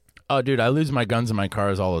Oh, dude, I lose my guns in my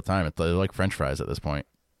cars all the time. They're like French fries at this point.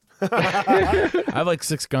 I have like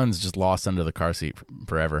 6 guns just lost under the car seat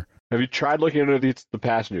forever. Have you tried looking under the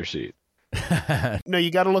passenger seat? No, you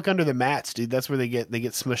got to look under the mats, dude. That's where they get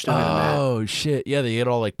smushed under the mat. Oh shit! Yeah, they get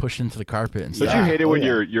all like pushed into the carpet and stuff. Don't you hate it when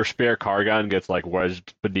your spare car gun gets like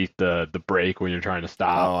wedged beneath the brake when you're trying to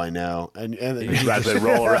stop? Oh, I know. And as they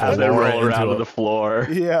roll around to the floor.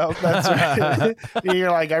 Yeah, that's right.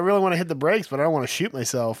 You're like, I really want to hit the brakes, but I don't want to shoot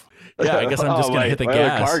myself. Yeah, I guess I'm just gonna hit the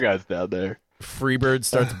gas. Car gun's down there. Freebird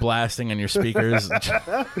starts blasting on your speakers.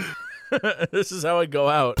 This is how I go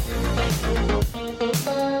out.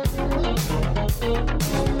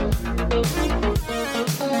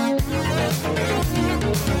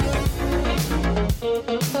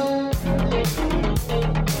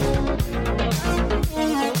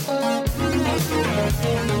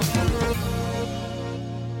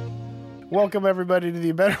 Welcome, everybody, to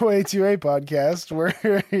the Better Way 2A podcast. We're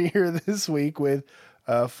here this week with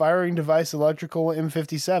Firing Device Electrical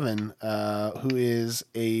M57, who is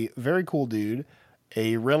a very cool dude,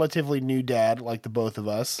 a relatively new dad like the both of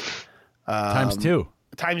us. Times two,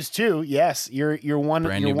 yes. You're one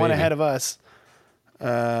ahead of us.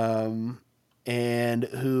 And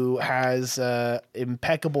who has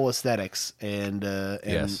impeccable aesthetics and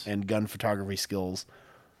gun photography skills.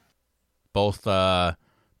 Both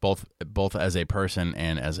as a person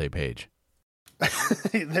and as a page.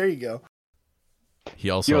 There you go. He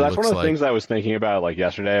also that's looks one of the like... things I was thinking about like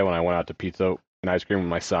yesterday when I went out to pizza and ice cream with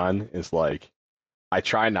my son is like I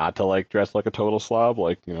try not to like dress like a total slob,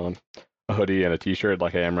 like, you know, a hoodie and a t-shirt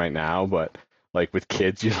like I am right now, but like with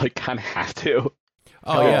kids you like kind of have to.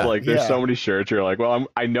 Oh yeah. Like there's so many shirts you're like, well,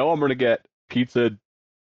 I know I'm going to get pizza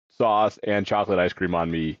sauce and chocolate ice cream on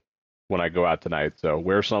me when I go out tonight, so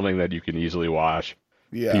wear something that you can easily wash.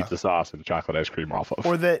 Yeah. Pizza sauce and chocolate ice cream off of.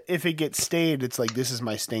 Or that if it gets stained, it's like, this is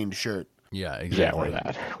my stained shirt. Yeah, exactly.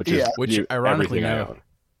 Yeah, or that. Which ironically now.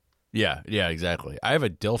 Yeah, exactly. I have a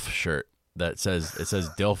DILF shirt that says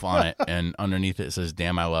DILF on it, and underneath it says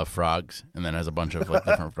 "Damn, I love frogs," and then has a bunch of like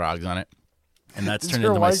different frogs on it. And that's turned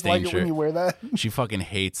into my stained shirt. When you wear that? She fucking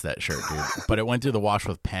hates that shirt, dude. But it went through the wash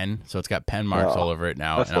with pen, so it's got pen marks all over it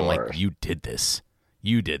now. And I'm like, you did this.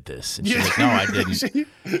 And she's like, no, I didn't.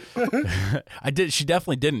 I did. She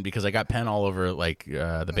definitely didn't, because I got pen all over like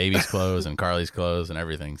the baby's clothes and Carly's clothes and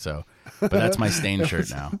everything. So, but that's my stained shirt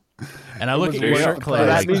now. And I look at your shirt, Clay.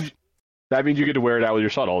 That means you get to wear it out with your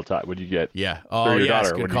son all the time when you get your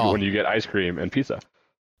daughter good call. When you get ice cream and pizza.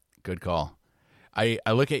 Good call. I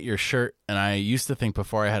look at your shirt, and I used to think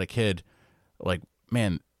before I had a kid, like,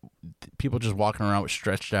 man, people just walking around with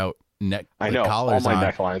stretched out neck collars all my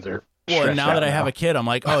on. necklines are. Well, and now that I have a kid, I'm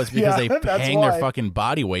like, oh, it's because they hang their fucking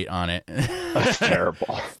body weight on it. That's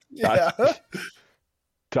terrible. Yeah.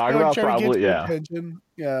 Talk about probably, yeah.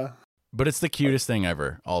 But it's the cutest thing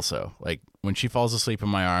ever, also. Like, when she falls asleep in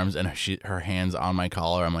my arms and her hand's on my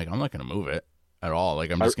collar, I'm like, I'm not going to move it at all.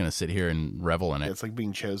 Like, I'm just going to sit here and revel in it. It's like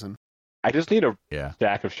being chosen. I just need a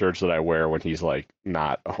stack of shirts that I wear when he's, like,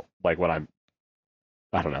 not, like, when I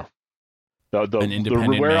don't know. An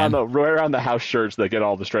independent wear man. around the house shirts that get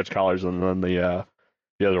all the stretch collars and then the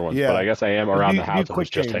other ones. Yeah. But I guess I am around the house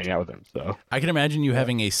and just hanging out with him. So I can imagine you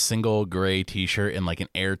having a single gray T-shirt in like an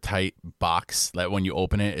airtight box that when you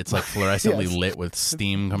open it, it's like fluorescently lit with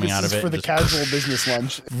steam coming out of it. For the casual business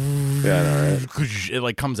lunch. It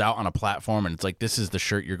like comes out on a platform, and it's like, this is the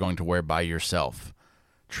shirt you're going to wear by yourself.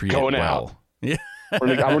 Treat Going it well. Out. Yeah. I'm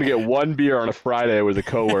gonna get one beer on a Friday with a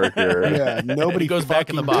coworker. Yeah, nobody goes back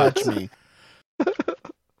in the box. Touch me.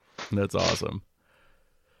 That's awesome.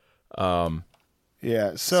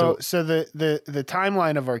 Yeah. So the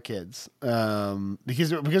timeline of our kids,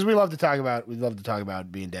 because we love to talk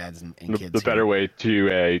about being dads and kids. The better way to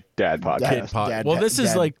a dad podcast.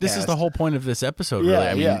 This is the whole point of this episode. Really,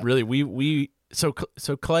 I mean, really, we so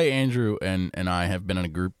Clay, Andrew, and I have been in a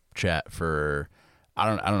group chat for I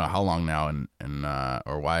don't know how long now, and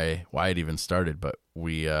or why it even started, but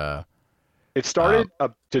we it started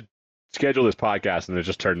to schedule this podcast, and it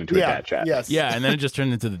just turned into a dad chat. Yes. Yeah, and then it just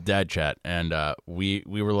turned into the dad chat, and we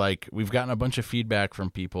were like, we've gotten a bunch of feedback from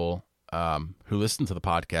people who listen to the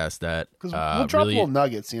podcast that we'll drop little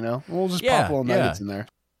nuggets, you know, we'll just pop little nuggets in there.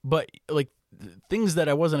 But like things that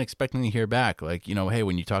I wasn't expecting to hear back, like, you know, hey,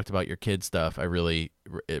 when you talked about your kid stuff, it really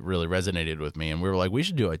resonated with me, and we were like, we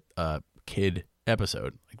should do a kid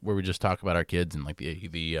episode, like where we just talk about our kids and like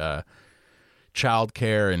the child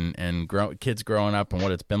care and kids growing up and what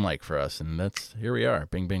it's been like for us. And that's, here we are,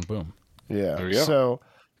 bing, bing, boom. Yeah. There we go. So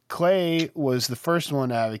Clay was the first one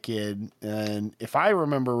to have a kid. And if I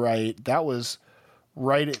remember right, that was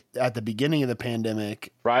right at the beginning of the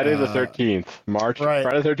pandemic. Friday the 13th, March. Right.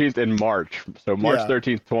 Friday the 13th in March. So March Yeah.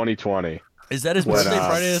 13th, 2020. Is that his birthday,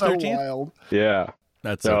 Friday the so 13th? wild. Yeah.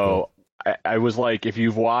 That's so cool. I was like, if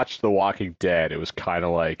you've watched The Walking Dead, it was kind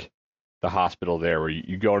of like the hospital there, where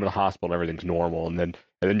you go into the hospital and everything's normal, and then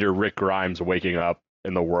you're Rick Grimes waking up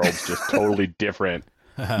and the world's just totally different.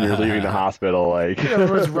 And you're leaving the hospital, like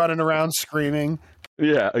Everyone's running around screaming.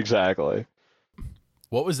 Yeah, exactly.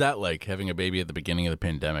 What was that like, having a baby at the beginning of the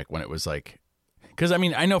pandemic, when it was like, because I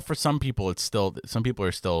mean, I know for some people some people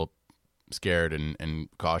are still scared and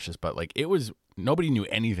cautious, but like nobody knew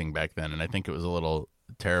anything back then, and I think it was a little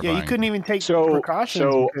terrifying. Yeah, you couldn't even take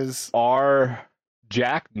precautions because our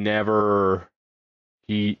Jack never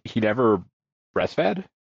never breastfed.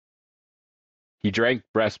 He drank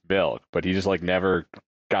breast milk, but he just like never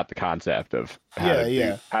got the concept of how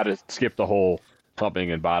to skip the whole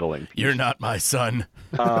pumping and bottling piece. You're not my son.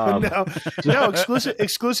 No,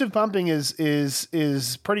 exclusive pumping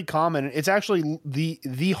is pretty common. It's actually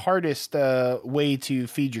the hardest way to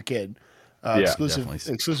feed your kid.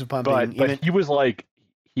 Exclusive pumping. But he was like,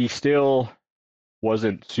 he still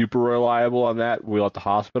wasn't super reliable on that. We left the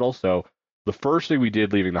hospital, so the first thing we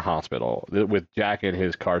did leaving the hospital with Jack in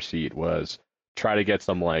his car seat was try to get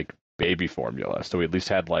some like baby formula. So we at least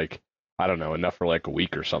had like, I don't know, enough for like a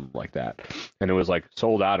week or something like that. And it was like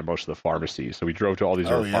sold out at most of the pharmacies. So we drove to all these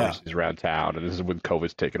other pharmacies around town, and this is when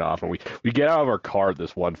COVID's taken off. And we get out of our car at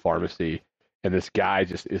this one pharmacy, and this guy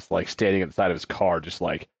just is like standing at the side of his car, just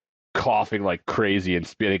like coughing like crazy and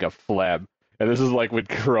spitting up phlegm. And this is like when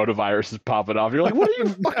coronavirus is popping off. You're like, what are you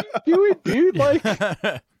fucking doing, dude? Like,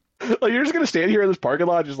 like you're just gonna stand here in this parking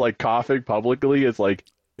lot just like coughing publicly? It's like,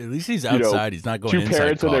 at least he's outside. He's not going two inside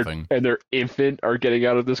parents coughing. and their infant are getting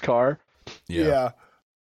out of this car. Yeah.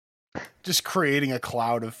 Just creating a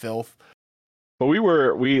cloud of filth. But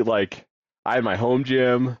I had my home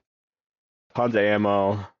gym, tons of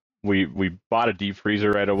ammo. We bought a deep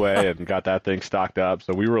freezer right away and got that thing stocked up.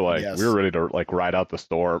 So we were like, we were ready to like ride out the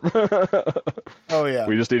storm. Oh yeah.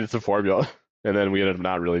 We just needed some formula, and then we ended up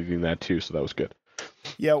not really needing that too. So that was good.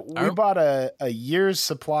 Yeah, we bought a year's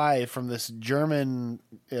supply from this German.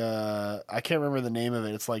 I can't remember the name of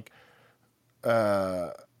it. It's like,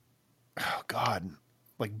 oh God,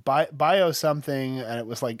 like bio something, and it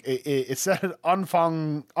was like it said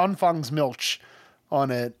Anfangsmilch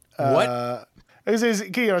on it. What?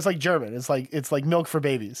 It's like German. It's like milk for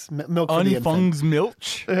babies. Milk for the infant.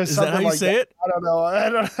 Anfangsmilch? Is that how you say it? I don't know. I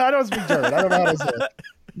don't speak German. I don't know how to say it.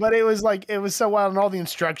 But it was so wild, and all the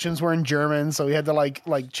instructions were in German, so we had to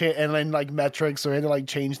and then like metrics, so we had to like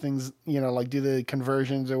change things, like do the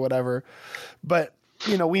conversions or whatever. But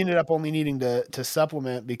we ended up only needing to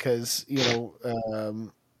supplement because we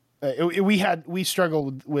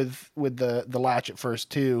struggled with the latch at first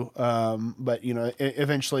too. But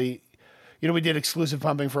eventually, we did exclusive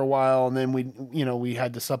pumping for a while, and then we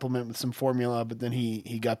had to supplement with some formula. But then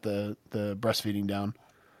he got the breastfeeding down.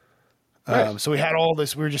 Nice. So we had all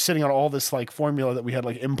this. We were just sitting on all this like formula that we had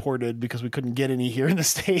like imported because we couldn't get any here in the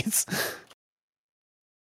States.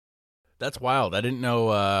 That's wild. I didn't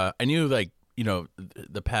know. I knew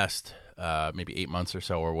the past maybe 8 months or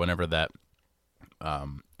so, or whenever the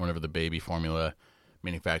baby formula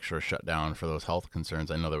manufacturer shut down for those health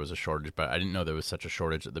concerns. I know there was a shortage, but I didn't know there was such a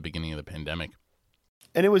shortage at the beginning of the pandemic.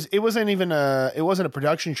 And it wasn't a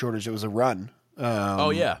production shortage. It was a run.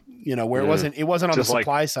 Where it wasn't on the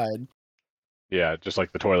supply side. Yeah, just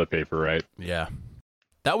like the toilet paper, right? Yeah.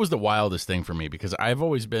 That was the wildest thing for me because I've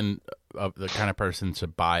always been the kind of person to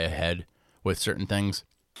buy ahead with certain things.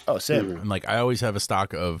 Oh, same. And I always have a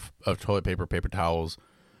stock of toilet paper, paper towels,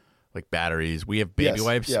 like batteries. We have baby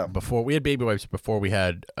wipes before we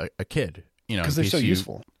had a kid, because they're so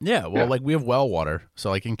useful. Yeah. Well, we have well water.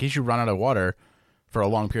 So in case you run out of water for a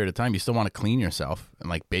long period of time, you still want to clean yourself. And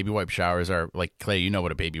baby wipe showers are like, Clay, you know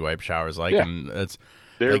what a baby wipe shower is like. Yeah. And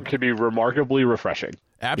They can be remarkably refreshing.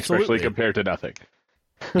 Absolutely. Especially compared to nothing.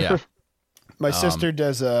 Yeah. My sister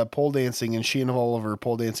does pole dancing, and she and all of her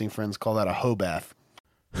pole dancing friends call that a hoe bath.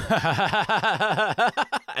 I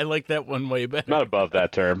like that one way better. Not above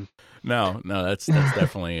that term. No, that's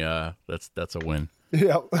definitely that's a win.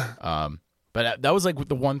 Yeah. But that was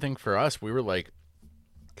the one thing for us. We were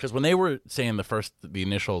because when they were saying the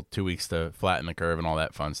initial 2 weeks to flatten the curve and all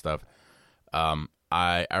that fun stuff,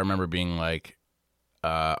 I remember being like,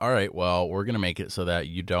 all right, well, we're going to make it so that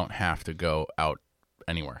you don't have to go out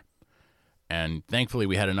anywhere. And thankfully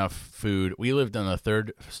we had enough food. We lived in the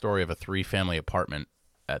third story of a 3-family apartment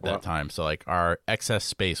at that time. So our excess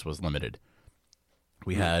space was limited.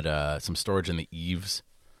 We had some storage in the eaves,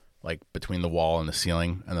 between the wall and the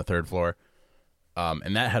ceiling and the third floor.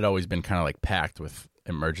 And that had always been kind of like packed with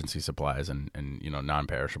emergency supplies and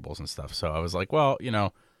non-perishables and stuff. So I was like, well,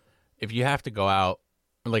 if you have to go out,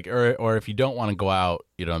 like, or if you don't want to go out,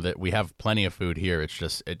 that we have plenty of food here. It's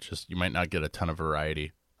just you might not get a ton of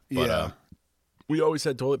variety. But, we always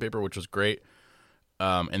had toilet paper, which was great.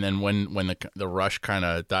 And then when the rush kind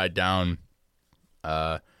of died down,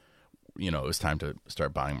 it was time to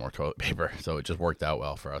start buying more toilet paper. So it just worked out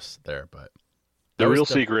well for us there. But the real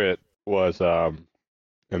secret was, and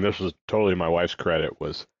this was totally my wife's credit,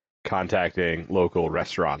 was contacting local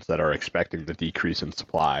restaurants that are expecting the decrease in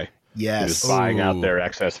supply. Yes. Just buying out their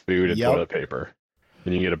excess food and toilet paper.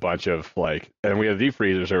 And you get a bunch of and we have deep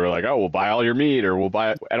freezers, so we're like, oh, we'll buy all your meat or we'll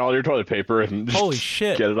buy and all your toilet paper and just holy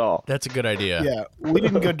shit, get it all. That's a good idea. Yeah, we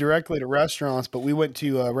didn't go directly to restaurants, but we went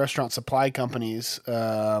to restaurant supply companies,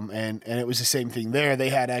 and it was the same thing there. They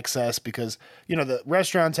had excess because the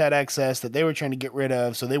restaurants had excess that they were trying to get rid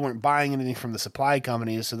of, so they weren't buying anything from the supply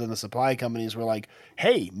companies. So then the supply companies were like,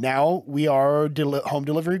 "Hey, now we are home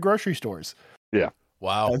delivery grocery stores." Yeah.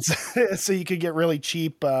 Wow. And so you could get really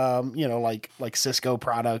cheap, like Cisco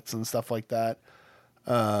products and stuff like that.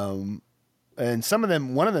 And some of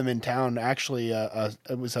them, one of them in town actually, I think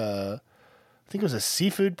it was a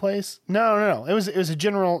seafood place. No. It was a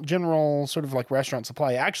general sort of like restaurant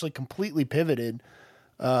supply. It actually completely pivoted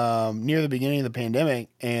near the beginning of the pandemic,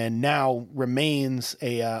 and now remains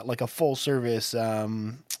a full service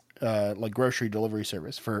like grocery delivery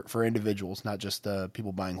service for individuals, not just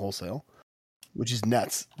people buying wholesale. Which is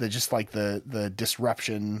nuts. They're just like the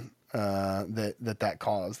disruption that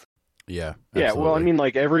caused. Yeah. Yeah. Absolutely. Well, I mean,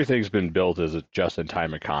 like everything's been built as a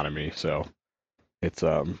just-in-time economy, so it's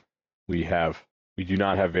we do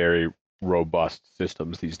not have very robust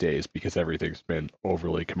systems these days because everything's been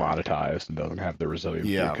overly commoditized and doesn't have the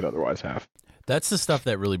resiliency it could otherwise have. That's the stuff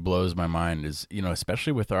that really blows my mind. Is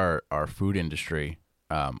especially with our food industry,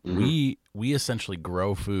 we essentially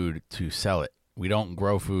grow food to sell it. We don't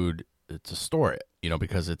grow food to store it,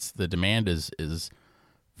 because the demand is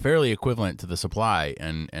fairly equivalent to the supply,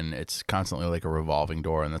 and it's constantly like a revolving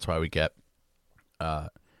door, and that's why we get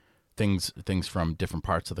things from different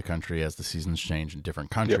parts of the country as the seasons change, in different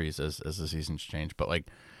countries as the seasons change. But like,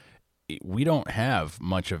 we don't have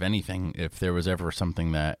much of anything. If there was ever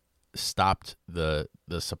something that stopped the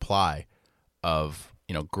supply of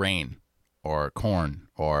grain or corn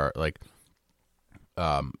or like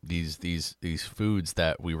these foods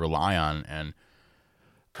that we rely on, and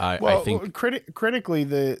I think critically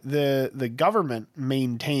the government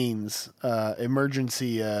maintains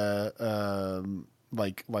emergency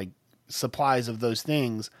like supplies of those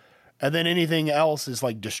things, and then anything else is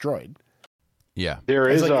like destroyed. Yeah,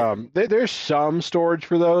 there's some storage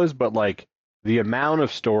for those, but like the amount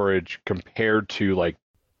of storage compared to like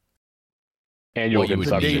annual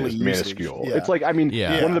consumption is minuscule. Yeah. It's like, I mean,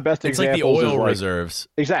 one of the best it's examples like the oil is like, reserves.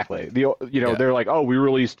 Exactly. They're like, oh, we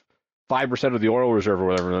released 5% of the oil reserve or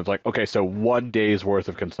whatever. And it's like, okay, so 1 day's worth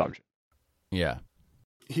of consumption. Yeah.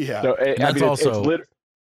 Yeah. So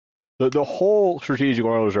the whole strategic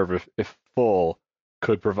oil reserve, if full,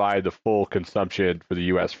 could provide the full consumption for the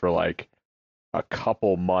U.S. for like a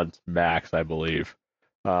couple months max, I believe.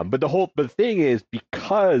 But the thing is,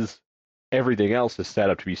 because everything else is set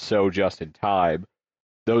up to be so just in time,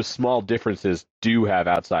 those small differences do have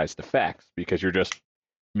outsized effects because you're just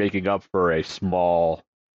making up for a small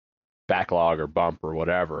backlog or bump or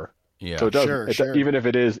whatever. Yeah. So it does, Sure. even if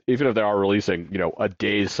they are releasing, a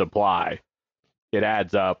day's supply, it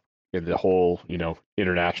adds up in the whole,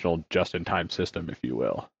 international just in time system, if you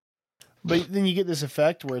will. But then you get this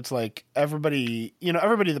effect where it's like everybody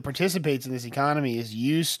that participates in this economy is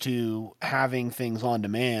used to having things on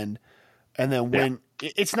demand. And then when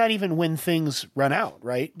it's not even when things run out,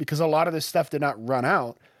 right? Because a lot of this stuff did not run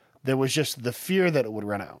out. There was just the fear that it would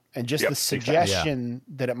run out. And just the suggestion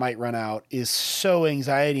that it might run out is so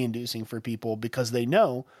anxiety inducing for people because they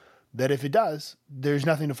know that if it does, there's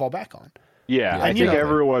nothing to fall back on. Yeah, I think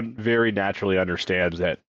everyone very naturally understands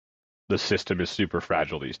that the system is super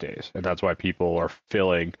fragile these days. And that's why people are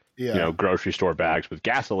filling, grocery store bags with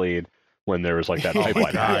gasoline when there was like that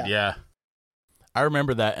pipeline. God, yeah. I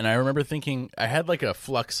remember that, and I remember thinking I had like a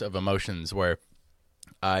flux of emotions where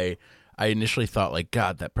I initially thought like,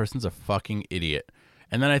 God, that person's a fucking idiot,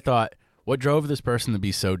 and then I thought, what drove this person to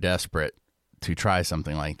be so desperate to try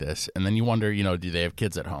something like this? And then you wonder, do they have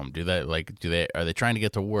kids at home? Are they trying to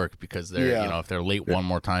get to work because they're if they're late one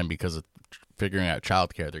more time because of figuring out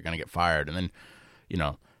childcare, they're gonna get fired, and then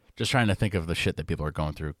just trying to think of the shit that people are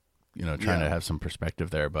going through. Trying to have some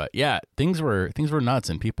perspective there. But yeah, things were nuts,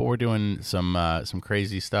 and people were doing some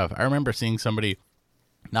crazy stuff. I remember seeing somebody,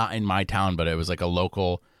 not in my town, but it was like a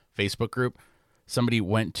local Facebook group, somebody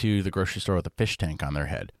went to the grocery store with a fish tank on their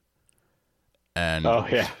head. And Oh,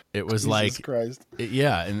 yeah. it was Jesus like, Christ.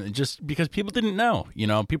 yeah. And just because people didn't know,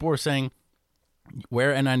 people were saying,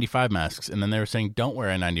 wear N95 masks. And then they were saying, don't wear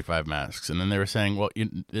N95 masks. And then they were saying, well,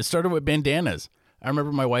 it started with bandanas. I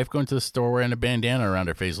remember my wife going to the store wearing a bandana around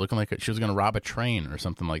her face, looking like she was going to rob a train or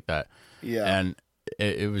something like that. Yeah. And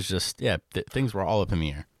it was just, things were all up in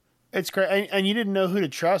the air. It's crazy. And you didn't know who to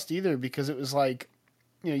trust either, because it was like,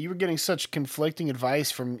 you were getting such conflicting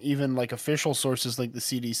advice from even like official sources like the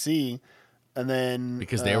CDC. And then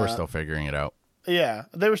Because they were still figuring it out. Yeah,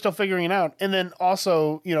 they were still figuring it out. And then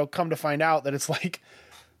also, come to find out that it's like,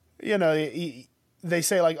 they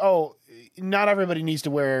say like, oh, not everybody needs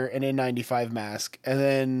to wear an N95 mask. And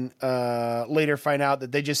then later find out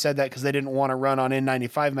that they just said that because they didn't want to run on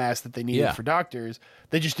N95 masks that they needed for doctors.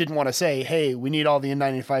 They just didn't want to say, hey, we need all the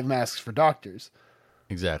N95 masks for doctors.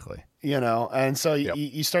 Exactly. And so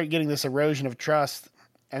you start getting this erosion of trust.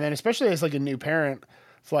 And then especially as like a new parent,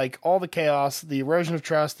 it's like all the chaos, the erosion of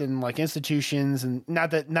trust in like institutions, and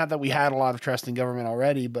not that we had a lot of trust in government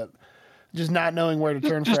already, but just not knowing where to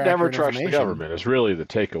turn Just for never accurate trust the information. government is really the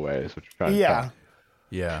takeaway, is what you're trying to tell.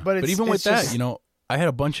 Yeah. But But even it's with that, just- I had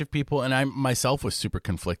a bunch of people, and I myself was super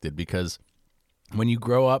conflicted because when you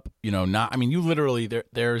grow up, you literally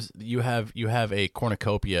you have a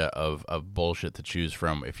cornucopia of bullshit to choose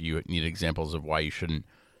from if you need examples of why you shouldn't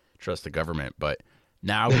trust the government. But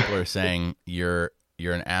now people are saying you're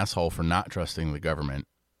an asshole for not trusting the government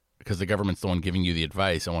because the government's the one giving you the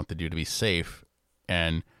advice on what to do to be safe.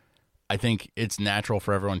 And I think it's natural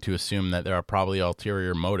for everyone to assume that there are probably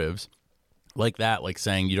ulterior motives like that, like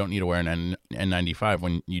saying you don't need to wear an N95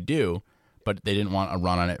 when you do, but they didn't want a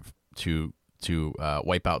run on it to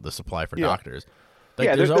wipe out the supply for doctors.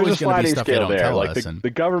 Like, there's always a going to be sliding stuff they scale don't there. tell Like us. the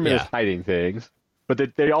government is hiding things,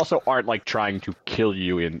 but they also aren't like trying to kill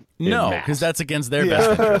you in no, mass. because that's against their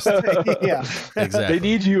best interest. Yeah. Exactly. They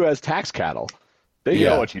need you as tax cattle. They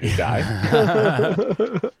don't want you to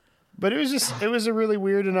die. But it was a really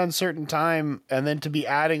weird and uncertain time. And then to be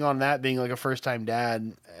adding on that being like a first time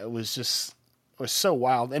dad, it was so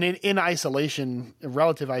wild. And in isolation,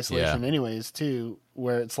 relative isolation anyways, too,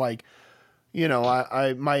 where it's like,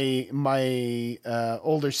 my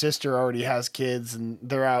older sister already has kids and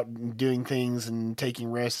they're out doing things and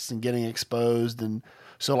taking risks and getting exposed. And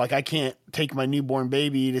so like, I can't take my newborn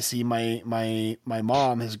baby to see my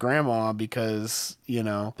mom, his grandma, because,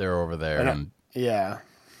 they're over there.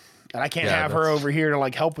 And I can't have her over here to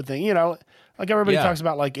like help with things, like everybody talks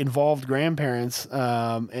about like involved grandparents.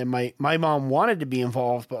 And my mom wanted to be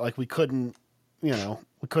involved, but like we couldn't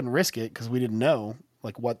risk it because we didn't know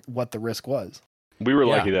like what the risk was. We were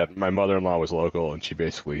lucky that my mother-in-law was local, and she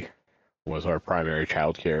basically was our primary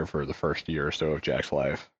childcare for the first year or so of Jack's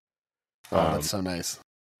life. Oh, that's so nice.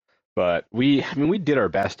 But we did our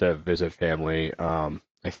best to visit family.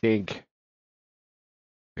 I think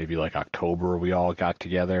maybe like October we all got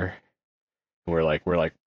together. We're like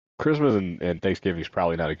Christmas and Thanksgiving is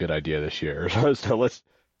probably not a good idea this year. So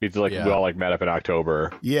we all like met up in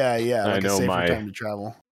October. Yeah. I Like know a safer time to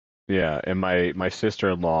travel. Yeah, and my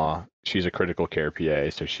sister-in-law, she's a critical care PA,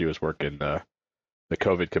 so she was working the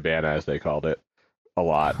COVID cabana, as they called it, a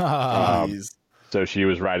lot. So she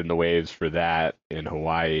was riding the waves for that in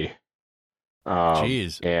Hawaii.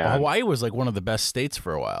 Jeez. And Hawaii was like one of the best states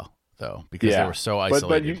for a while, though, because they were so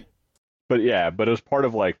isolated. But it was part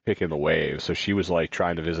of like picking the waves. So she was like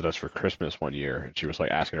trying to visit us for Christmas one year, and she was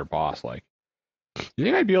like asking her boss, like, "You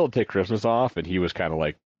think I'd be able to take Christmas off?" And he was kind of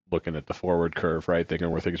like looking at the forward curve, right,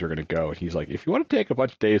 thinking where things were going to go. And he's like, "If you want to take a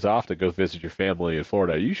bunch of days off to go visit your family in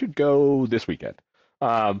Florida, you should go this weekend."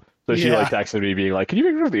 So she like texted me being like, "Can you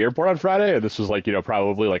make it to the airport on Friday?" And this was like,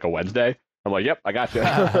 probably like a Wednesday. I'm like, "Yep, I got you."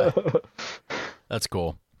 That's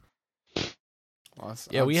cool. Well,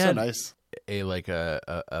 we so had nice.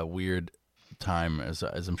 a weird time, as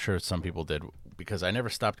I'm sure some people did, because I never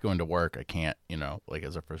stopped going to work. I can't, like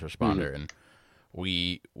as a first responder, and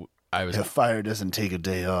The fire doesn't take a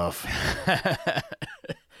day off.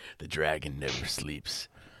 The dragon never sleeps.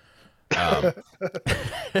 The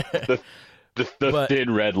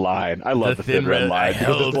thin red line. I love the thin red line.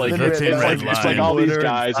 It's like all these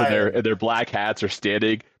guys in their black hats are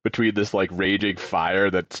standing between this like raging fire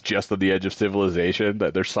that's just on the edge of civilization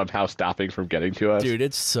that they're somehow stopping from getting to us. Dude,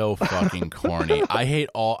 it's so fucking corny.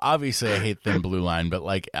 Obviously I hate thin blue line, but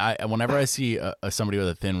like whenever I see somebody with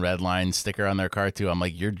a thin red line sticker on their car too, I'm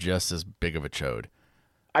like, you're just as big of a chode.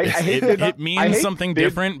 It means something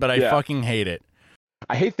different, but I fucking hate it.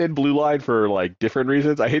 I hate thin blue line for like different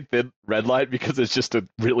reasons. I hate thin red line because it's just a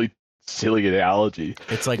really silly analogy.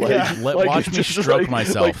 It's like watch me stroke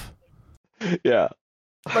myself. Yeah.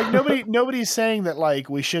 Like nobody's saying that like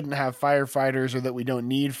we shouldn't have firefighters or that we don't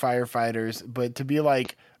need firefighters, but to be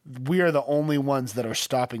like we are the only ones that are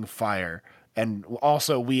stopping fire, and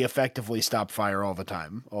also we effectively stop fire all the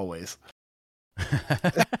time, always.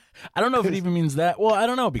 I don't know if it even means that. Well, I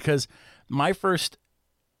don't know, because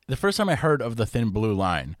the first time I heard of the thin blue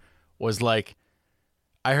line was like,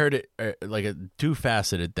 I heard it like a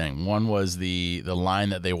two-faceted thing. One was the line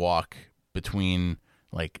that they walk between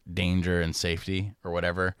like danger and safety or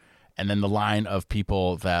whatever, and then the line of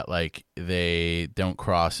people that like they don't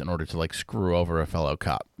cross in order to like screw over a fellow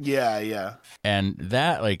cop. Yeah. And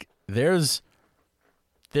that like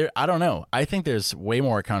I don't know. I think there's way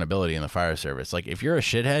more accountability in the fire service. Like if you're a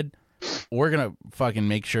shithead, we're gonna fucking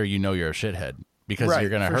make sure you know you're a shithead, because Right, you're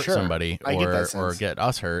gonna for hurt sure. somebody I get that or sense. get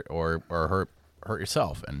us hurt or hurt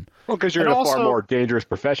yourself. And Well, because you're And in a far also- more dangerous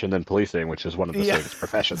profession than policing, which is one of the Yeah. safest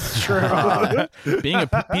professions. True. being a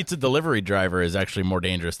pizza delivery driver is actually more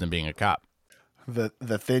dangerous than being a cop. the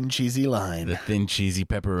thin cheesy line. The thin cheesy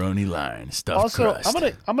pepperoni line, stuffed Also, crust.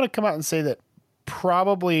 I'm gonna come out and say that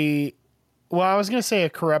probably. Well, I was gonna say a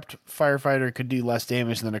corrupt firefighter could do less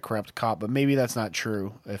damage than a corrupt cop, but maybe that's not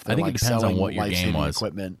true. If they're I think it like depends on selling what your game life-saving was.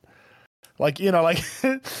 equipment, like like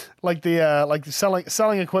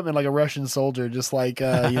selling equipment like a Russian soldier, just like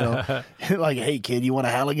like, hey kid, you want a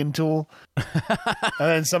Halligan tool? And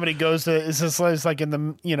then somebody goes to it's like in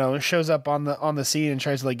the shows up on the scene and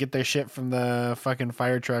tries to like get their shit from the fucking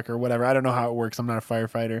fire truck or whatever. I don't know how it works. I'm not a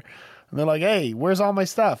firefighter. And they're like, hey, where's all my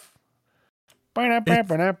stuff?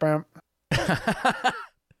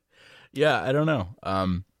 Yeah, I don't know.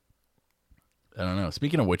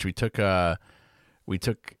 Speaking of which, we took my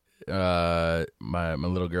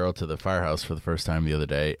little girl to the firehouse for the first time the other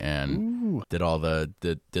day, and did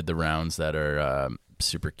the rounds that are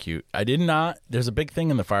super cute. I did not. There's a big thing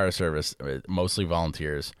in the fire service, mostly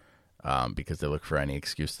volunteers, because they look for any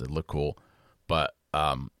excuse to look cool, but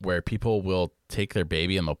where people will take their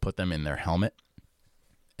baby and they'll put them in their helmet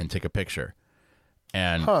and take a picture.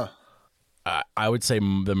 And I would say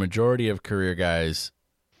the majority of career guys,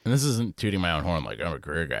 and this isn't tooting my own horn like I'm a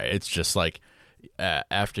career guy, it's just like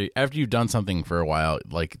after you've done something for a while,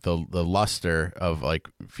 like the luster of like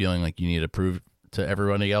feeling like you need to prove to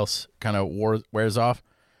everybody else kind of wears off.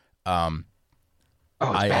 I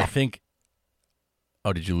think.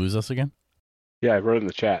 Oh, did you lose us again? Yeah, I wrote it in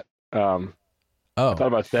the chat. I thought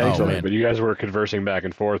about saying something, man. but you guys were conversing back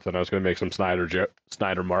and forth, and I was going to make some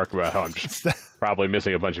Snyder mark about how I'm just probably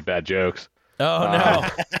missing a bunch of bad jokes. Oh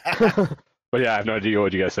no. But yeah, I have no idea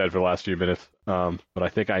what you guys said for the last few minutes. But I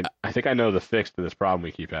think I know the fix to this problem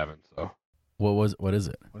we keep having. So What is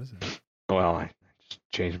it? well, I just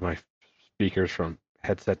changed my speakers from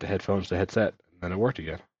headset to headphones to headset, and then it worked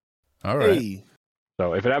again. All right. Hey.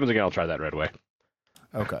 So if it happens again, I'll try that right away.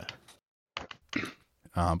 Okay.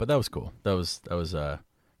 But that was cool. That was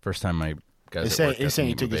first time my guys. He's saying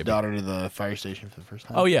he took his daughter to the fire station for the first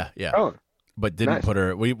time. Oh yeah. Oh, But didn't nice. put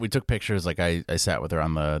her. We took pictures. Like I sat with her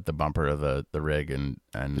on the bumper of the rig and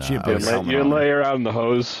She I put was- a helmet You didn't on. lay her out in the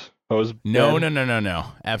hose. no, bed? no,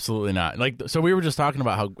 absolutely not. Like so, we were just talking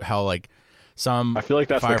about how like some. I feel like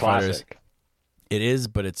that's the firefighters. classic. It is,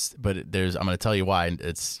 but there's. I'm going to tell you why.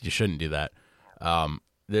 You shouldn't do that.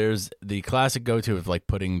 There's the classic go-to of like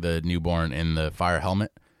putting the newborn in the fire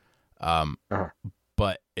helmet.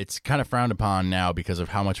 But it's kind of frowned upon now because of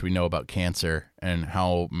how much we know about cancer and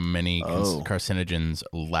how many carcinogens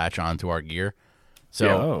latch onto our gear.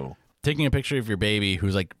 So taking a picture of your baby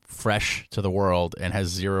who's like fresh to the world and has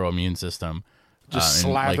zero immune system, Just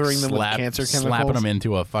and, like, slathering them with cancer slapping chemicals? them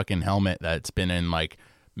into a fucking helmet that's been in like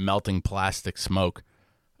melting plastic smoke,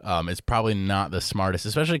 is probably not the smartest,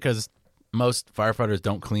 especially because most firefighters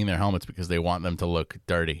don't clean their helmets because they want them to look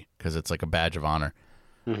dirty because it's like a badge of honor.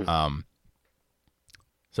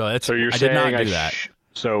 So you're I saying did not do that.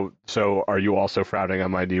 So are you also frowning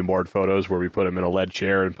on my newborn photos where we put him in a lead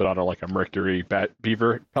chair and put on like a mercury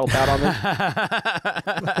beaver pelt hat on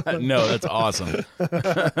them? No, that's awesome.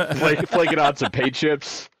 Flaking on some paint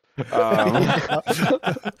chips.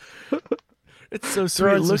 It's so Throw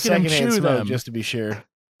sweet. in some Look at him secondhand chew smoke them. just to be sure.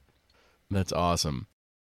 That's awesome.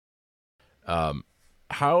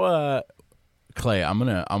 How Clay, I'm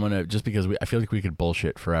gonna just because I feel like we could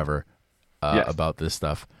bullshit forever Yes. about this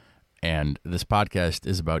stuff, and this podcast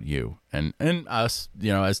is about you and us,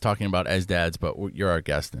 as talking about as dads, but you're our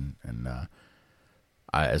guest, and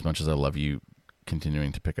I, as much as I love you,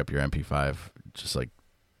 continuing to pick up your MP5, just like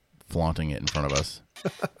flaunting it in front of us.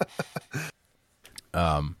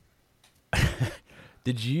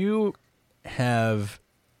 Did you have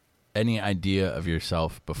any idea of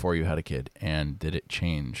yourself before you had a kid, and did it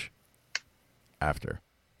change after?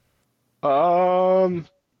 Um,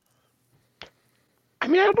 I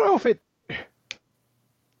mean, I don't know if it.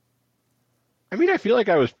 I mean, I feel like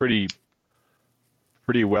I was pretty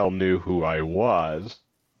well knew who I was.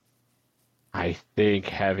 I think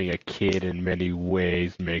having a kid in many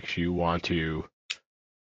ways makes you want to.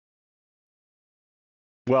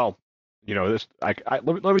 Well, this. Let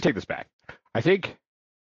me take this back. I think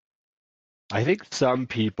I think some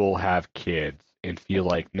people have kids and feel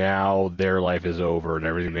like now their life is over and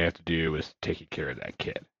everything they have to do is taking care of that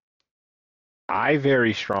kid. I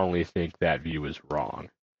very strongly think that view is wrong.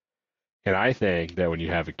 And I think that when you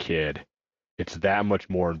have a kid, it's that much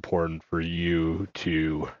more important for you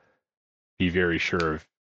to be very sure of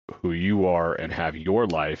who you are and have your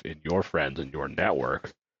life and your friends and your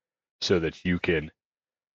network so that you can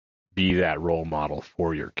be that role model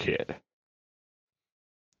for your kid.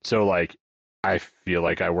 So, like, I feel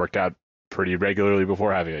like I worked out pretty regularly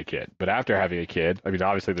before having a kid. But after having a kid, I mean,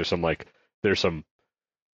 obviously there's some,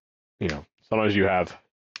 sometimes you have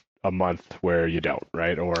a month where you don't,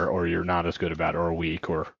 right? Or you're not as good about it, or a week,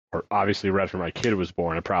 or obviously right after my kid was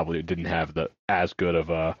born, I probably didn't have as good of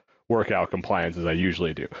a workout compliance as I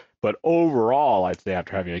usually do. But overall, I'd say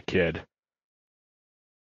after having a kid,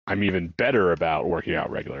 I'm even better about working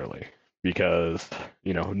out regularly because,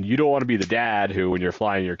 you don't want to be the dad who, when you're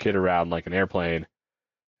flying your kid around like an airplane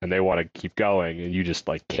and they want to keep going and you just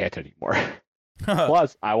like can't anymore.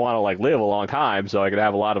 Plus, I want to like live a long time so I can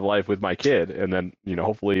have a lot of life with my kid and then,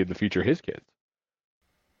 hopefully in the future his kids.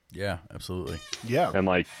 Yeah, absolutely. Yeah. And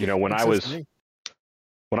like, when I was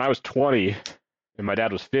 20 and my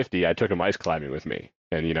dad was 50, I took him ice climbing with me.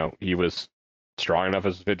 And, he was strong enough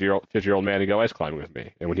as a 50-year-old man to go ice climbing with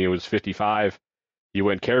me. And when he was 55, he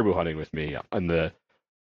went caribou hunting with me in the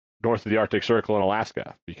north of the Arctic Circle in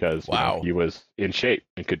Alaska because he was in shape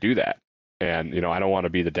and could do that. And, I don't want to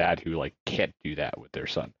be the dad who like can't do that with their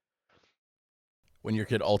son. When your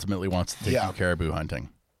kid ultimately wants to take you caribou hunting.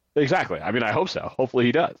 Exactly. I mean, I hope so. Hopefully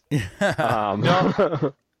he does.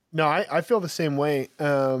 No, I feel the same way.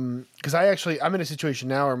 Because I'm in a situation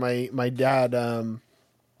now where my dad,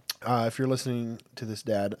 if you're listening to this,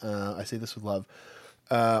 Dad, I say this with love.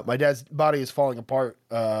 My dad's body is falling apart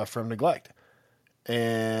from neglect.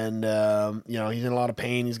 And, he's in a lot of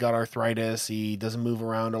pain. He's got arthritis. He doesn't move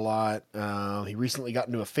around a lot. He recently got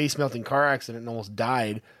into a face-melting car accident and almost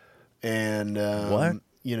died. And, what?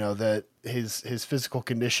 That his physical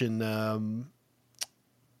condition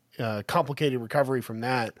complicated recovery from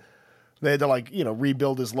that. They had to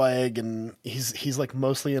rebuild his leg, and he's like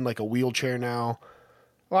mostly in like a wheelchair now.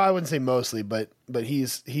 Well, I wouldn't say mostly, but he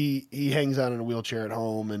hangs out in a wheelchair at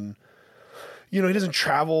home, and he doesn't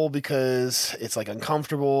travel because it's like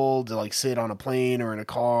uncomfortable to like sit on a plane or in a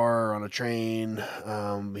car or on a train.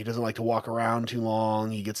 He doesn't like to walk around too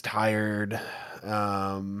long. He gets tired.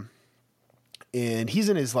 And he's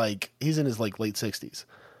in his late 60s.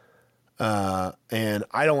 And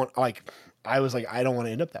I don't want I was like, I don't want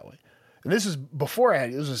to end up that way. And this was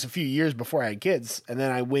a few years before I had kids. And then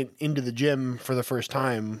I went into the gym for the first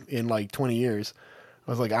time in like 20 years.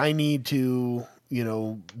 I was like, I need to,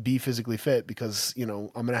 be physically fit because, I'm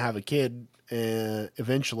going to have a kid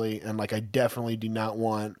eventually. And like, I definitely do not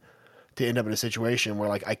want to end up in a situation where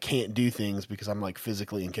like I can't do things because I'm like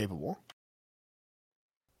physically incapable.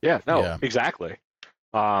 Yeah, exactly.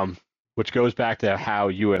 Which goes back to how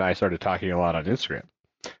you and I started talking a lot on Instagram.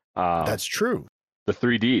 That's true. The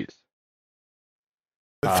 3Ds.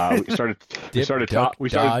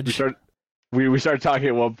 We started talking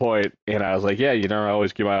at one point, and I was like, yeah, I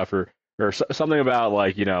always keep my eye out for something about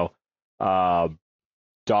like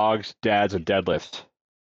dogs, dads, and deadlifts.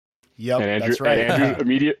 Yep, and that's right.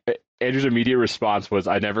 And Andrew's immediate response was,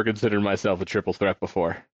 I never considered myself a triple threat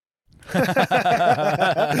before. That's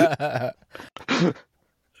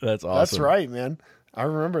awesome. That's right, man. I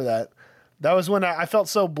remember that. That was when I felt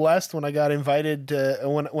so blessed when I got invited to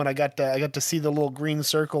when I got to see the little green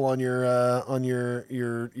circle on your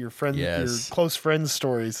friend your close friends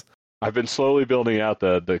stories. I've been slowly building out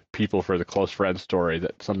the people for the close friends story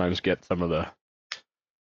that sometimes get some of the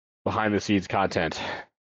behind the scenes content.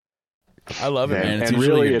 I love it, man. It's usually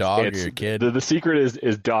really your dog or your kid. The secret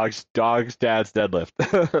is dogs, dads, deadlift.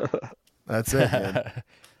 That's it, man.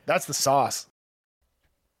 That's the sauce.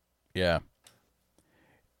 Yeah.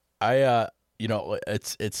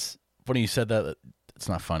 It's funny you said that. It's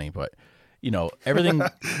not funny, but everything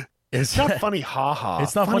it's not funny, haha.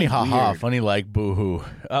 It's not funny, haha. Funny like boo-hoo.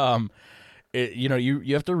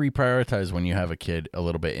 You have to reprioritize when you have a kid a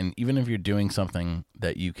little bit, and even if you're doing something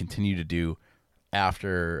that you continue to do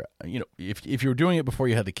after, if you're doing it before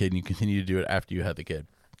you had the kid and you continue to do it after you had the kid,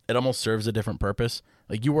 it almost serves a different purpose.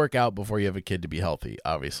 Like you work out before you have a kid to be healthy,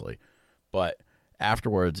 obviously, But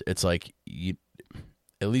afterwards, it's like,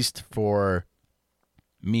 at least for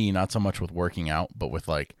me, not so much with working out, but with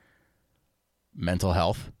like mental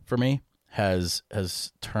health for me has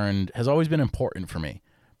always been important for me.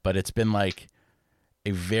 But it's been like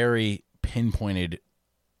a very pinpointed,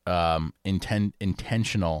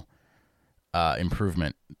 intentional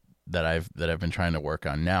improvement that I've been trying to work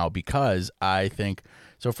on now, because I think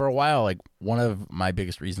so. For a while, like one of my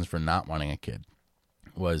biggest reasons for not wanting a kid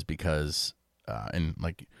was because, and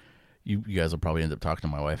like you guys will probably end up talking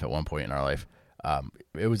to my wife at one point in our life.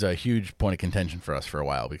 It was a huge point of contention for us for a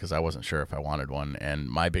while because I wasn't sure if I wanted one, and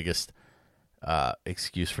my biggest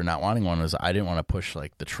excuse for not wanting one was I didn't want to push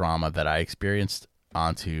like the trauma that I experienced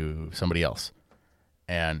onto somebody else.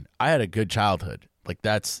 And I had a good childhood. Like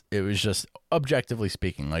it was just objectively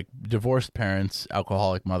speaking, like divorced parents,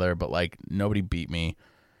 alcoholic mother, but like nobody beat me.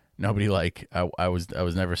 Nobody like, I was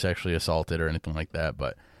never sexually assaulted or anything like that.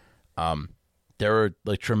 But, there were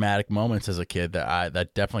like traumatic moments as a kid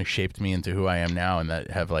that definitely shaped me into who I am now, and that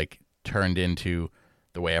have like turned into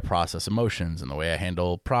the way I process emotions and the way I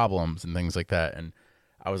handle problems and things like that. And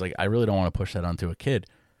I was like, I really don't want to push that onto a kid.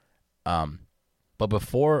 But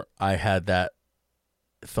before I had that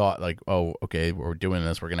thought, like, oh, okay, we're doing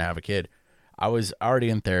this, we're going to have a kid, I was already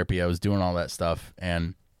in therapy. I was doing all that stuff,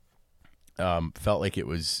 and felt like it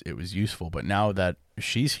was useful. But now that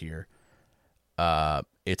she's here,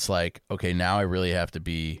 it's like, okay, now I really have to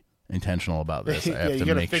be intentional about this. I have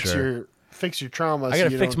to make sure fix your trauma. I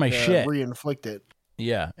got to fix my shit, reinflict it.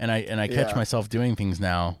 Yeah, and I catch myself doing things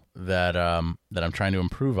now that that I'm trying to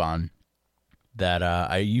improve on, that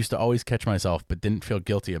I used to always catch myself but didn't feel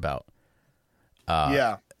guilty about.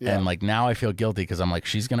 Yeah. And like now I feel guilty because I'm like,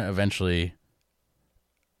 she's gonna eventually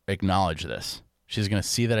acknowledge this. She's gonna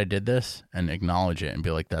see that I did this and acknowledge it and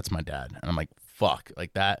be like, "That's my dad." And I'm like, "Fuck!"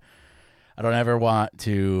 Like that. I don't ever want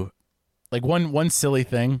to. Like one silly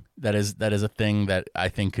thing that is a thing that I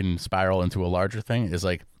think can spiral into a larger thing is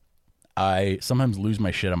like, I sometimes lose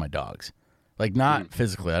my shit on my dogs. Like not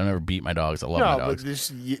physically. I don't ever beat my dogs. I love my dogs. But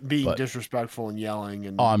just being disrespectful and yelling.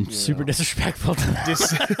 And I'm super disrespectful to them.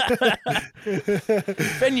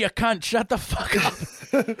 Ben, you cunt, shut the fuck up.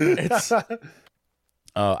 It's,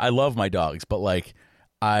 I love my dogs, but like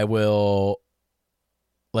I will,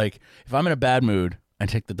 like if I'm in a bad mood, I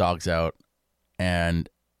take the dogs out and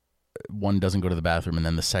one doesn't go to the bathroom, and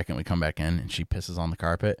then the second we come back in and she pisses on the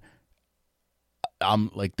carpet, I'm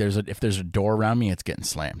like, if there's a door around me, it's getting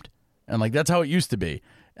slammed. And like, that's how it used to be.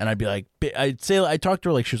 And I'd be like, I'd talk to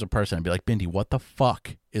her like she was a person. I'd be like, Bindi, what the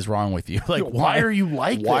fuck is wrong with you? Like, why are you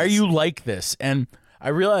like this? Why are you like this? And I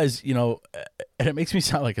realize, and it makes me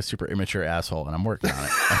sound like a super immature asshole, and I'm working on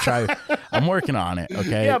it. I'm working on it.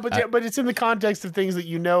 Okay. Yeah, but it's in the context of things that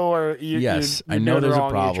you know are I know there's a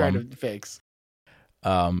problem. You're trying to fix.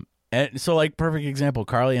 And so, like, perfect example,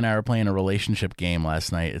 Carly and I were playing a relationship game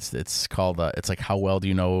last night. It's called it's like, how well do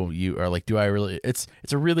you know you, or like, do I really? It's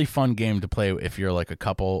a really fun game to play if you're like a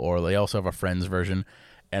couple, or they also have a friends version.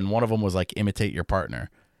 And one of them was like, imitate your partner.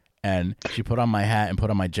 And she put on my hat and put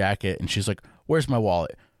on my jacket, and she's like, "Where's my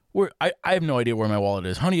wallet? I have no idea where my wallet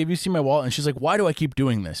is. Honey, have you seen my wallet?" And she's like, "Why do I keep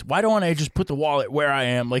doing this? Why don't I just put the wallet where I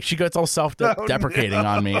am?" Like, she gets all self-deprecating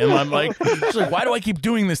on me. And I'm like, she's like, "Why do I keep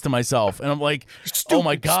doing this to myself?" And I'm like, "Oh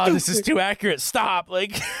my God, this is too accurate. Stop."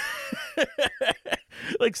 Like,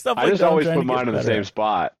 like stuff like that. I just always put mine in the same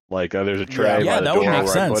spot. Like, there's a tray by the door where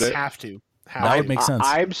I put it. Have to. That would make sense.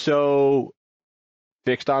 I'm so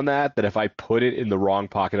fixed on that if I put it in the wrong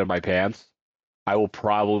pocket of my pants, I'd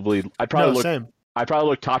probably look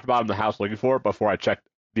top to bottom of the house looking for it before I check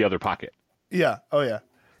the other pocket. Yeah. Oh yeah.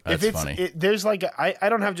 That's funny. There's like I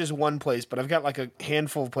don't have just one place, but I've got like a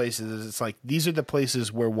handful of places. It's like, these are the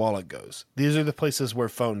places where wallet goes. These are the places where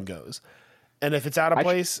phone goes. And if it's out of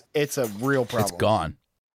place, it's a real problem. It's gone.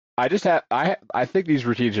 I think these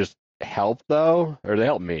routines just help though, or they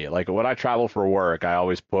help me. Like when I travel for work, I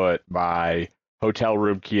always put my hotel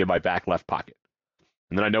room key in my back left pocket,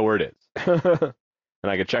 and then I know where it is.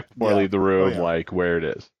 And I can check before I leave the room, like where it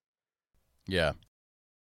is. Yeah.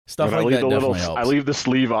 Stuff like that definitely helps. I leave the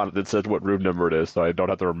sleeve on it that says what room number it is, so I don't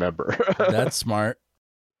have to remember. That's smart.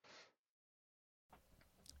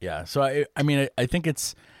 Yeah. So I mean, I think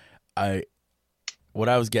what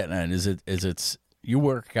I was getting at is it's you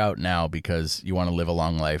work out now because you want to live a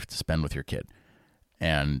long life to spend with your kid.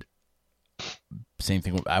 And same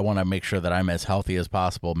thing, I want to make sure that I'm as healthy as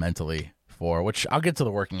possible mentally, for which I'll get to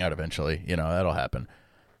the working out eventually. That'll happen.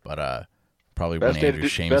 But probably when Andrew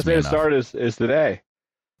shames me enough. Best day to start is today.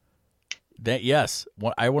 Yes,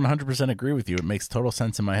 I 100% agree with you. It makes total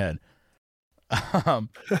sense in my head. But I'm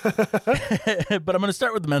going to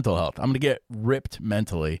start with the mental health. I'm going to get ripped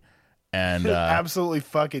mentally, and absolutely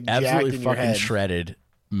fucking jacked absolutely in your fucking head. shredded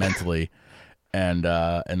mentally, and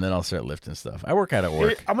then I'll start lifting stuff. I work out at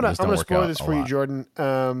work. I'm gonna spoil this for you, Jordan.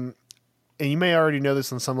 And you may already know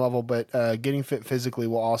this on some level, but getting fit physically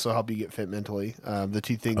will also help you get fit mentally. The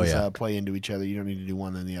two things play into each other. You don't need to do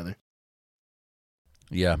one than the other.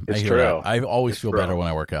 Yeah, It's I hear true. that. I always It's feel true. better when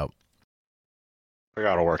I work out. I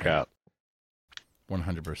gotta work out.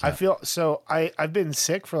 100%. I feel so. I've been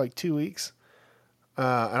sick for like 2 weeks, and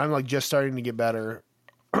I'm like just starting to get better.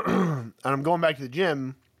 And I'm going back to the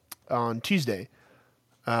gym on Tuesday,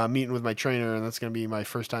 meeting with my trainer, and that's going to be my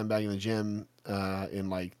first time back in the gym in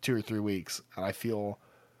like 2 or 3 weeks. And I feel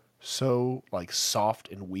so like soft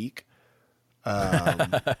and weak.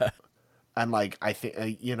 And like I think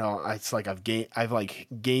it's like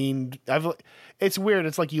it's weird.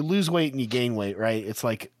 It's like you lose weight and you gain weight, right? It's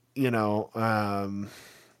like your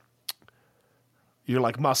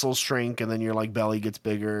like muscles shrink and then your like belly gets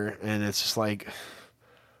bigger, and it's just like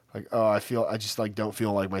oh, I just like don't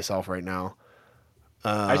feel like myself right now.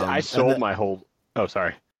 I sold my whole. Oh,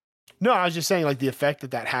 sorry. No, I was just saying like the effect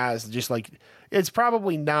that has, just like it's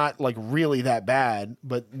probably not like really that bad,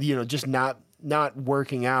 but just not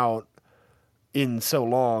working out in so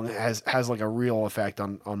long has like a real effect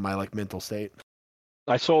on my like mental state.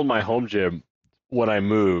 I sold my home gym when I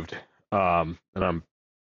moved, and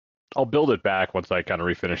I'll build it back once I kind of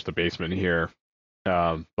refinish the basement here.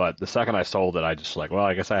 But the second I sold it, I just like, well,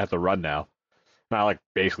 I guess I have to run now. And I like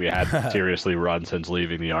basically had seriously run since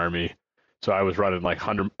leaving the army, so I was running like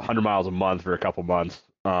 100 miles a month for a couple months.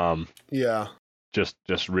 Yeah,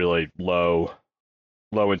 just really low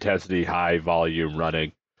intensity, high volume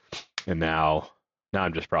running. And now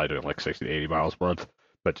I'm just probably doing like 60 to 80 miles a month,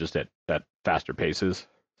 but just at faster paces.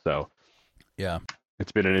 So yeah,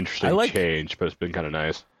 it's been an interesting change, but it's been kind of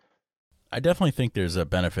nice. I definitely think there's a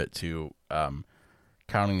benefit to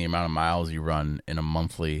counting the amount of miles you run in a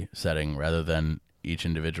monthly setting rather than each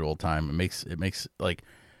individual time. It makes like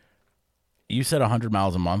you said 100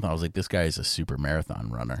 miles a month. I was like, this guy is a super marathon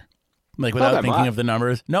runner. Like without thinking of the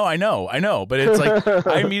numbers. No, I know, but it's like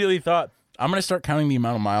I immediately thought, I'm going to start counting the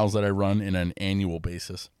amount of miles that I run in an annual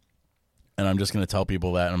basis. And I'm just going to tell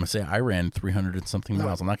people that. And I'm going to say, I ran 300 and something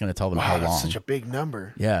miles. I'm not going to tell them how long. That's such a big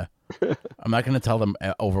number. Yeah. I'm not going to tell them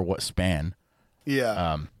over what span.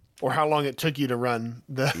 Yeah. Or how long it took you to run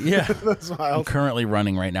those miles. I'm currently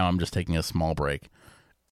running right now. I'm just taking a small break.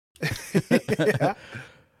 Yeah.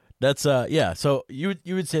 That's, yeah. So you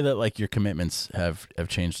would say that like your commitments have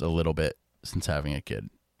changed a little bit since having a kid.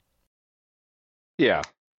 Yeah.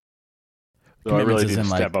 So I really need to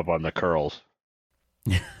step up on the curls.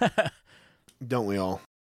 Don't we all?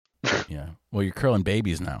 Yeah. Well, you're curling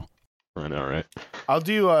babies now. I know, right? I'll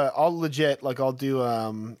do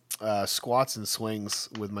squats and swings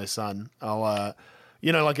with my son. I'll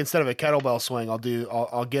like instead of a kettlebell swing,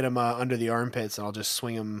 I'll get him under the armpits and I'll just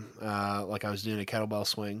swing him like I was doing a kettlebell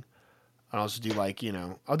swing. And I'll just do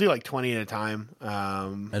I'll do like 20 at a time.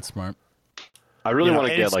 That's smart. I really want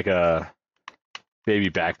to get like a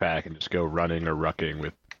baby backpack and just go running or rucking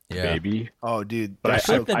with baby. Oh, dude, but I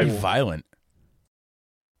feel like that'd be violent.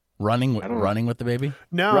 Running with the baby?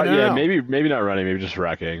 No. Maybe not running, maybe just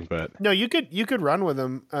rucking. But no, you could run with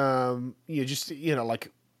him. You just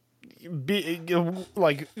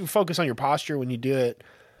like focus on your posture when you do it.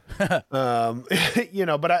 But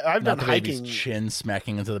I've done hiking. Chin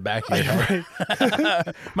smacking into the back of your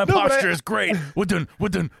head. My posture is great. We're done.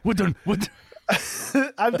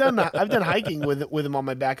 I've done hiking with him on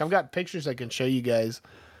my back. I've got pictures I can show you guys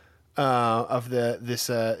of this.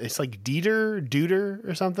 It's like Duder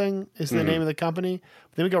or something is the name of the company.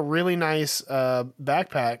 They make a really nice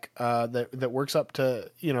backpack that works up to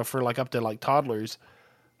for like up to like toddlers.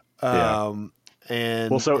 And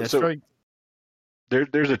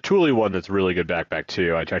there's a Thule one that's really good backpack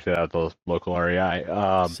too. I checked it out at the local REI.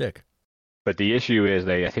 Sick. But the issue is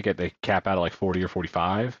they cap out at like 40 or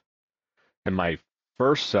 45. And my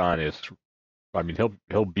first son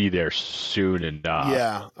he'll be there soon enough.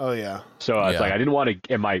 Yeah. Oh yeah. So it's like I didn't want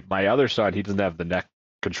to. And my other son, he doesn't have the neck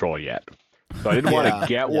control yet. So I didn't want to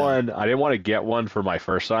get one. I didn't want to get one for my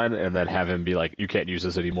first son and then have him be like, you can't use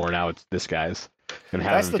this anymore. Now it's this guy's, and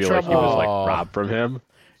have him feel like he was like robbed from him.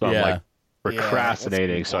 So I'm like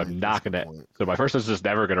procrastinating. So I'm not gonna. So my first son's just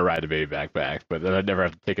never gonna ride a baby backpack, but then I'd never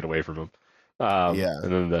have to take it away from him.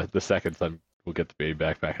 And then the second son will get the baby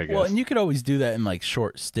backpack, I guess. Well, and you could always do that in like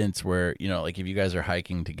short stints where, like if you guys are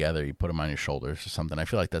hiking together, you put him on your shoulders or something. I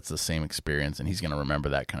feel like that's the same experience and he's going to remember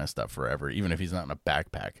that kind of stuff forever, even if he's not in a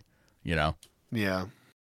backpack, Yeah.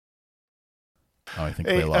 Oh, I think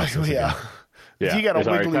we lost us again. Yeah. You got a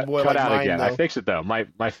wiggly boy like mine, again. though. I fixed it though.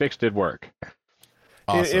 My fix did work.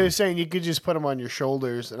 Awesome. It was saying you could just put them on your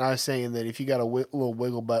shoulders, and I was saying that if you got a little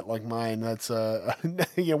wiggle butt like mine, that's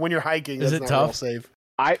when you're hiking, Is that's it not real tough? safe.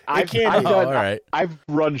 I've can be. done, all right. I've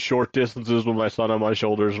run short distances with my son on my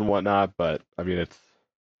shoulders and whatnot, but I mean it's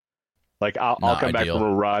like I'll Not come back ideal. from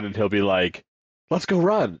a run and he'll be like, "Let's go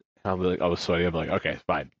run." And I'll be like, I was sweaty. I'm like, "Okay,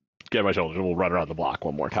 fine. Get on my shoulders and we'll run around the block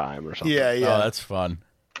one more time or something." Yeah, yeah. Oh, that's fun.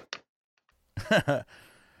 But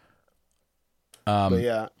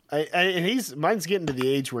yeah, and mine's getting to the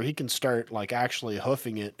age where he can start like actually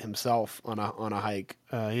hoofing it himself on a hike.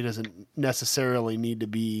 He doesn't necessarily need to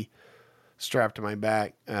be strapped to my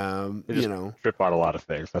back. Trip on a lot of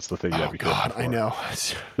things. That's the thing you have to be careful for. I know.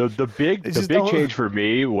 The big change for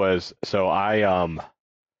me was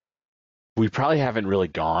we probably haven't really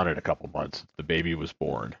gone in a couple months since the baby was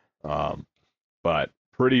born. But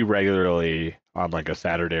pretty regularly on like a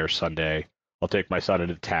Saturday or Sunday, I'll take my son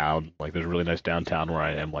into town. Like there's a really nice downtown where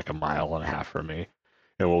I am, like a mile and a half from me,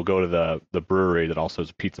 and we'll go to the brewery that also is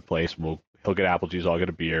a pizza place. And he'll get apple juice, I'll get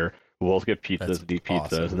a beer. We'll both get pizzas, and eat pizzas,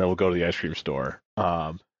 awesome. and then we'll go to the ice cream store.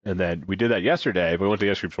 And then we did that yesterday, but we went to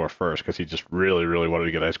the ice cream store first because he just really, really wanted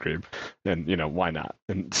to get ice cream, and why not?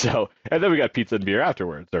 And then we got pizza and beer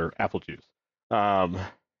afterwards, or apple juice.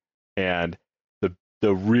 And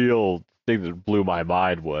the real thing that blew my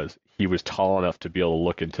mind was he was tall enough to be able to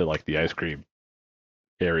look into like the ice cream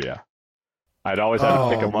area. I'd always had to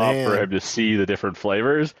pick him up for him to see the different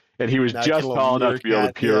flavors, and he was just tall enough to be able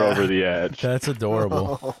to peer over the edge. That's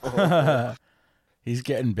adorable. He's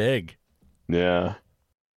getting big. Yeah.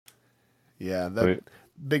 Yeah, that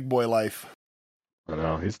big boy life. I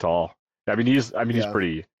know, he's tall. He's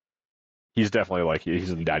pretty. He's definitely like he's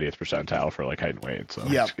in the 90th percentile for like height and weight, so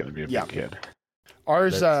he's gonna be a big kid.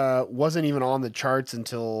 Ours wasn't even on the charts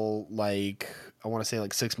until like I want to say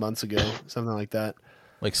like 6 months ago, something like that.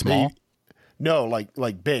 Like small? No,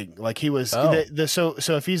 like big. Like he was. Oh. So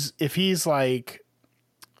if he's like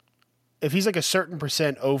a certain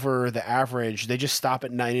percent over the average, they just stop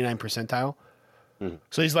at 99 percentile.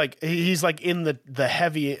 So he's like in the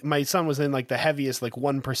heavy. My son was in like the heaviest, like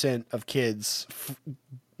 1% of kids,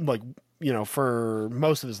 for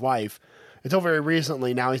most of his life, until very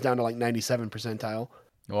recently. Now he's down to like 97 percentile.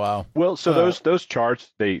 Wow. Well, so those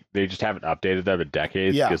charts they just haven't updated them in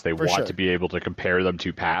decades because they want to be able to compare them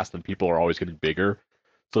to past, and people are always getting bigger.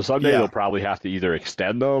 So someday they'll probably have to either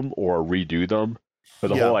extend them or redo them. But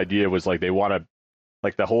the whole idea was like they want to,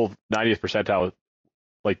 like the whole 90th percentile.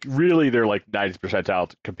 Like really, they're like 90th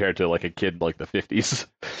percentile compared to like a kid in like the 50s.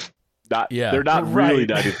 They're not really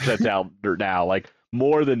 90th percentile now. Like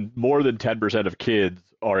more than 10% of kids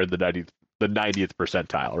are in the 90th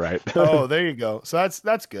percentile, right? Oh, there you go. So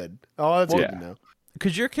that's good. Oh, that's good to know.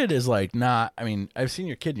 Because your kid is like not. I mean, I've seen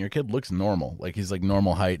your kid, and your kid looks normal. Like he's like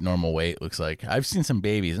normal height, normal weight. Looks like I've seen some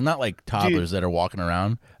babies, and not like toddlers that are walking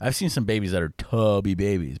around. I've seen some babies that are tubby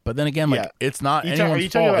babies. But then again, like it's not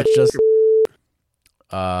anyone's fault. It's just.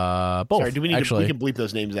 Both. Sorry, do we need actually? We can bleep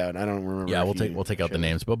those names out. I don't remember. Yeah, we'll take out the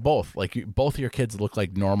names, but both both of your kids look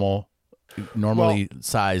like normally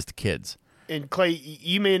sized kids. And Clay,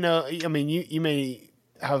 you may know. I mean, you may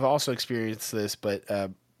have also experienced this, but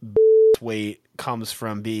weight comes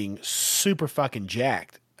from being super fucking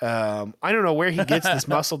jacked. I don't know where he gets this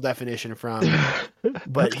muscle definition from,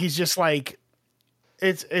 but he's just like,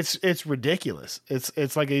 it's ridiculous.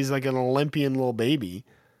 It's like he's like an Olympian little baby.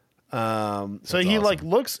 So he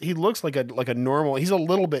awesome. He looks like a normal. He's a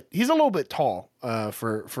little bit tall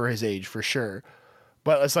for his age for sure,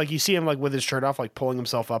 but it's like you see him like with his shirt off, like pulling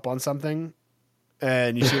himself up on something,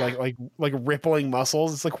 and you see like rippling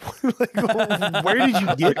muscles. It's like, where did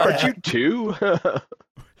you get that? Aren't you two?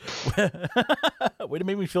 Way to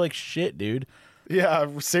make me feel like shit, dude. Yeah,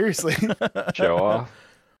 seriously. Show off.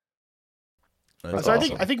 That's so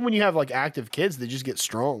awesome. I think when you have like active kids, they just get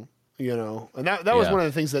strong. And that was one of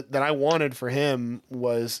the things that I wanted for him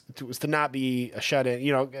was to not be a shut-in,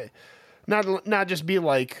 not just be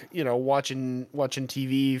like, watching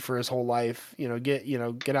TV for his whole life,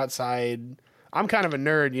 get outside. I'm kind of a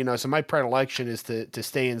nerd, so my predilection is to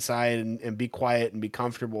stay inside and be quiet and be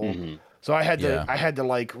comfortable. Mm-hmm. So I had to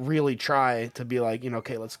like really try to be like,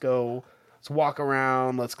 okay, let's walk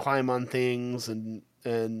around, let's climb on things. And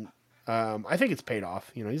I think it's paid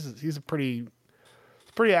off. He's a pretty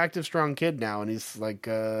active, strong kid now, and he's like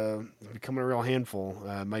becoming a real handful.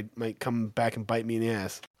 Might come back and bite me in the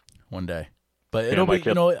ass one day, but it'll be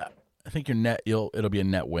I think it'll be a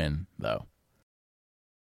net win though.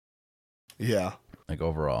 Yeah, like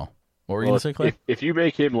overall. What were you gonna say, Clay? If you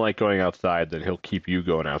make him like going outside, then he'll keep you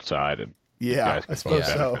going outside, and I suppose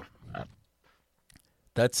so.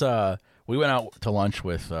 That's we went out to lunch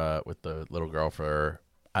with the little girl for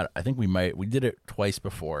I think we did it twice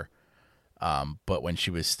before. But when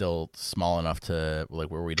she was still small enough to like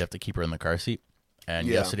where we'd have to keep her in the car seat. And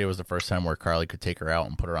yesterday was the first time where Carly could take her out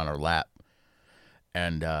and put her on her lap.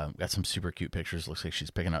 And got some super cute pictures. Looks like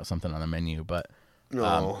she's picking out something on the menu. But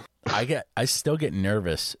I still get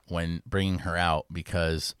nervous when bringing her out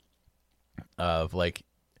because of like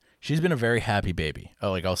she's been a very happy baby.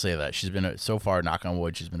 Oh, like I'll say that she's been so far, knock on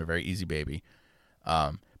wood, she's been a very easy baby.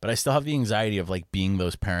 But I still have the anxiety of like being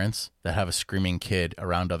those parents that have a screaming kid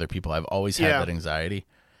around other people. I've always had that anxiety.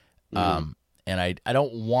 And I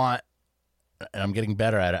don't want, and I'm getting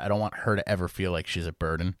better at it, I don't want her to ever feel like she's a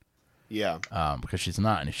burden. Yeah. Because she's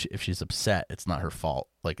not. And if she's upset, it's not her fault.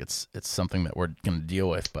 Like it's something that we're going to deal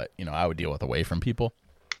with, but I would deal with away from people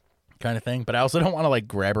kind of thing. But I also don't want to like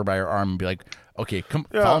grab her by her arm and be like, okay, come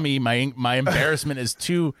follow me. My embarrassment is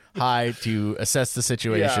too high to assess the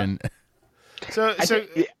situation. Yeah. So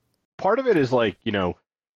part of it is like,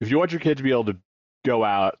 if you want your kid to be able to go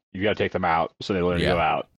out, you got to take them out so they learn to go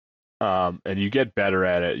out. And you get better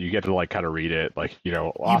at it. You get to like kind of read it. Like,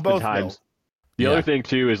 oftentimes the other thing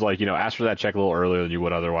too is like, ask for that check a little earlier than you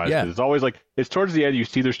would otherwise. Yeah. It's always like, it's towards the end, you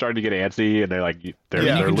see they're starting to get antsy and they're like,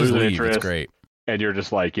 they're losing interest. It's great. And you're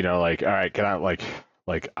just like, all right, can I like,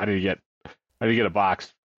 I need to get a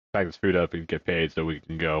box, pack this food up and get paid so we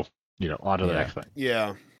can go, on to the next thing.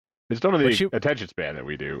 Yeah. It's none of the attention span that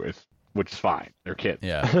we do, which is fine. They're kids.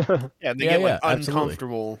 Yeah. They get like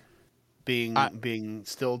uncomfortable being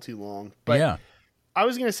still too long. But I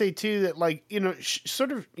was gonna say too that like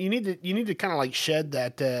sort of you need to kind of like shed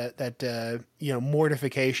that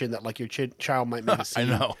mortification that like your child might make a scene.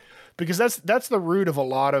 I know. Because that's the root of a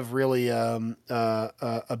lot of really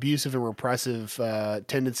abusive and repressive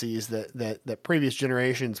tendencies that previous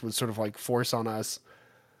generations would sort of like force on us.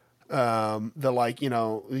 The like,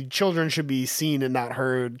 children should be seen and not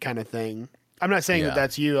heard kind of thing. I'm not saying that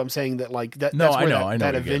that's you. I'm saying that like that's where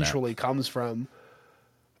that eventually comes from.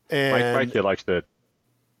 And my kid likes to,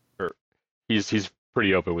 he's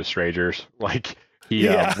pretty open with strangers. Like we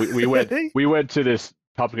went to this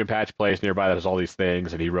pumpkin patch place nearby that has all these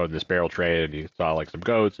things, and he rode in this barrel train and he saw like some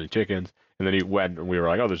goats and chickens, and then he went and we were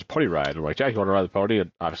like, oh, there's a pony ride. And we're like, Jack, you want to ride the pony?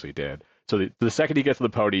 And obviously he did. So the second he gets to the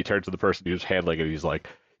pony, he turns to the person who's handling it. He's like,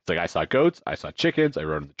 I saw goats, I saw chickens, I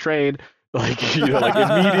rode on the train. Like, like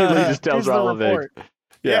immediately just tells her all of it.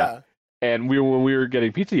 Yeah. And when we were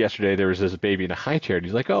getting pizza yesterday, there was this baby in a high chair, and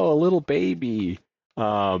he's like, oh, a little baby.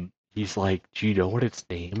 He's like, do you know what its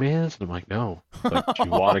name is? And I'm like, no. Like, do you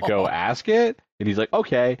want to go ask it? And he's like,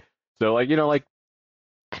 okay. So like, like,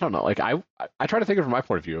 I don't know. Like I try to think of it from my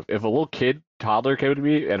point of view. If a little toddler came to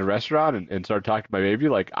me at a restaurant and started talking to my baby,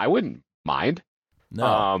 like I wouldn't mind.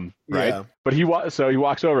 No. Right. Yeah. But he walks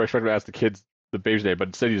over, expecting to ask the baby's name, but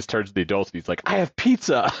instead he just turns to the adults and he's like, I have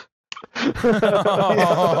pizza. But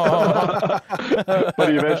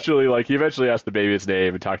he eventually asked the baby its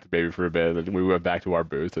name and talked to the baby for a bit, and then we went back to our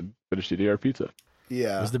booth and finished eating our pizza.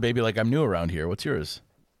 Yeah. Was the baby like, I'm new around here, what's yours?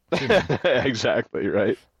 Exactly,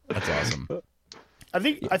 right. That's awesome. I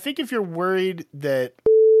think if you're worried that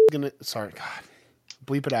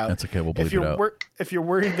bleep it out. That's okay, we'll bleep it out. If you're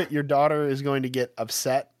worried that your daughter is going to get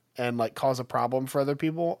upset and like cause a problem for other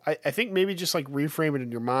people, I think maybe just like reframe it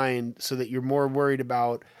in your mind so that you're more worried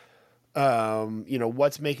about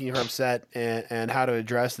what's making her upset and how to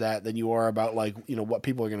address that than you are about like, what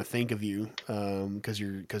people are going to think of you because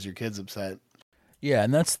your kid's upset. Yeah,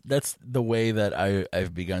 and that's the way that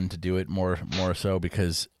I've begun to do it more so,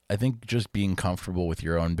 because I think just being comfortable with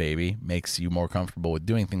your own baby makes you more comfortable with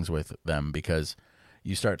doing things with them, because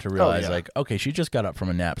you start to realize like, okay, she just got up from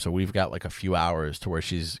a nap, so we've got like a few hours to where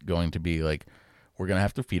she's going to be like, we're going to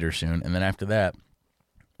have to feed her soon. And then after that,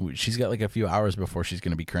 she's got like a few hours before she's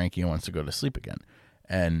going to be cranky and wants to go to sleep again.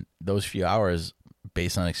 And those few hours,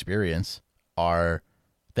 based on experience, are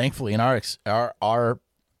thankfully in our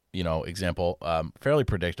example, fairly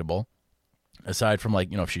predictable. Aside from like,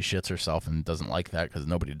 if she shits herself and doesn't like that, because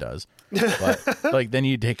nobody does, but like then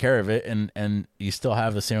you take care of it and you still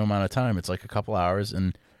have the same amount of time. It's like a couple hours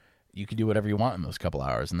and you can do whatever you want in those couple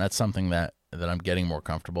hours. And that's something that I'm getting more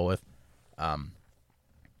comfortable with.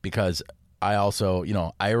 Because I also,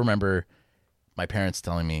 I remember my parents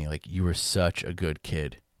telling me like, you were such a good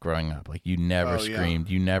kid growing up. Like you never screamed,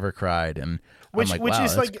 you never cried. And which wow,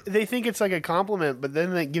 is like, they think it's like a compliment, but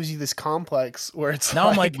then that gives you this complex where it's now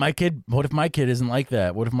I'm like, my kid, what if my kid isn't like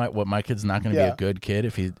that? What if my kid's not going to be a good kid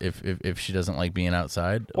if she doesn't like being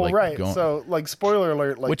outside? Well, like, right. So like, spoiler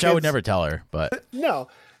alert, like which kids, I would never tell her, but no,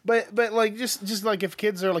 but like just like if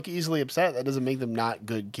kids are like easily upset, that doesn't make them not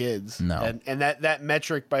good kids. No. And that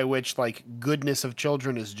metric by which like goodness of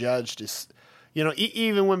children is judged You know,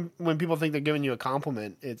 even when people think they're giving you a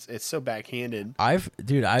compliment, it's so backhanded. I've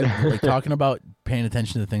like talking about paying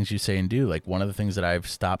attention to the things you say and do. Like one of the things that I've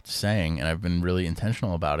stopped saying, and I've been really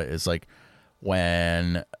intentional about it, is like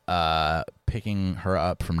when picking her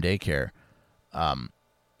up from daycare,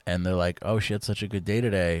 and they're like, "Oh, she had such a good day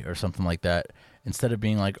today," or something like that. Instead of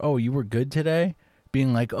being like, "Oh, you were good today,"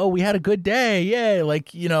 being like, "Oh, we had a good day, yay!"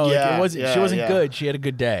 Like she wasn't good. She had a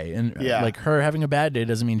good day, and like her having a bad day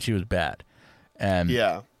doesn't mean she was bad. And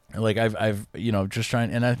like I've just trying,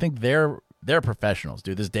 and I think they're professionals,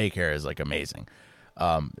 dude. This daycare is like amazing.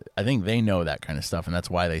 I think they know that kind of stuff, and that's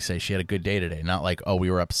why they say she had a good day today, not like, "Oh, we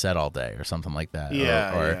were upset all day" or something like that.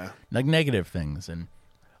 Or like negative things. And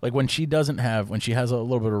like when she has a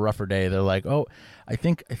little bit of a rougher day, they're like, "Oh, I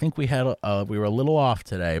think we had we were a little off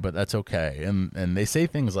today, but that's okay." And they say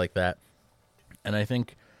things like that, and I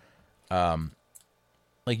think,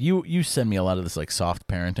 like you send me a lot of this like soft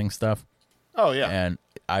parenting stuff. Oh yeah, and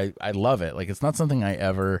I love it. Like it's not something I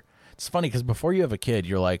ever. It's funny because before you have a kid,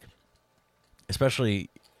 you're like, especially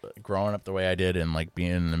growing up the way I did and like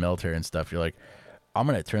being in the military and stuff, you're like, I'm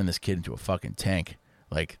gonna turn this kid into a fucking tank.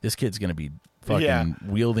 Like this kid's gonna be fucking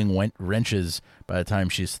wielding wrenches by the time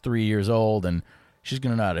she's 3 years old, and she's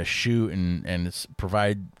gonna know how to shoot and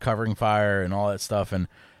provide covering fire and all that stuff. And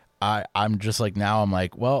I'm just like, now I'm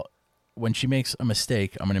like, well, when she makes a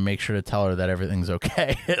mistake, I'm going to make sure to tell her that everything's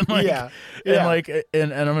okay. and like,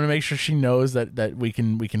 and I'm going to make sure she knows that we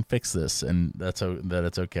can fix this, and that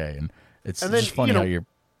it's okay. And it's just funny how your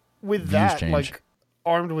with views that change. Like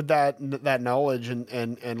armed with that knowledge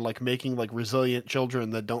and like making like resilient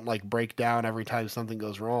children that don't like break down every time something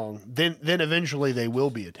goes wrong. Then eventually they will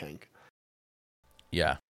be a tank.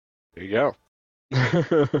 Yeah. There you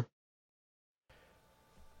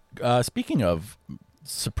go. Speaking of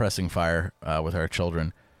suppressing fire with our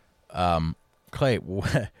children, Clay,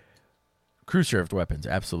 crew served weapons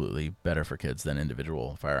absolutely better for kids than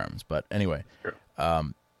individual firearms. But anyway, sure.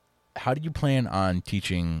 How do you plan on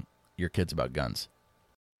teaching your kids about guns?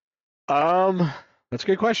 That's a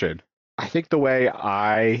good question. I think the way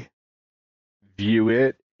I view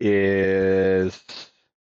it is,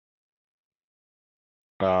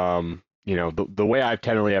 the way I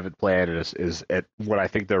tentatively have it planned is at what I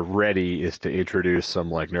think they're ready is to introduce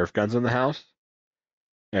some like Nerf guns in the house,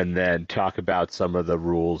 and then talk about some of the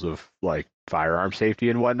rules of like firearm safety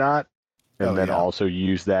and whatnot, and also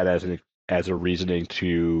use that as a reasoning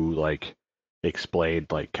to like explain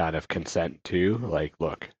like kind of consent to like,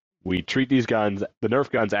 look, we treat these guns, the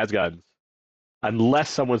Nerf guns, as guns,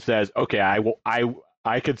 unless someone says, okay,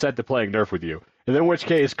 I consent to playing Nerf with you, and in which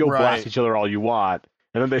case go blast each other all you want.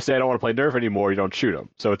 And then they say, I don't want to play Nerf anymore, you don't shoot them.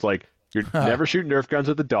 So it's like, you're never shooting Nerf guns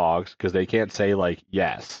at the dogs because they can't say, like,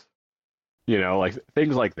 yes. Like,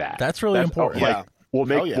 things like that. That's really important. Like,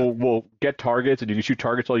 we'll get targets, and you can shoot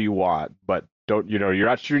targets all you want, but don't, you're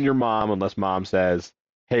not shooting your mom unless mom says,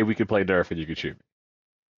 hey, we could play Nerf and you could shoot me.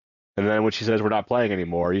 And then when she says we're not playing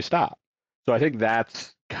anymore, you stop. So I think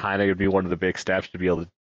that's kind of going to be one of the big steps to be able to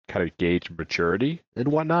kind of gauge maturity and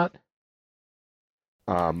whatnot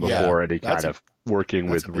before any kind of working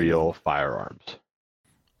with real firearms.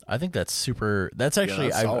 I think that's super. That's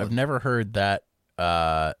actually I've never heard that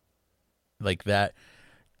like that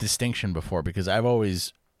distinction before, because I've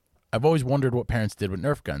always wondered what parents did with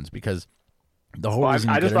Nerf guns, because the whole reason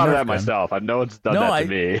I just thought of that myself. No one's done that to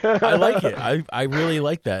me. I like it. I really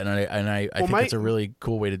like that, and I think it's a really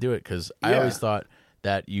cool way to do it, because I always thought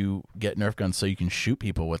that you get Nerf guns so you can shoot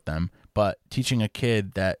people with them, but teaching a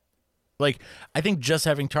kid that, like, I think just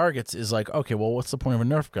having targets is like, okay, well, what's the point of a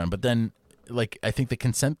Nerf gun? But then, like, I think the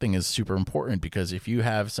consent thing is super important, because if you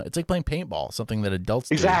have, it's like playing paintball, something that adults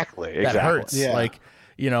do that hurts. Yeah. Like,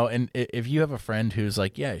 and if you have a friend who's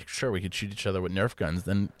like, yeah, sure, we could shoot each other with Nerf guns,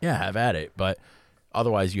 then yeah, have at it. But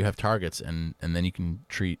otherwise, you have targets, and then you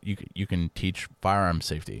can teach firearm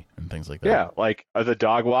safety and things like that. Yeah, like if the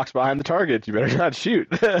dog walks behind the target, you better not shoot.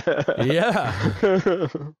 Yeah.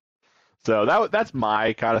 So that's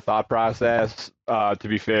my kind of thought process. To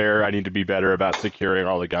be fair, I need to be better about securing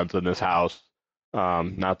all the guns in this house.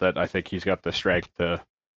 Not that I think he's got the strength to,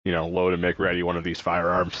 load and make ready one of these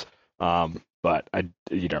firearms. But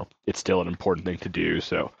it's still an important thing to do.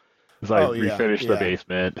 So as I refinish the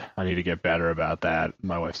basement, I need to get better about that.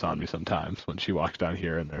 My wife's on me sometimes when she walks down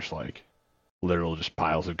here and there's like literal just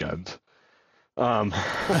piles of guns.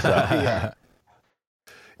 That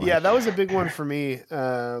was a big one for me.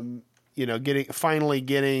 Finally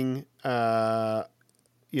getting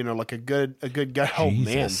like a good gun. Oh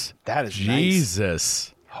man, that is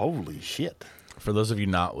Jesus. Nice. Holy shit. For those of you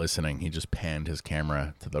not listening, he just panned his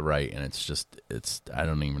camera to the right, and it's I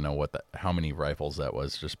don't even know how many rifles that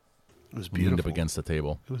was. Just It was leaned up beautiful. against the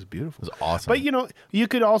table. It was beautiful. It was awesome. But you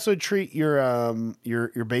could also treat your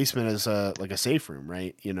basement as like a safe room,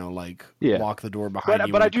 right? Lock the door behind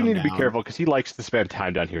you. But I do need to be careful because he likes to spend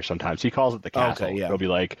time down here sometimes. He calls it the castle. Okay, yeah. He'll be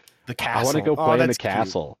like, the castle. I want to go play in the that's cute.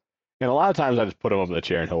 castle. And a lot of times I just put him over the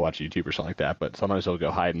chair and he'll watch YouTube or something like that. But sometimes he'll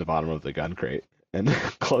go hide in the bottom of the gun crate and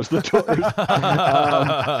close the doors,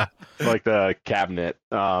 like the cabinet,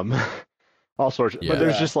 all sorts. Yeah. But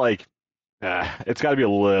there's just like, it's got to be a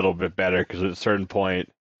little bit better because at a certain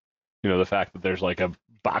point, the fact that there's like a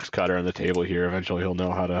box cutter on the table here, eventually he'll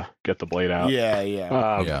know how to get the blade out. Yeah.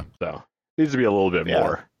 Yeah. So needs to be a little bit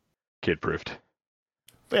more kid-proofed.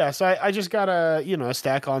 But yeah, so I just got a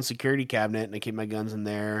stack on security cabinet and I keep my guns in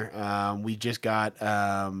there. We just got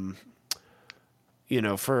we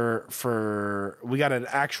got an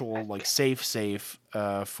actual like safe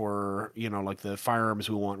for like the firearms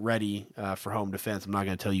we want ready for home defense. I'm not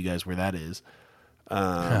going to tell you guys where that is.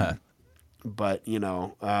 But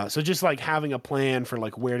so just like having a plan for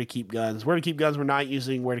like where to keep guns we're not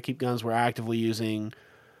using, where to keep guns we're actively using.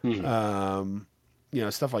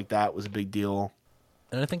 Stuff like that was a big deal.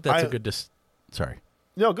 And I think that's a good sorry.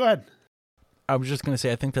 No, go ahead. I was just going to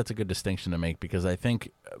say, I think that's a good distinction to make because I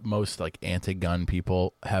think most like anti-gun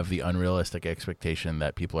people have the unrealistic expectation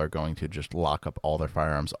that people are going to just lock up all their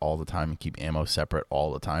firearms all the time and keep ammo separate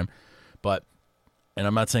all the time. And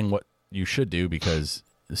I'm not saying what you should do because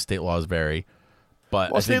the state laws vary.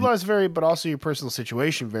 But state laws vary, but also your personal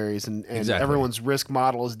situation varies, and exactly. Everyone's risk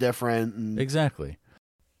model is different. And... Exactly.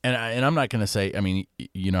 And I'm not going to say, I mean,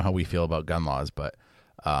 you know how we feel about gun laws, but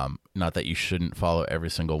not that you shouldn't follow every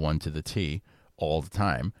single one to the T all the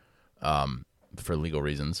time for legal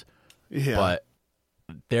reasons. Yeah. But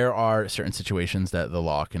there are certain situations that the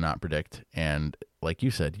law cannot predict. And like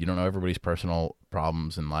you said, you don't know everybody's personal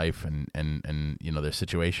problems in life and their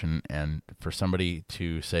situation. And for somebody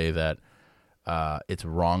to say that it's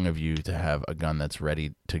wrong of you to have a gun that's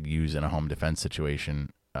ready to use in a home defense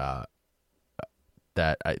situation, that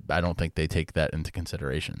I don't think they take that into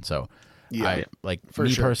consideration. So yeah,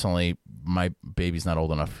 personally, my baby's not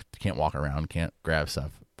old enough, can't walk around, can't grab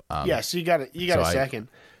stuff. So you got a second.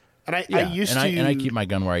 And I used to, and I keep my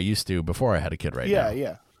gun where I used to before I had a kid now.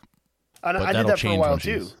 Yeah. And I did that for a while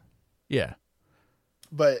too. Yeah.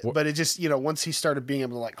 But it just, once he started being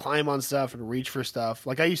able to like climb on stuff and reach for stuff,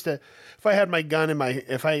 like I used to, if I had my gun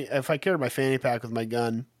if I carried my fanny pack with my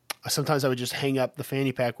gun, sometimes I would just hang up the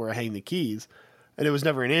fanny pack where I hang the keys, and it was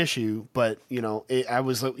never an issue. But I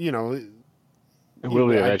was, it will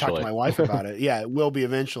be eventually. I talked to my wife about it. Yeah, it will be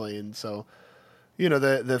eventually. And so,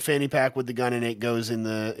 the fanny pack with the gun in it goes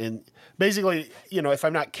in basically, if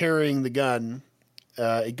I'm not carrying the gun,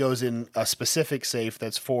 it goes in a specific safe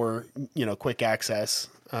that's for, quick access.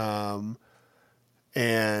 A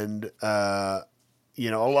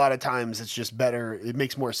lot of times it's just better. It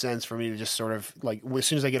makes more sense for me to just sort of like, as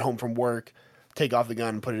soon as I get home from work, take off the gun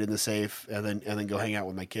and put it in the safe and then go hang out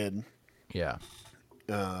with my kid. Yeah.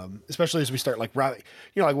 Especially as we start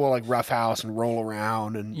we'll rough house and roll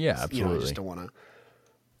around and absolutely. I just don't want to,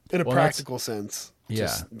 in a practical sense,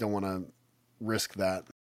 just don't want to risk that.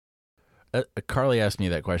 Carly asked me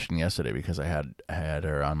that question yesterday because I had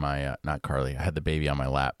her on my not Carly. I had the baby on my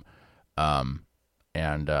lap, and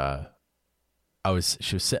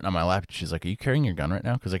she was sitting on my lap. And she's like, "Are you carrying your gun right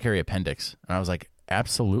now?" Because I carry appendix, and I was like,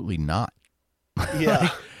 "Absolutely not." Yeah,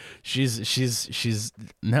 she's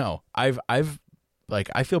no. I've like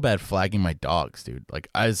I feel bad flagging my dogs, dude. Like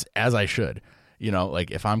as I should.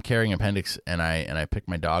 Like if I'm carrying appendix and I pick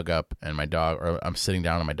my dog up and or I'm sitting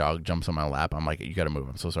down and my dog jumps on my lap, I'm like, "You got to move.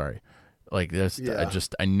 I'm so sorry." Like this,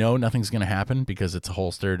 I know nothing's gonna happen because it's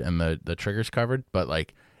holstered and the trigger's covered, but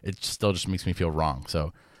like it still just makes me feel wrong.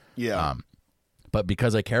 So yeah. But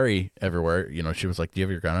because I carry everywhere, she was like, "Do you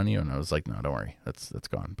have your gun on you?" And I was like, "No, don't worry, that's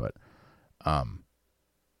gone." But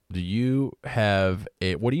do you have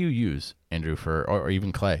what do you use, Andrew, or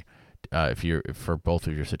even Clay, for both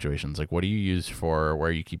of your situations? Like, what do you use for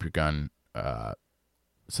where you keep your gun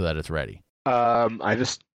so that it's ready? I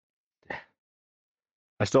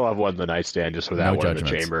still have one in the nightstand just without one in the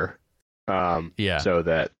chamber. So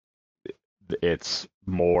that it's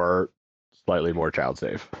slightly more child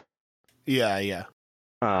safe. Yeah.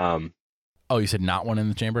 You said not one in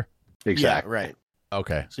the chamber? Exactly. Yeah, right.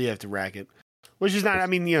 Okay. So you have to rack it. Which is not, I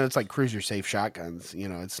mean, it's like cruiser safe shotguns.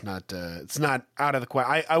 It's not out of the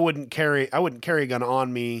question. I wouldn't carry a gun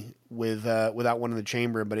on me without one in the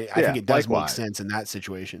chamber, but I think it does make sense in that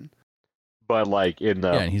situation. But like in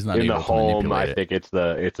the home, I think it's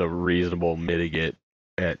a reasonable mitigate.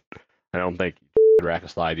 I don't think rack a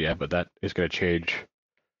slide yet, but that is going to change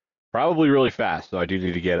probably really fast. So I do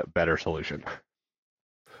need to get a better solution.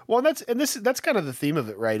 Well, that's kind of the theme of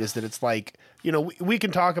it, right? Is that it's like, you know, we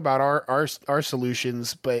can talk about our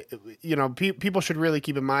solutions, but you know, people should really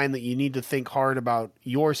keep in mind that you need to think hard about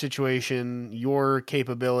your situation, your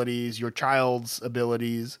capabilities, your child's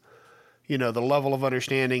abilities, you know, the level of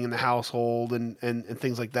understanding in the household and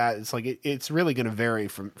things like that. It's like it's really going to vary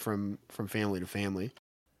from family to family.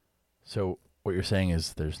 So what you're saying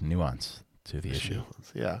is there's nuance to the issue.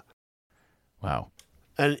 Yeah. Wow.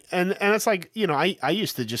 And it's like, you know, I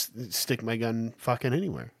used to just stick my gun fucking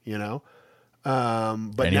anywhere, you know?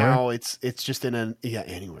 But Anywhere? now it's just in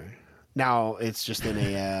anywhere. Now it's just in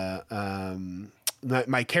a,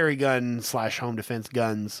 my carry gun / home defense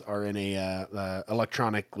guns are in a,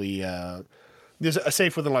 electronically, there's a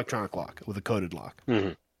safe with an electronic lock, with a coded lock.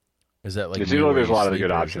 Mm-hmm. Is that like? It seems like there's a lot of good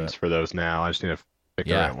sleep, options for those now. I just need to pick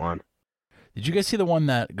the right one. Did you guys see the one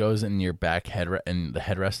that goes in your back in the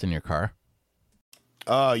headrest in your car?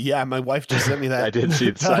 Oh yeah, my wife just sent me that. I did see.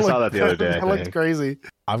 I saw that the other day. That looked crazy.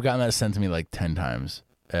 I've gotten that sent to me like 10 times,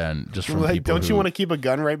 and just from like, people. Don't you want to keep a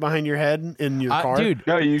gun right behind your head in your car, dude?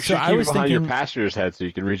 No, you should keep it behind your thinking, passenger's head so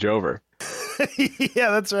you can reach over. Yeah,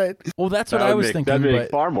 that's right. Well, that's what I was thinking. That makes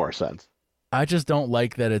far more sense. I just don't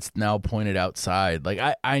like that it's now pointed outside. Like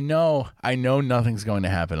I know nothing's going to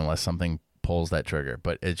happen unless something pulls that trigger,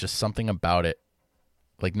 but it's just something about it,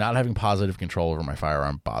 like not having positive control over my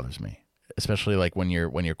firearm bothers me. Especially like when you're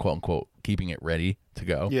quote unquote keeping it ready to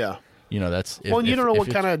go. Yeah. You know, that's well, you don't know what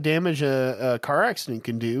kind of damage a car accident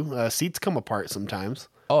can do. Seats come apart sometimes.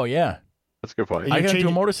 Oh yeah. That's a good point. I got into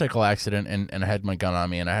a motorcycle accident and I had my gun on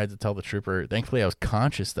me and I had to tell the trooper. Thankfully I was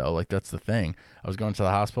conscious though. Like that's the thing. I was going to the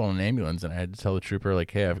hospital in an ambulance and I had to tell the trooper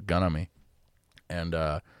like, hey, I have a gun on me. And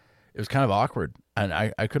it was kind of awkward. And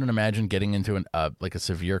I couldn't imagine getting into like a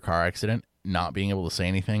severe car accident, not being able to say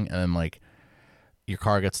anything, and then like your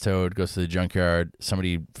car gets towed, goes to the junkyard,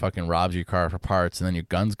 somebody fucking robs your car for parts, and then your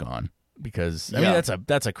gun's gone. Because I mean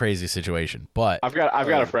that's a crazy situation. But I've got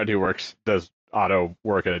a friend who does auto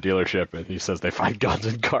work at a dealership, and he says they find guns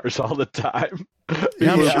in cars all the time. Yeah, He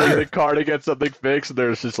goes in the car to get something fixed, and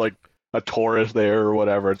there's just like a Taurus there or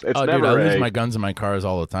whatever. It's never. Dude, I lose my guns in my cars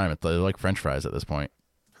all the time. They're like French fries at this point.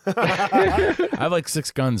 I have like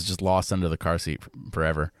 6 guns just lost under the car seat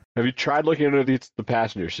forever. Have you tried looking underneath the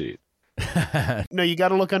passenger seat? No, you got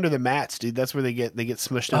to look under the mats, dude. That's where they get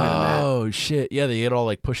smushed under the mat. Oh shit! Yeah, they get all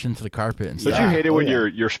like pushed into the carpet and stuff. Don't you hate it when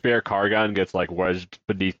your spare car gun gets like wedged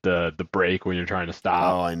beneath the brake when you're trying to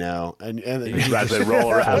stop? Oh, I know. And as they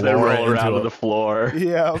roll around to the floor.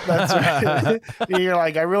 Yeah, that's right. You're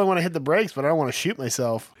like, I really want to hit the brakes, but I don't want to shoot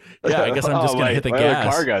myself. Yeah, I guess I'm just gonna hit the gas.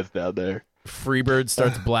 The car gun's down there. Freebird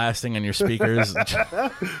starts blasting on your speakers.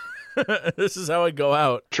 This is how I go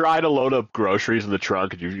out. Try to load up groceries in the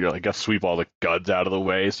trunk, and you're like, gotta sweep all the guns out of the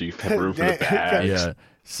way so you have room for the bags. Yeah,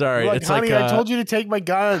 sorry. Like, it's honey, like I told you to take my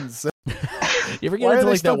guns. You ever get Why into are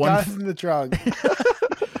like still that one guns in the trunk?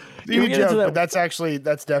 You joke, but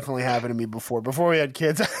that's definitely happened to me before. Before we had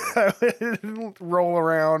kids, I would roll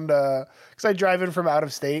around because I drive in from out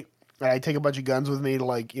of state, and I take a bunch of guns with me to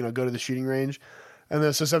like go to the shooting range, and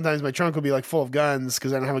then so sometimes my trunk would be like full of guns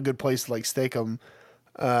because I don't have a good place to like stake them.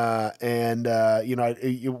 We'd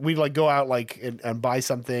like go out like and buy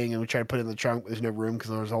something, and we try to put it in the trunk, but there's no room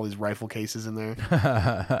because there's all these rifle cases in there.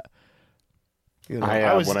 I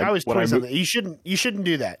was 20-something. You shouldn't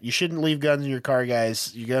do that. You shouldn't leave guns in your car,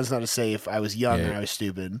 guys. Your gun's not safe. I was young and I was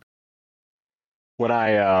stupid. When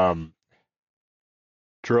I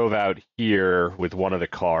drove out here with one of the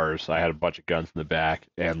cars, I had a bunch of guns in the back,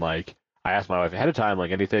 and like I asked my wife ahead of time,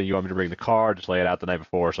 like, anything you want me to bring in the car, just lay it out the night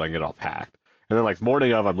before so I can get it all packed. And then like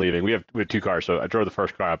morning of I'm leaving, we have 2 cars, so I drove the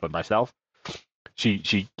first car up by myself.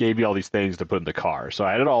 She gave me all these things to put in the car, so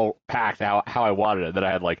I had it all packed how I wanted it. Then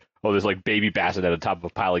I had like, there's like baby bassinet on top of a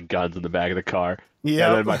pile of guns in the back of the car. Yeah.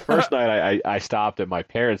 And then my first night, I stopped at my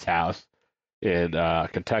parents' house in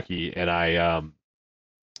Kentucky, and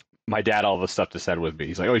my dad all the stuff to send with me.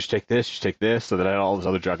 He's like, oh, you should take this, you should take this. So then I had all this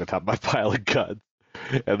other junk on top of my pile of guns.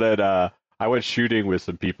 And then I went shooting with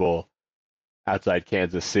some people outside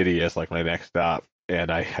Kansas City as like my next stop,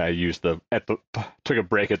 and I used took a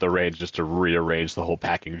break at the range just to rearrange the whole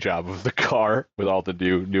packing job of the car with all the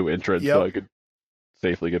new entrants, so I could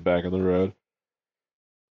safely get back on the road.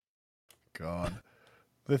 God,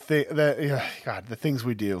 the things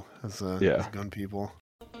we do as gun people.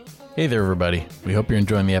 Hey there, everybody. We hope you're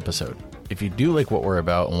enjoying the episode. If you do like what we're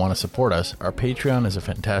about and want to support us, our Patreon is a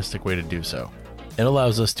fantastic way to do so. It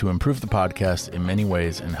allows us to improve the podcast in many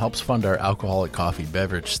ways and helps fund our alcoholic coffee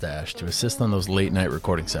beverage stash to assist on those late night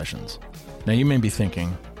recording sessions. Now you may be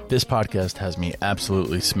thinking, this podcast has me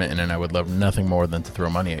absolutely smitten and I would love nothing more than to throw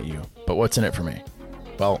money at you, but what's in it for me?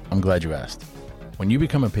 Well, I'm glad you asked. When you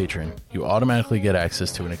become a patron, you automatically get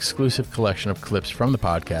access to an exclusive collection of clips from the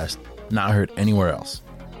podcast not heard anywhere else.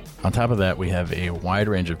 On top of that, we have a wide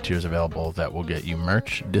range of tiers available that will get you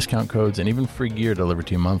merch, discount codes, and even free gear delivered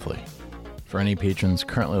to you monthly. For any patrons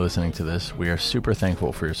currently listening to this, we are super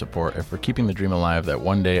thankful for your support and for keeping the dream alive that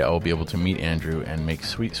one day I will be able to meet Andrew and make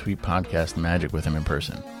sweet, sweet podcast magic with him in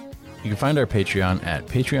person. You can find our Patreon at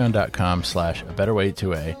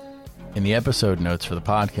patreon.com/abetterway2a in the episode notes for the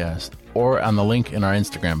podcast or on the link in our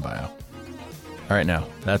Instagram bio. All right, now,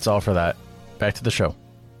 that's all for that. Back to the show.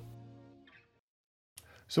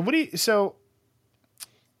 So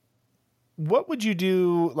what would you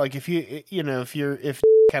do, like, if you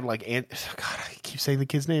had like God, I keep saying the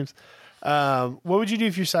kids' names. What would you do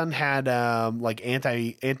if your son had like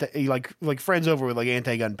anti like friends over with like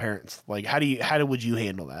anti-gun parents? Like, how would you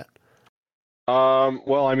handle that?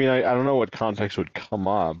 Well, I mean, I don't know what context would come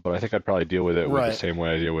up, but I think I'd probably deal with it with the same way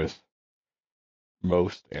I deal with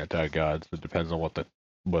most anti-guns. It depends on what the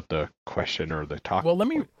question or the topic. Well, let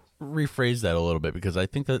me rephrase that a little bit, because I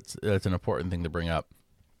think that's an important thing to bring up.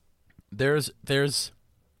 There's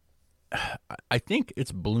I think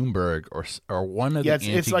it's Bloomberg or one of the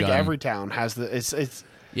anti-gun. It's like every town has the it's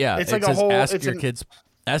like a whole. Ask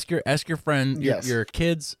your friend yes. your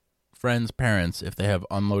kids' friends' parents if they have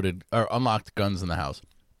unloaded or unlocked guns in the house.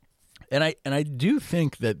 And I do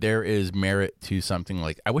think that there is merit to something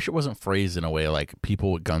like, I wish it wasn't phrased in a way like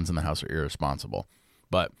people with guns in the house are irresponsible,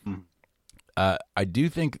 but I do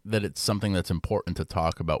think that it's something that's important to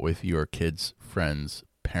talk about with your kids' friends'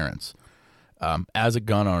 parents. As a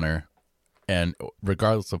gun owner, and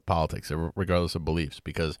regardless of politics or regardless of beliefs,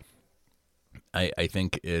 because I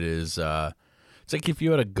think it is it's like if you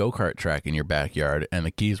had a go-kart track in your backyard and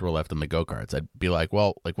the keys were left in the go-karts, I'd be like,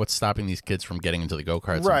 well, like, what's stopping these kids from getting into the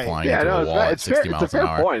go-karts and flying into the wall at 60 miles an hour?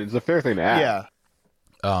 It's a fair point. It's a fair thing to ask.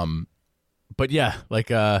 Yeah. But yeah,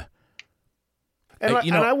 like and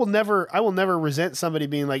I will never resent somebody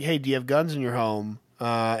being like, hey, do you have guns in your home?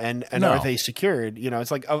 And No. Are they secured? You know,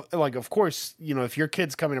 it's like of course, you know, if your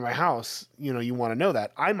kid's coming to my house, you know, you want to know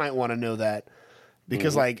that. I might want to know that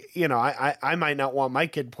because like, you know, I might not want my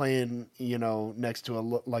kid playing, you know, next to a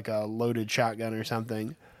loaded shotgun or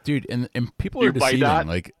something. Dude, and people are deceiving.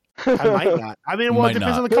 Like, I might not. I mean, well, it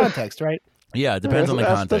depends on the context, right? Yeah, it depends on the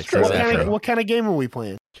context. true. Exactly. What kind of game are we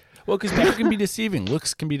playing? Well, because people can be deceiving.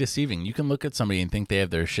 Looks can be deceiving. You can look at somebody and think they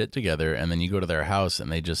have their shit together, and then you go to their house and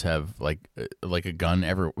they just have like a gun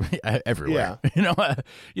everywhere. Yeah. You know what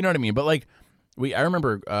I mean? But like, I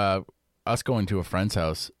remember us going to a friend's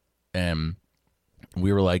house, and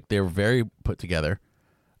we were like, they were very put together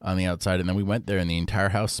on the outside, and then we went there, and the entire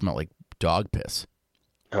house smelled like dog piss.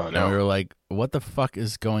 Oh no! And we were like, what the fuck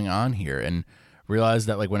is going on here? And realized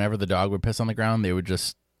that like whenever the dog would piss on the ground, they would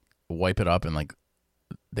just wipe it up and like.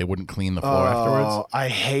 They wouldn't clean the floor afterwards. I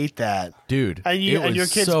hate that, dude. And your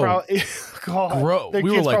kids probably their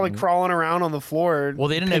kids probably crawling around on the floor. Well,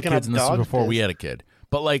 they didn't have kids, and this was before we had a kid.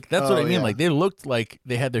 But like, that's what I mean. Yeah. Like, they looked like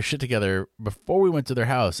they had their shit together before we went to their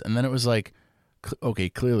house, and then it was like, okay,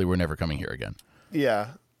 clearly we're never coming here again.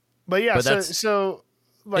 Yeah, but yeah. But so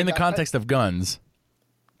like, in the context of guns.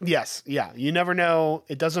 Yes, yeah. You never know.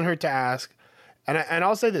 It doesn't hurt to ask. And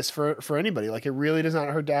I'll say this for anybody, like, it really does not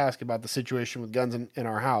hurt to ask about the situation with guns in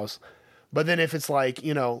our house. But then if it's like,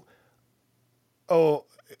 you know, you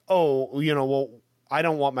know, well, I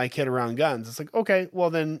don't want my kid around guns. It's like, okay, well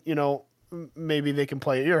then, you know, maybe they can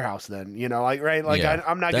play at your house then, you know, like, right. Like, yeah,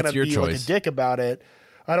 I'm not going to be like a dick about it.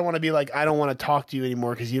 I don't want to be like, I don't want to talk to you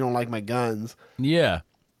anymore because you don't like my guns. Yeah.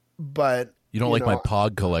 But you don't like my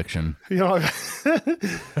POG collection. You know,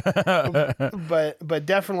 but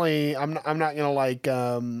definitely, I'm not gonna like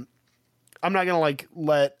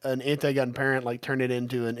let an anti-gun parent like turn it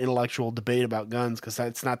into an intellectual debate about guns because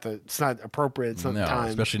it's not appropriate. It's not the time,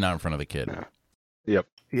 especially not in front of the kid. Yeah. Yep.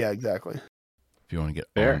 Yeah, exactly. If you want to get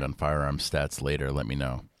owned on firearm stats later, let me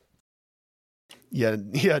know. Yeah.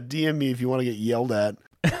 DM me if you want to get yelled at.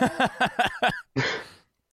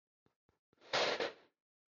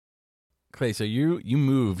 Okay, so you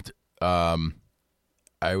moved. I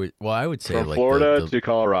would say from like Florida to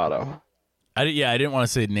Colorado. I didn't want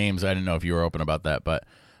to say names. I didn't know if you were open about that, but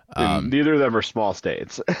neither of them are small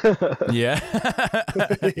states. Yeah.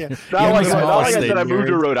 Not like I said, I moved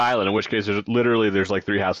to Rhode Island, in which case there's like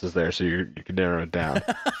 3 houses there, so you can narrow it down.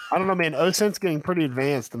 I don't know, man. OSINT's getting pretty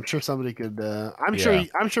advanced. I'm sure somebody could. I'm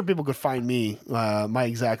sure people could find me my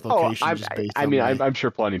exact location. I'm sure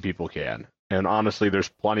plenty of people can. And honestly, there's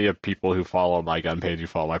plenty of people who follow my gun page who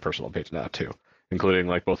follow my personal page now too, including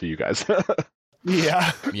like both of you guys.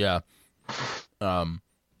 Yeah. Yeah.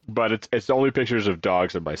 But it's only pictures of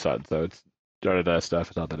dogs and my son, so it's none of that stuff.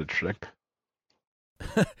 It's not that interesting.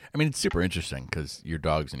 I mean, it's super interesting because your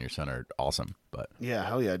dogs and your son are awesome. But Yeah,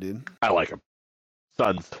 hell yeah, dude. I like them.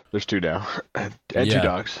 Sons. There's 2 now. and 2 Yeah.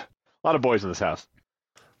 dogs. A lot of boys in this house.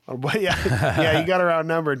 Oh, but yeah, you got her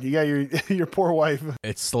outnumbered. You got your poor wife.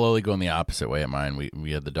 it's slowly going the opposite way at mine.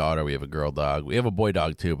 We have the daughter. We have a girl dog. We have a boy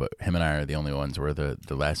dog too, but him and I are the only ones. We're the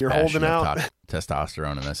last You're bastion holding of out.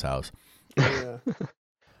 testosterone in this house. Yeah.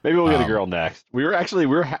 Maybe we'll get a girl next. We were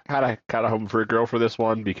kind of hoping for a girl for this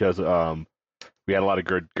one because we had a lot of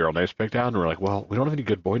good girl names picked out, and we're like, well, we don't have any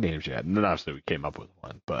good boy names yet. And then obviously we came up with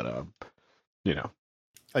one, but you know,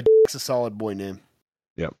 It's a solid boy name.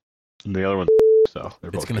 yep. And the other one, so they're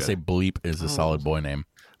both It's gonna good. say Bleep is a solid boy name.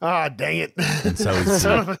 Ah, dang it! And so is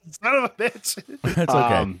son of a bitch. That's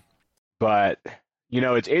okay. But you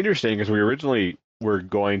know, it's interesting because we originally were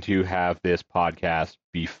going to have this podcast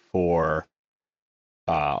before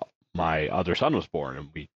my other son was born, and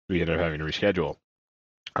we ended up having to reschedule.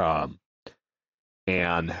 I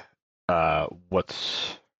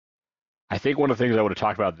think one of the things I would have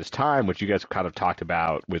talked about at this time, which you guys kind of talked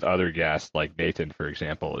about with other guests, like Nathan, for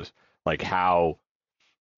example, is like how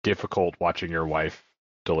difficult watching your wife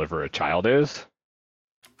deliver a child is.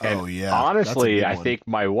 And Oh yeah. honestly, That's a I good one. think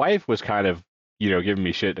my wife was kind of, giving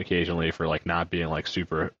me shit occasionally for like not being like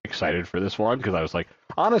super excited for this one because I was like,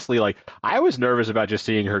 honestly, like I was nervous about just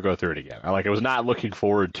seeing her go through it again. I was not looking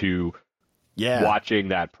forward to watching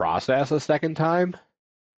that process a second time.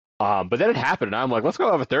 But then it happened, and I'm like, let's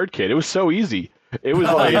go have a third kid. It was so easy. It was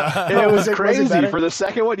like it was crazy for the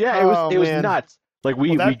second one. Yeah, it was nuts. Like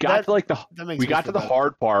we got to like the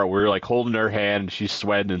hard part where we were like holding her hand, and she's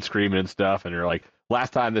sweating and screaming and stuff, and you're like,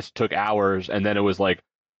 last time this took hours, and then it was like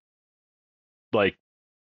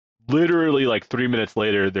literally like 3 minutes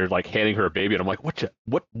later, they're like handing her a baby, and I'm like, what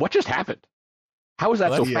just happened? How was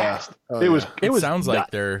that so fast? Oh, it was sounds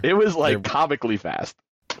like it was like comically fast.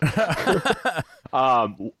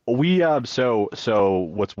 So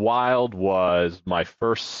what's wild was my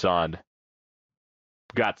first son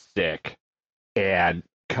got sick, and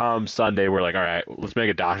come Sunday we're like, all right, let's make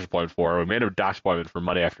a doctor's appointment for him. We made a doctor's appointment for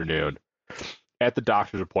Monday afternoon. At the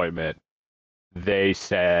doctor's appointment, they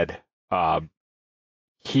said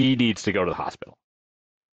he needs to go to the hospital.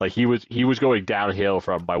 Like he was going downhill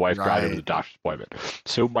from my wife driving to the doctor's appointment.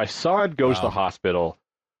 So my son goes to the hospital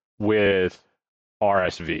with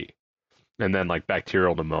RSV and then like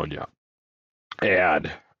bacterial pneumonia.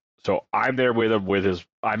 And so I'm there with him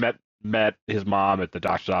I met his mom at the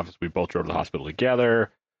doctor's office. We both drove to the hospital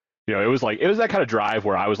together. It was that kind of drive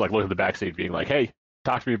where I was like looking at the backseat being like, hey,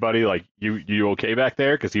 talk to me, buddy. Like you okay back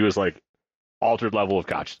there? Because he was like altered level of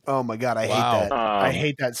consciousness. Oh my god, I hate that. I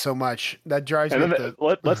hate that so much. That drives me.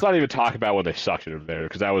 Let's not even talk about when they suctioned him there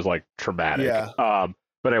because that was like traumatic. Yeah.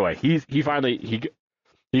 But anyway, he finally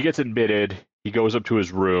he gets admitted. He goes up to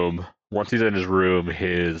his room. Once he's in his room,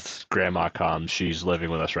 his grandma comes. She's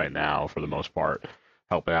living with us right now for the most part,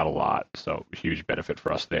 helping out a lot. So huge benefit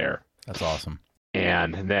for us there. That's awesome.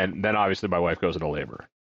 And then obviously my wife goes into labor.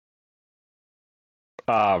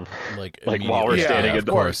 Like while we're standing in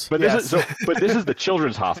the course. But this is the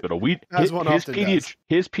children's hospital. His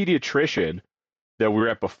pediatrician that we were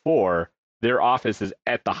at before, their office is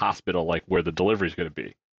at the hospital, like where the delivery is going to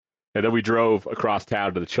be. And then we drove across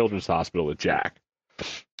town to the children's hospital with Jack.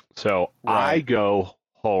 So I go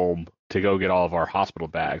home to go get all of our hospital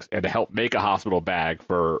bags and to help make a hospital bag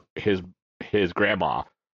for his grandma.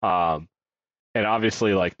 And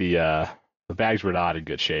obviously, like the bags were not in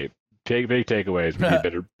good shape. Big takeaways. We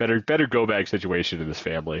need better go bag situation in this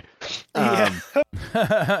family. But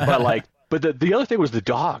the other thing was the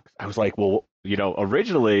dogs. I was like, well,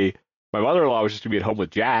 originally my mother-in-law was just gonna be at home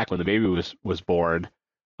with Jack when the baby was born,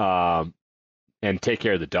 and take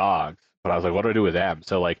care of the dogs. But I was like, what do I do with them?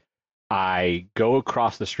 So like, I go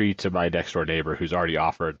across the street to my next door neighbor who's already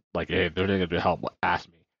offered, like, hey, if they're going to help, ask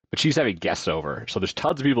me. But she's having guests over, so there's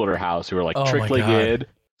tons of people at her house who are like trickling in.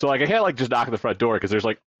 So like, I can't like just knock on the front door because there's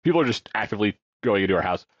like people are just actively going into her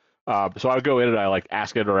house. So I would go in and I like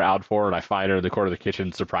ask her around for her, and I find her in the corner of the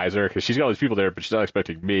kitchen, surprise her because she's got all these people there, but she's not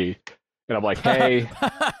expecting me. And I'm like, hey,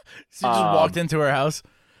 so you just walked into her house.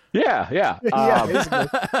 Yeah. I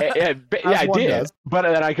did. Does. But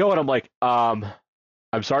then I go and I'm like,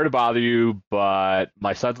 I'm sorry to bother you, but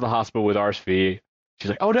my son's in the hospital with RSV. She's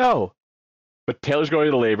like, oh no. But Taylor's going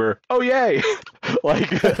into labor. Oh yay!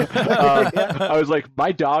 I was like,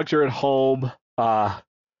 my dogs are at home. I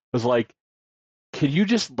was like, can you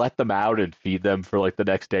just let them out and feed them for like the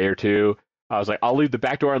next day or two? I was like, I'll leave the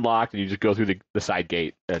back door unlocked, and you just go through the side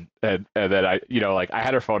gate. And then I, like I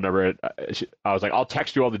had her phone number. And I was like, I'll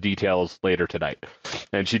text you all the details later tonight,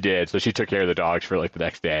 and she did. So she took care of the dogs for like the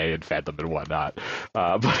next day and fed them and whatnot.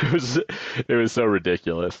 But it was so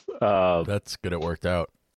ridiculous. That's good. It worked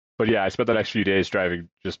out. But yeah, I spent the next few days driving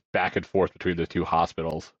just back and forth between the two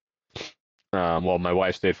hospitals. Well, my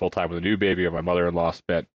wife stayed full time with a new baby, and my mother-in-law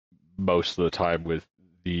spent most of the time with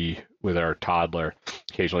our toddler,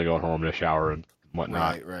 occasionally going home to shower and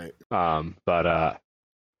whatnot. Right. But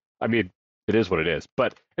I mean, it is what it is.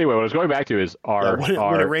 But anyway, what I was going back to is when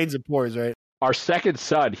it rains, it pours, right? Our second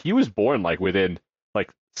son, he was born like within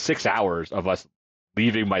like 6 hours of us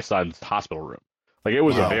leaving my son's hospital room. Like it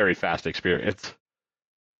was a very fast experience.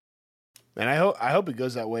 And I hope it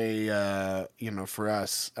goes that way. For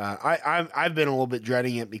us, I've been a little bit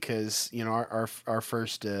dreading it because our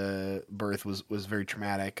first birth was very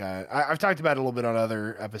traumatic. I've talked about it a little bit on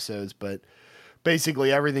other episodes, but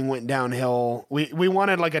basically everything went downhill. We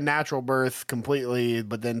wanted like a natural birth completely,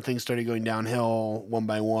 but then things started going downhill one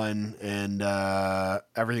by one, and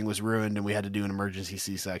everything was ruined, and we had to do an emergency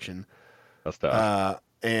C-section. That's tough.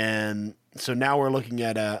 And so now we're looking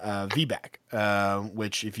at a VBAC,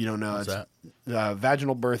 which, if you don't know, it's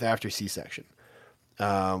vaginal birth after C-section,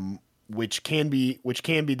 which can be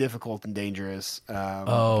difficult and dangerous. Like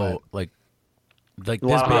a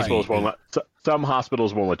lot of hospitals won't some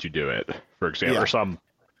hospitals won't let you do it, for example, or some.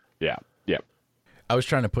 Yeah. I was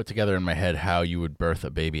trying to put together in my head how you would birth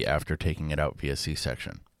a baby after taking it out via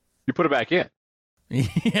C-section. You put it back in.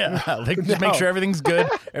 Yeah, like just make sure everything's good.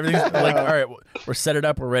 Everything's like, all right, we're set it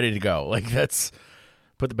up, we're ready to go. Like that's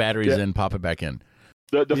put the batteries in, pop it back in.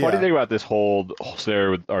 The funny thing about this whole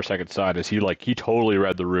scenario with our second son is he totally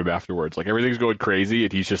read the room afterwards. Like everything's going crazy,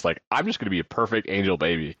 and he's just like, I'm just gonna be a perfect angel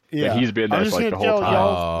baby. Yeah, and he's been there like the whole time.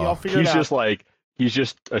 Y'all figure it out. He's just like he's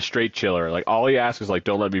just a straight chiller. Like all he asks is like,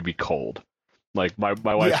 don't let me be cold. Like my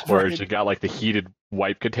wife splurged and got like the heated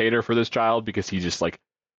wipe container for this child because he just like.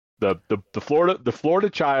 The Florida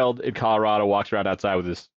child in Colorado walks around outside with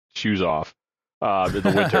his shoes off in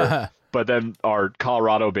the winter, but then our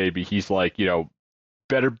Colorado baby, he's like,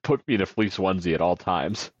 better put me in a fleece onesie at all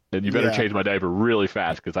times, and you better change my diaper really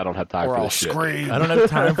fast because I don't have time for this shit. I don't have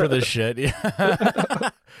time for this shit. Yeah.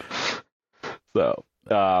 So,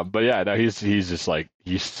 but yeah, no, he's just like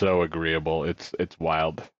he's so agreeable. It's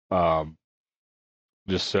wild.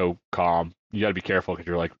 Just so calm. You got to be careful because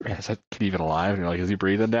you're like, man, is that kid even alive? And you're like, is he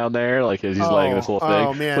breathing down there? Like, is he laying this little thing?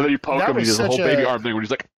 Oh, man. But then you poke him, he does a whole baby arm thing where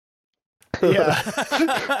he's like,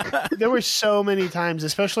 yeah. There were so many times,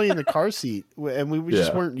 especially in the car seat, and we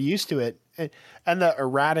just weren't used to it. And the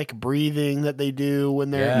erratic breathing that they do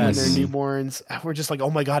when they're newborns, we're just like, oh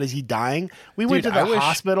my God, is he dying? We went to the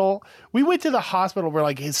hospital. We went to the hospital. We're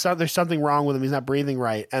like, there's something wrong with him. He's not breathing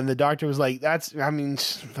right. And the doctor was like,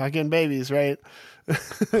 fucking babies, right?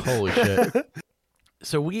 Holy shit.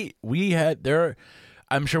 So we had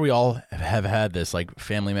I'm sure we all have had this, like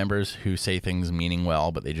family members who say things meaning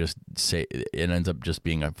well, but they just say it ends up just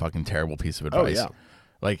being a fucking terrible piece of advice. Oh, yeah.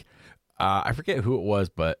 Like I forget who it was,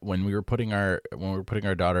 but when we were putting our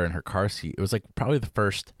daughter in her car seat, it was like probably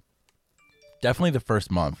definitely the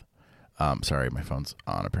first month. Sorry, my phone's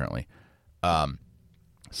on apparently.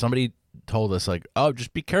 Somebody told us like, oh,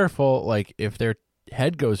 just be careful. Like if their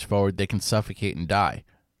head goes forward, they can suffocate and die.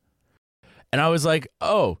 And I was like,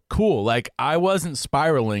 oh, cool. Like I wasn't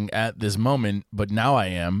spiraling at this moment, but now I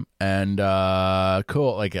am. And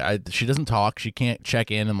cool. Like she doesn't talk. She can't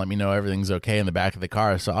check in and let me know everything's okay in the back of the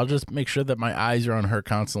car. So I'll just make sure that my eyes are on her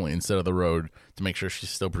constantly instead of the road to make sure she's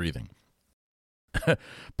still breathing.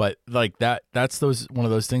 But like that's one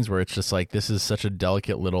of those things where it's just like, this is such a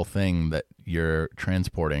delicate little thing that you're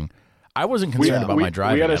transporting. I wasn't concerned about my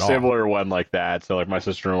driving. We had a at all. similar one like that. So like my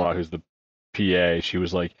sister-in-law, who's the PA, she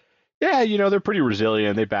was like, yeah, they're pretty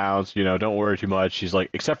resilient. They bounce, don't worry too much. She's like,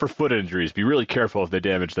 except for foot injuries, be really careful if they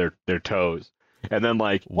damage their toes. And then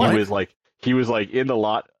like he was like in the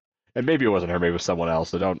lot, and maybe it wasn't her, maybe it was someone else.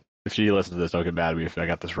 So if she listens to this, don't get mad at me if I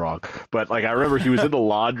got this wrong. But like I remember he was in the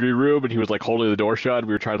laundry room and he was like holding the door shut. And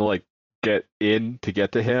we were trying to like get in to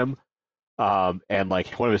get to him. And like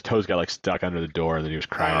one of his toes got like stuck under the door, and then he was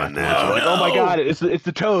crying. Oh my God, it's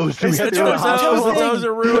the toes. It's the toes. The toes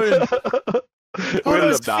are ruined. We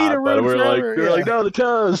ended up not, but we're like, no, the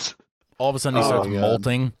toes. All of a sudden he starts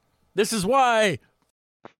molting. This is why.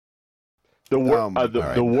 The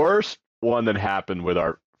worst one that happened with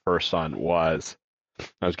our first son was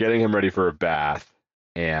I was getting him ready for a bath,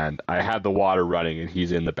 and I had the water running, and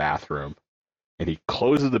he's in the bathroom. And he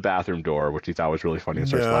closes the bathroom door, which he thought was really funny, and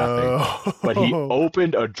starts laughing. But he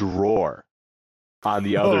opened a drawer on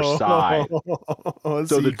the other side.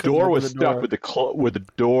 So the door was stuck with the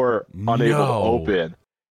door unable to open,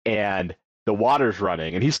 and the water's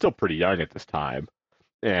running, and he's still pretty young at this time,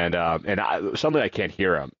 and suddenly I can't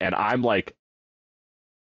hear him, and I'm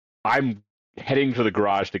heading to the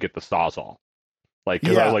garage to get the Sawzall. Like,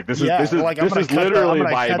 cause I was like, this is literally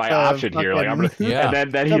my option here. Like, I'm gonna,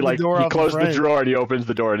 and then he closes the drawer and he opens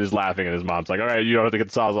the door and he's laughing, and his mom's like, all right, you don't have to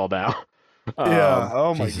get the Sawzall now.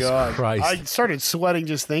 Oh my God. Christ. I started sweating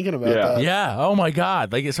just thinking about that. Yeah. Oh my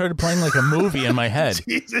God. Like, it started playing like a movie in my head.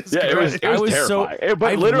 Jesus it was terrifying.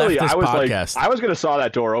 But literally, I was podcast. like, I was gonna saw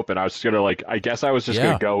that door open. I was just gonna I guess I was just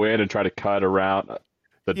gonna go in and try to cut around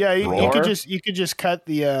the drawer. You could just cut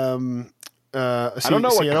the I don't know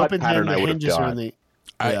what cut pattern I would have done.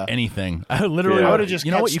 Anything. I literally would have just.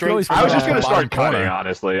 You know what? You could always. I was just gonna start cutting.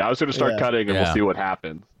 Honestly, I was gonna start cutting, and we'll see what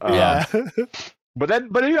happens. But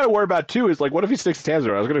you got to worry about too is like, what if he sticks his hands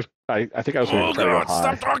around? I think I was going to try to go high.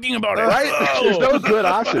 Stop talking about it. Right? There's no good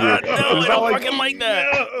option here. No, I don't fucking like that.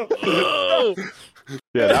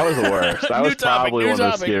 Yeah, that was the worst. That was probably one of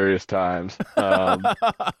the scariest times.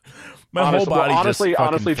 Honestly,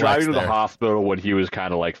 driving to the hospital when he was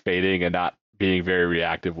kind of like fading and not being very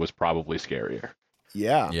reactive was probably scarier.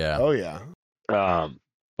 Yeah. Oh yeah.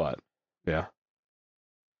 But yeah.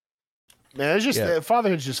 Man, it's just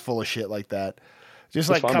fatherhood's just full of shit like that. Just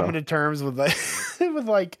like coming to terms with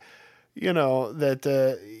like, that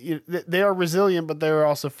they are resilient, but they are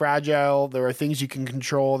also fragile. There are things you can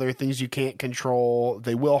control. There are things you can't control.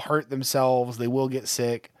 They will hurt themselves. They will get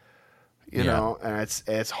sick. You know, and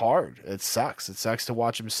it's hard. It sucks. It sucks to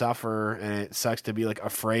watch them suffer, and it sucks to be like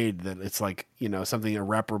afraid that it's like, something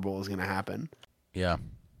irreparable is going to happen. Yeah.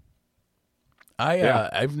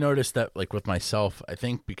 I've noticed that, like, with myself, I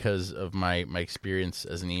think because of my experience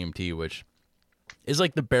as an EMT, which is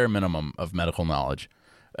like the bare minimum of medical knowledge.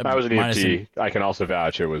 I was an EMT. I can also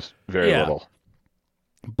vouch it was very little.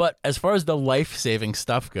 But as far as the life-saving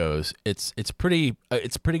stuff goes, it's pretty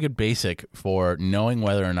good basic for knowing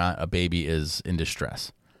whether or not a baby is in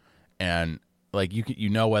distress, and like you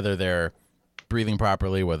know whether they're breathing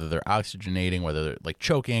properly, whether they're oxygenating, whether they're like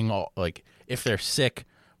choking, like if they're sick,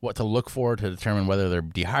 what to look for to determine whether they're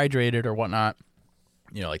dehydrated or whatnot.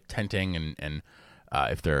 Like tenting and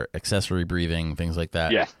if they're accessory breathing, things like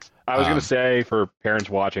that. Yeah, I was gonna say for parents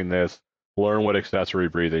watching this, learn what accessory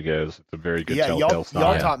breathing is. It's a very good telltale sign.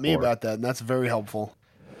 Y'all taught me about that, and that's very helpful.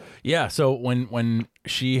 Yeah, so when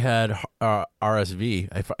she had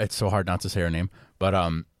RSV, it's so hard not to say her name, but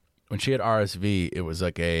when she had RSV, it was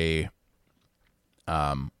like a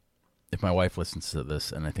if my wife listens to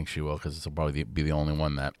this, and I think she will because this will probably be the only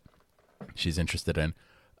one that she's interested in,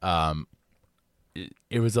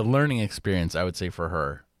 it was a learning experience, I would say, for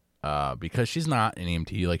her, because she's not an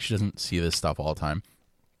EMT, like she doesn't see this stuff all the time.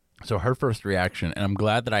 So her first reaction, and I'm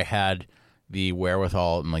glad that I had the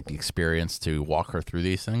wherewithal and like the experience to walk her through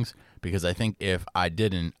these things, because I think if I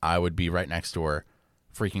didn't, I would be right next to her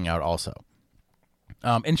freaking out also.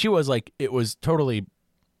 And she was like, it was totally,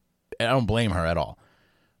 I don't blame her at all.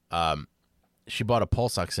 She bought a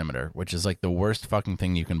pulse oximeter, which is like the worst fucking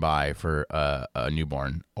thing you can buy for a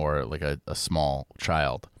newborn or like a small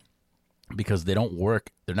child, because they don't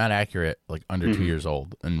work. They're not accurate, like under 2 years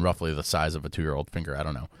old and roughly the size of a 2-year-old finger. I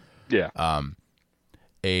don't know. Yeah.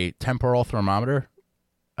 A temporal thermometer,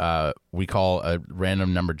 we call a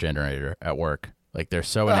random number generator at work. Like they're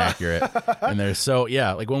so inaccurate, and they're so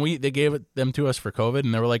like when they gave them to us for COVID,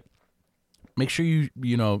 and they were like, make sure you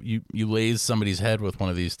laze somebody's head with one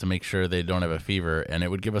of these to make sure they don't have a fever, and it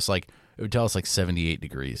would give us it would tell us like 78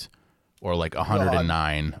 degrees, or like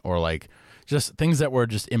 109, or like just things that were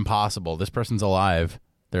just impossible. This person's alive.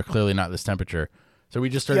 They're clearly not this temperature. So we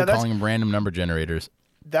just started calling them random number generators.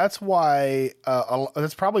 That's why.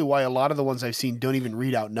 That's probably why a lot of the ones I've seen don't even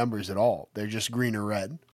read out numbers at all. They're just green or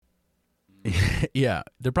red. Yeah,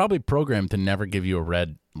 they're probably programmed to never give you a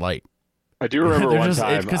red light. I do remember one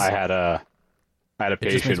time I had a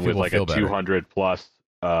patient with like a 200 plus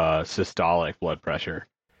systolic blood pressure,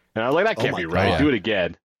 and I was like, that can't be right. God. Do it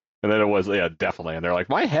again. And then it was, definitely. And they're like,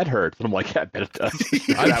 my head hurts. And I'm like, yeah, I bet it does.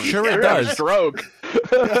 I'm sure it does. A stroke.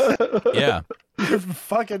 Yeah. Your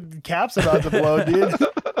fucking cap's about to blow, dude.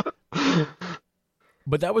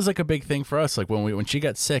 But that was like a big thing for us. Like when she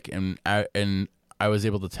got sick, and I was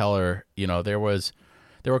able to tell her, there were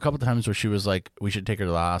a couple times where she was like, we should take her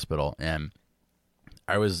to the hospital. And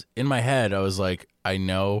I was in my head, I was like, I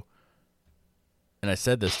know. And I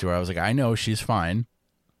said this to her. I was like, I know she's fine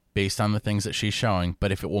based on the things that she's showing,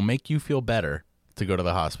 but if it will make you feel better to go to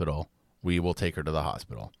the hospital, we will take her to the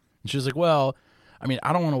hospital. And she was like, well, I mean,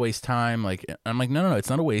 I don't want to waste time. Like, I'm like, no, it's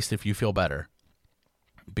not a waste if you feel better.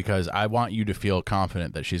 because I want you to feel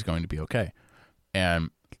confident that she's going to be okay. And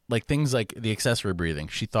like things like the accessory breathing,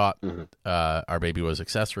 she thought our baby was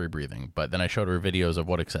accessory breathing, but then I showed her videos of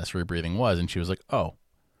what accessory breathing was, and she was like, oh,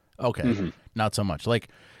 okay, not so much. Like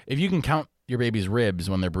if you can count your baby's ribs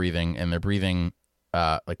when they're breathing, and they're breathing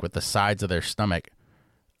like with the sides of their stomach,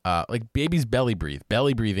 like babies belly breathe.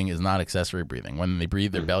 Belly breathing is not accessory breathing. When they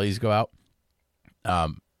breathe, their bellies go out.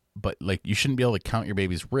 But like you shouldn't be able to count your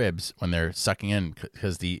baby's ribs when they're sucking in,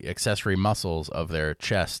 because the accessory muscles of their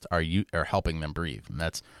chest are helping them breathe, and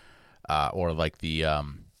that's or like the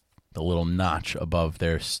little notch above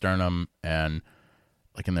their sternum and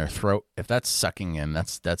like in their throat. If that's sucking in,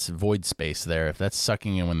 that's void space there. If that's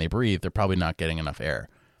sucking in when they breathe, they're probably not getting enough air.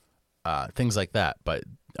 Things like that. But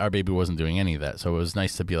our baby wasn't doing any of that, so it was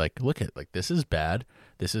nice to be like, look at, like, this is bad,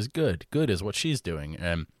 this is good. Good is what she's doing.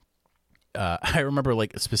 And I remember,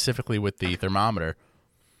 like, specifically with the thermometer,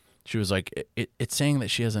 she was like, it's saying that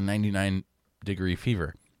she has a 99-degree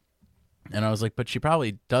fever. And I was like, but she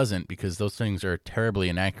probably doesn't, because those things are terribly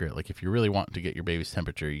inaccurate. Like, if you really want to get your baby's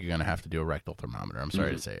temperature, you're going to have to do a rectal thermometer. I'm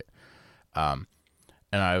sorry to say it. And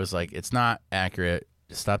I was like, it's not accurate.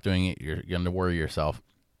 Stop doing it. You're going to worry yourself.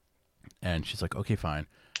 And she's like, okay, fine.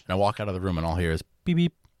 And I walk out of the room, and all I hear is beep,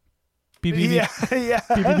 beep. Beep, beep, Yeah, beep. yeah.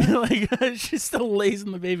 Beep, beep, beep. Like, she's still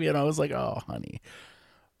lazing the baby, and I was like, oh, honey.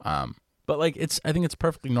 But like, I think it's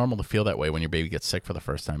perfectly normal to feel that way when your baby gets sick for the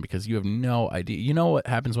first time, because you have no idea. You know what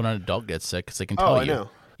happens when an adult gets sick, because they can tell I you. know.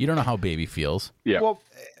 You don't know how baby feels. Yeah. Well,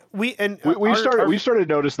 we started to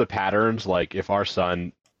notice the patterns. Like if our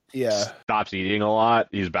son Yeah. stops eating a lot,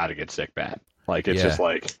 he's about to get sick bad. Like it's just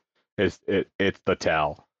like it's the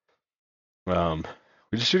tell.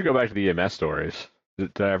 We just should go back to the EMS stories.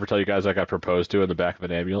 Did I ever tell you guys I got proposed to in the back of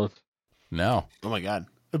an ambulance? No. Oh my God.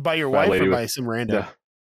 By your By a wife lady or with- by some rando? Yeah.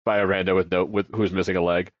 By a rando with who's missing a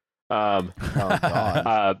leg. Oh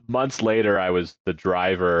God. Months later, I was the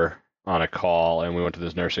driver on a call, and we went to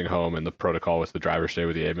this nursing home, and the protocol was the driver stay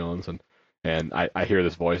with the ambulance, and I hear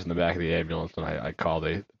this voice in the back of the ambulance, and I call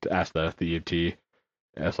to ask the EMT.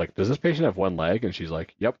 And I was like, does this patient have one leg? And she's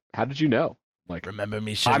like, yep. How did you know? I'm like, Remember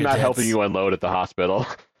me, sugar I'm not tits? helping you unload at the hospital.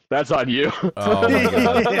 That's on you. Oh,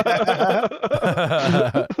 my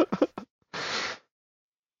God.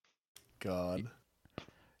 God.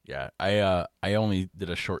 Yeah, I only did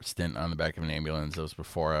a short stint on the back of an ambulance. That was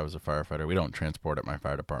before I was a firefighter. We don't transport at my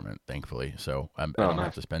fire department, thankfully, so I don't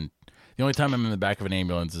have to spend. The only time I'm in the back of an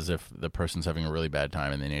ambulance is if the person's having a really bad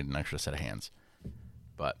time and they need an extra set of hands.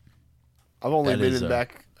 But I've only that been is, in the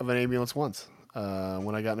back of an ambulance once,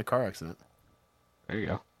 when I got in a car accident. There you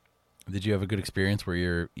go. did you have a good experience? Were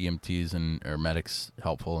your EMTs or medics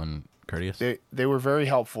helpful and courteous? They were very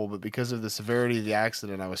helpful, but because of the severity of the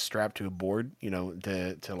accident, I was strapped to a board,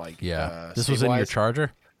 to like This was in your stabilize.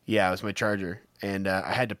 Charger? Yeah, it was my Charger, and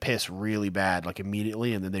I had to piss really bad, like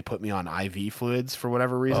immediately, and then they put me on IV fluids for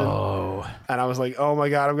whatever reason. Oh And I was like, oh my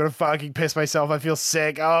God, I'm gonna fucking piss myself. I feel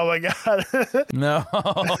sick. Oh my God. no!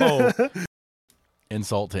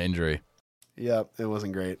 Insult to injury. Yep, it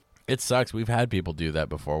wasn't great. It sucks. We've had people do that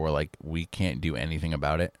before, where like we can't do anything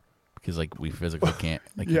about it because like we physically can't.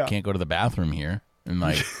 Like Yeah. you can't go to the bathroom here, and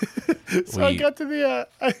like So I got to the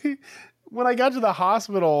when I got to the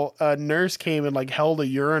hospital, a nurse came and like held a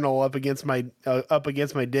urinal up against my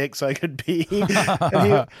dick so I could pee.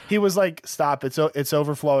 And he was like, "Stop! It's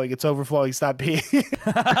overflowing! It's overflowing! Stop peeing!"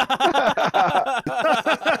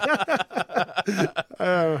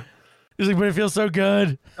 He's like, but it feels so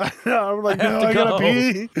good. I'm like, I have "No, to I gotta go."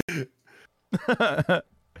 pee."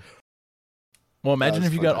 Well, imagine That's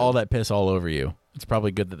if you got funny. all that piss all over you. It's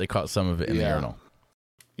probably good that they caught some of it in the Yeah. urinal.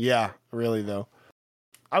 Yeah, really though.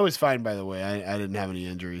 I was fine, by the way. I didn't have any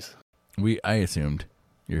injuries. I assumed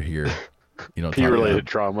you're here. You don't. Pee-related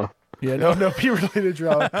trauma. Yeah. No pee related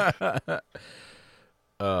trauma.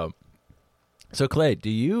 So Clay, do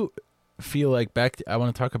you feel like I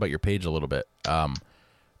want to talk about your page a little bit,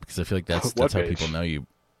 because I feel like that's What how page? people know you.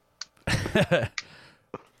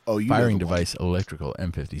 Oh, you Firing know the one. device electrical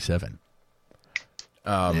M57.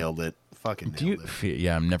 Nailed it. Fucking Do you nailed it. feel?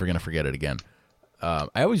 Yeah, I'm never gonna forget it again. I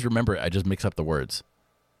always remember it. I just mix up the words,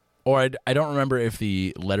 or I don't remember if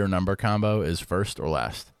the letter number combo is first or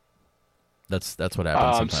last. That's what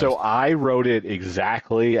happens sometimes. So I wrote it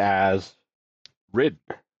exactly as written.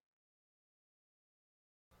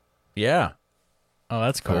 Yeah. Oh,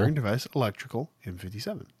 that's cool. Firing device electrical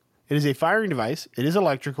M57. It is a firing device. It is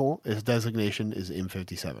electrical. Its designation is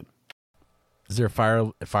M57. Is there a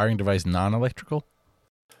firing device non-electrical?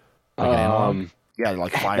 Like an analog? Yeah,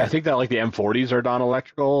 like fire. I think that like the M40s are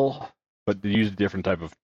non-electrical, but they use a different type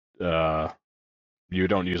of. You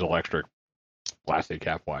don't use electric blasting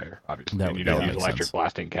cap wire, obviously. That And you would- don't that use makes electric sense.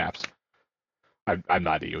 blasting caps. I'm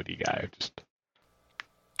not a EOD guy. I just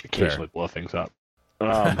occasionally blow things up.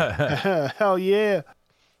 Hell yeah.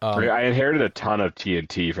 I inherited a ton of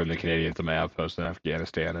TNT from the Canadians in my outpost in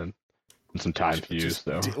Afghanistan and some time fuse.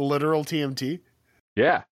 So Literal TMT.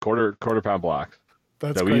 yeah, quarter pound blocks.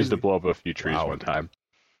 That's So we crazy. used to blow up a few trees Wow. one time.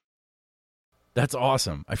 That's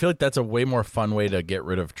awesome. I feel like that's a way more fun way to get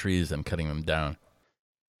rid of trees than cutting them down.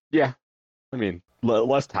 Yeah, I mean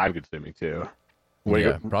less time consuming too.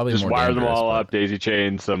 Probably just more wire them dangerous, all but- up, daisy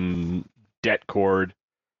chain, some det cord.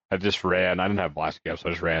 I didn't have blasting caps, so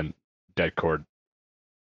I just ran det cord,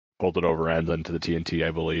 folded over ends into the TNT,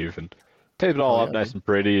 I believe, and taped it all up nice and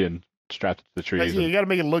pretty and strapped it to the trees. You got to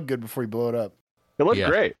make it look good before you blow it up. It looked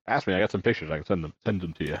great. Ask me, I got some pictures. I can send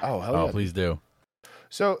them to you. Oh, hell yeah. Please do.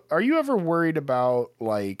 So, are you ever worried about,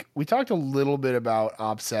 like, we talked a little bit about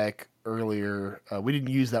OPSEC earlier. We didn't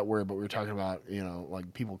use that word, but we were talking about,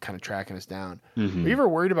 like people kind of tracking us down. Mm-hmm. Are you ever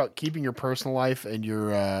worried about keeping your personal life and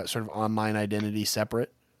your sort of online identity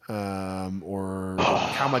separate? Or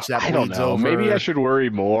how much that bleeds I don't know. over? Maybe I should worry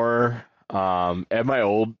more. At my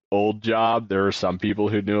old job, there were some people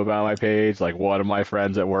who knew about my page. Like one of my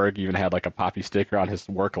friends at work even had like a Poppy sticker on his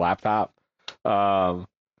work laptop. But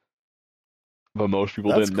most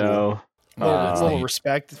people That's didn't cool. know. A little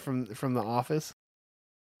respect from the office.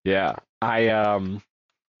 Yeah, I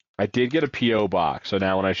did get a PO box, so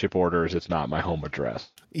now when I ship orders, it's not my home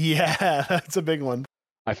address. Yeah, that's a big one.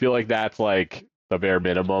 I feel like that's like the bare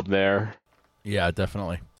minimum there. Yeah,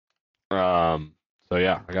 definitely. So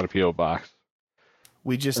yeah, I got a PO box.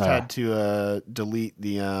 We just had to delete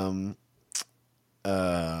the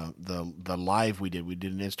live we did. We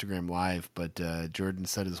did an Instagram live, but Jordan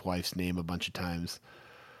said his wife's name a bunch of times,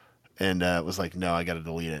 and it was like, no, I got to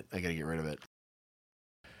delete it. I got to get rid of it.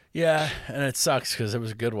 Yeah, and it sucks because it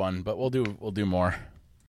was a good one, but we'll do more.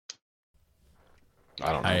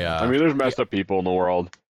 I don't know. I mean, there's messed up people in the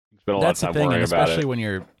world. Spend a lot of time worrying and about especially it. when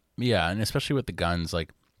you're and especially with the guns,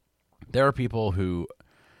 like there are people who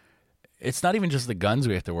it's not even just the guns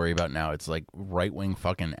we have to worry about now. It's like right-wing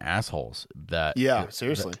fucking assholes that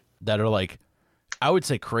seriously. that are like I would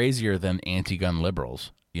say crazier than anti-gun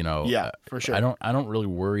liberals, Yeah, for sure. I don't really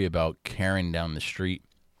worry about Karen down the street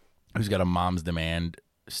who's got a Mom's Demand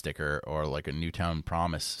sticker or like a Newtown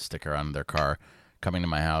Promise sticker on their car coming to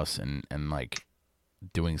my house and like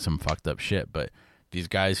doing some fucked up shit. But these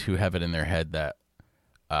guys who have it in their head that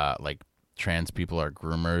like trans people are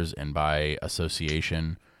groomers, and by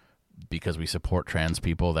association because we support trans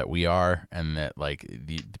people that we are, and that like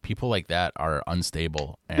the people like that are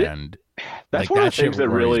unstable, and that's like, one that of the things shit that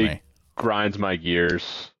worries really me. grinds my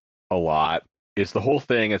gears a lot. It's the whole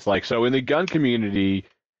thing. It's like, so in the gun community,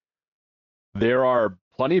 there are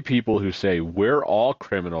plenty of people who say we're all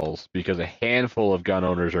criminals because a handful of gun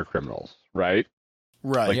owners are criminals, right?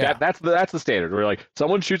 Right. Like Yeah. that's the standard. We're like,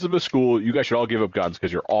 someone shoots up a school, you guys should all give up guns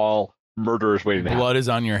because you're all murderers waiting to happen. Blood is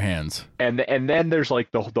on your hands. And then there's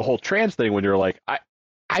like the whole trans thing when you're like,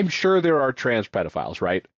 I'm sure there are trans pedophiles,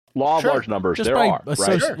 right? Law of Sure. large numbers, Just there by are,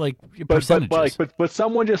 right? like But percentages. but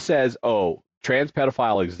someone just says, oh, trans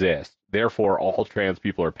pedophile exists, therefore all trans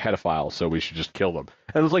people are pedophiles, so we should just kill them.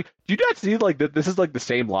 And it's like, do you not see like that? This is like the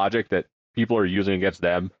same logic that people are using against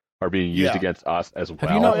them are being used against us as well.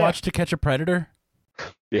 Have you not watched To Catch a Predator?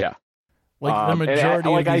 Yeah. Like the And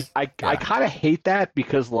majority of these, I kind of hate that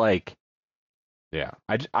because like, yeah,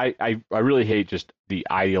 I really hate just the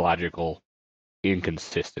ideological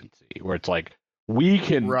inconsistency where it's like we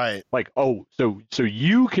can like, oh, so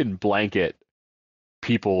you can blanket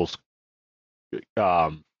people's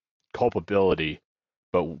culpability,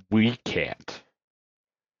 but we can't.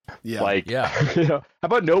 Yeah. Like, Yeah. how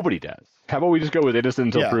about nobody does? How about we just go with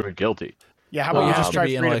innocent until proven guilty? Yeah. How well, about you we have just to try be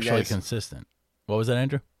freedom, intellectually guys? consistent. What was that,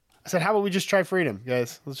 Andrew? I said, how about we just try freedom,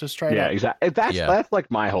 guys? Let's just try it Yeah, out. exactly. That's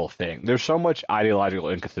like my whole thing. There's so much ideological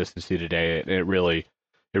inconsistency today, and it really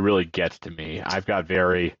gets to me. I've got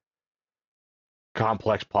very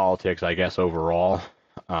complex politics, I guess, overall.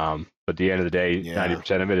 But at the end of the day,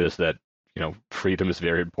 90% of it is that freedom is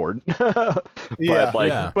very important. But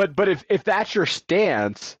if that's your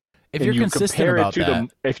stance, if and you're you consistent compare about it to that,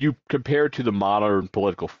 if you compare it to the modern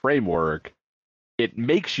political framework, it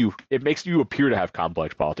makes you appear to have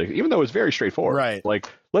complex politics, even though it's very straightforward. Right. Like,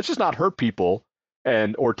 let's just not hurt people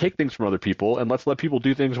or take things from other people, and let's let people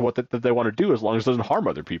do things that they want to do as long as it doesn't harm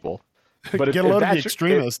other people. But Get a load of the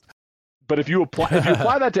extremist. But if you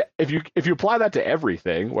apply that to if you apply that to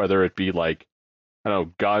everything, whether it be like, I don't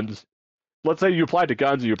know, guns. Let's say you apply to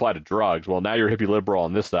guns and you apply to drugs. Well, now you're a hippie liberal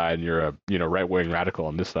on this side, and you're a right wing radical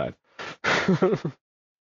on this side.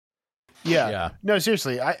 Yeah. Yeah. No,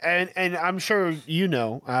 seriously. And I'm sure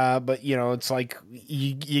but it's like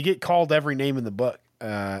you get called every name in the book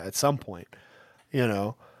at some point.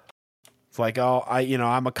 It's like,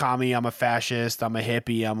 I'm a commie, I'm a fascist, I'm a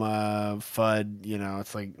hippie, I'm a FUD.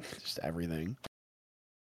 It's like just everything.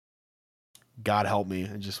 God help me.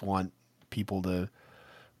 I just want people to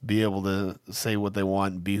be able to say what they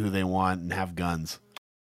want, be who they want, and have guns.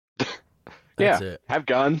 That's it. Have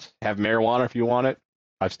guns, have marijuana if you want it.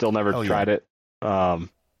 I've still never tried it.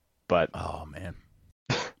 But oh man,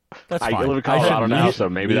 that's I fine. live in Colorado now, so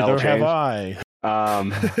maybe that'll change. Have I.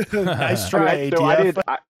 Nice I try. did.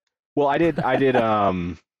 I was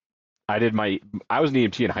an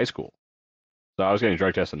EMT in high school, so I was getting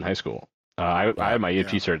drug tested in high school. I had my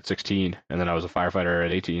EMT cert at 16, and then I was a firefighter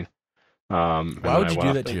at 18. Why would you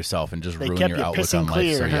do that to yourself and just ruin your outlook on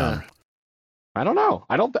life so young? I don't know.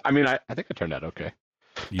 I think I turned out okay.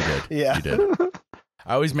 You did. Yeah. You did.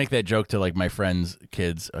 I always make that joke to like my friends'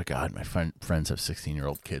 kids. Oh God, my friends have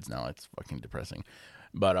 16-year-old kids now. It's fucking depressing.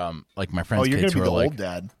 But like my friends' kids who are like, old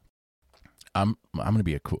dad. I'm gonna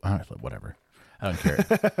be a cool whatever. I don't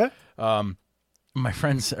care. My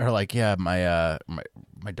friends are like, yeah, my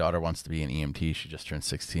daughter wants to be an EMT. She just turned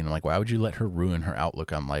 16. I'm like, why would you let her ruin her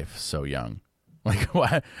outlook on life so young? Like,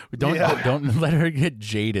 why? Don't let her get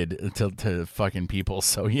jaded to fucking people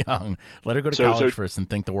so young. Let her go to college first and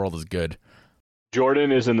think the world is good.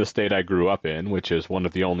 Jordan is in the state I grew up in, which is one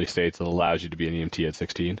of the only states that allows you to be an EMT at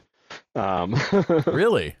 16.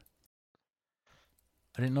 Really?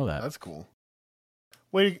 I didn't know that. That's cool.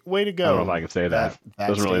 Way to go. I don't know if I can say that.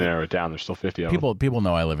 Doesn't really narrow it down. There's still 50 of them. People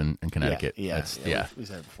know I live in Connecticut. Yeah. We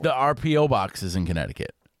said it before. The RPO box is in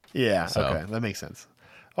Connecticut. Yeah. So. Okay, that makes sense.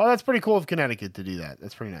 Oh, that's pretty cool of Connecticut to do that.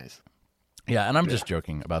 That's pretty nice. Yeah, and I'm just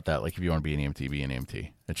joking about that. Like, if you want to be an EMT, be an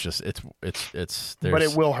EMT. It's just it's. But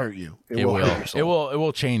it will hurt you. It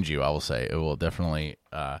will change you. I will say it will definitely.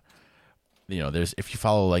 There's if you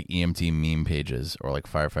follow like EMT meme pages or like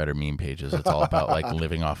firefighter meme pages, it's all about like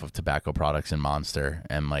living off of tobacco products and Monster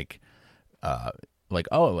and like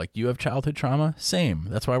you have childhood trauma. Same.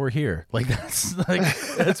 That's why we're here. Like that's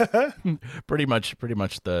pretty much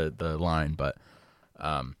the line. But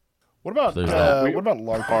what about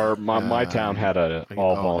LARP? My town had a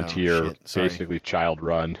all volunteer, basically child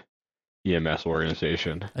run EMS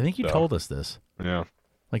organization. I think you told us this. Yeah,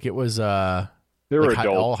 like it was there were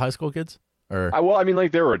all high school kids. Or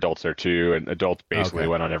there were adults there too, and adults basically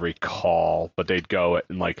went on every call, but they'd go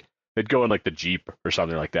in the Jeep or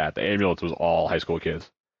something like that. The ambulance was all high school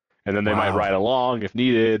kids, and then they might ride along if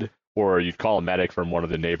needed, or you'd call a medic from one of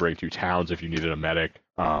the neighboring 2 towns if you needed a medic.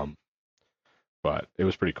 But it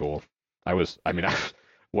was pretty cool.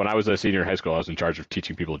 When I was a senior in high school, I was in charge of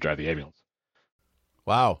teaching people to drive the ambulance.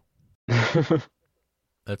 Wow.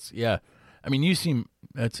 That's I mean, you seem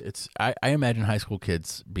I imagine high school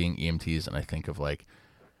kids being EMTs, and I think of like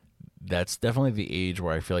that's definitely the age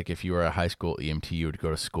where I feel like if you were a high school EMT, you would go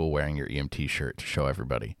to school wearing your EMT shirt to show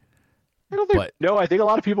everybody. I think a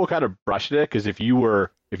lot of people kind of brushed it because if you were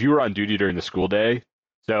on duty during the school day,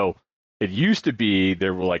 so it used to be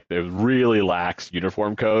there was really lax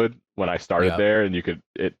uniform code when I started there, and you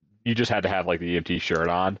just had to have like the EMT shirt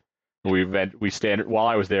on. While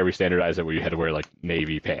I was there, we standardized that we had to wear like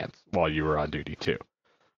Navy pants while you were on duty too.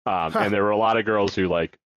 And there were a lot of girls who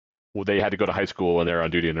they had to go to high school when they're on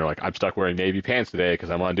duty, and they're like, I'm stuck wearing Navy pants today because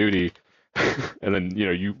I'm on duty. And then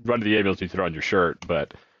you run to the ambulance, and you throw on your shirt,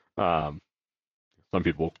 but some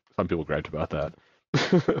people griped about that.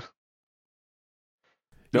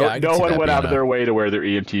 No one went out of their way to wear their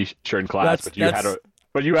EMT shirt in class, but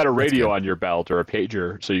you had a radio on your belt or a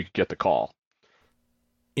pager so you could get the call.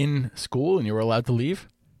 In school, and you were allowed to leave?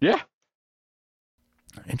 Yeah.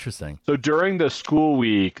 Interesting. So during the school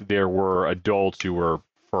week, there were adults who were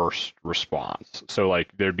first response. So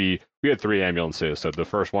we had 3 ambulances. So the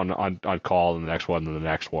first one on call, and the next one, and the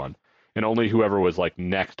next one. And only whoever was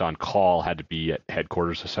next on call had to be at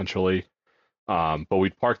headquarters essentially. But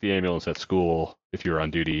we'd park the ambulance at school if you were on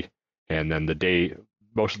duty. And then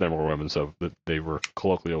most of them were women, so they were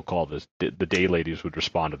colloquially called as the day ladies would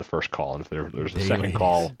respond to the first call, and if there was a second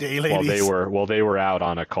call while they were out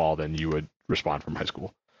on a call, then you would respond from high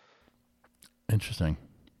school. Interesting.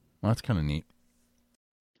 Well, that's kind of neat.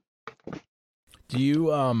 Do you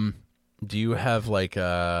have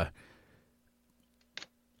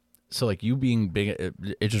so you being big?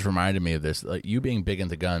 It just reminded me of this. Like you being big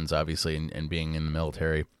into guns, obviously, and being in the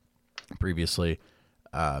military previously.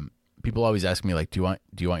 People always ask me do you want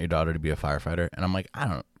your daughter to be a firefighter? And I'm like, I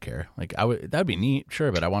don't care. That'd be neat,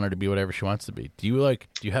 sure, but I want her to be whatever she wants to be. Do you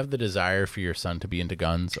have the desire for your son to be into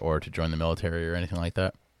guns or to join the military or anything like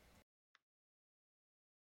that?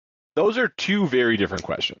 those are two very different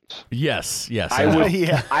questions. Yes. I would,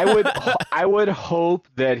 Yeah. I would hope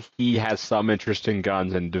that he has some interest in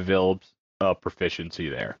guns and develops a proficiency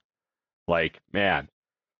there. Like, man,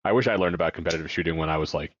 I wish I learned about competitive shooting when I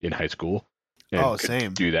was like in high school. And could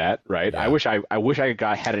same. do that, right? Yeah. I wish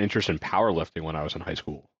I had an interest in powerlifting when I was in high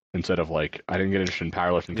school instead of like I didn't get interested in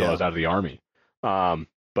powerlifting until I was out of the army.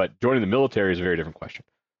 But joining the military is a very different question.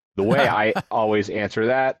 The way I always answer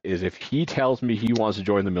that is if he tells me he wants to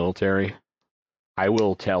join the military, I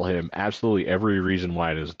will tell him absolutely every reason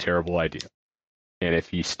why it is a terrible idea. And if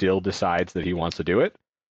he still decides that he wants to do it,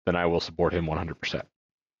 then I will support him 100%.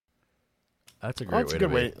 That's a great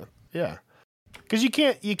way. Yeah. Because you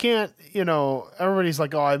can't, everybody's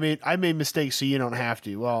like, oh, I made mistakes, so you don't have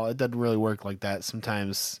to. Well, it doesn't really work like that.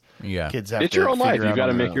 Sometimes kids have it's to. Your own life. You got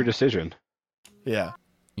to make your decision. Yeah.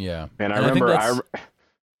 Yeah. And I remember,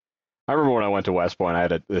 I remember when I went to West Point, I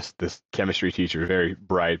had this chemistry teacher, very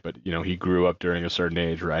bright, but he grew up during a certain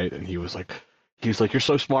age, right? And he was like, you're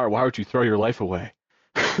so smart. Why would you throw your life away?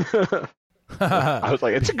 I was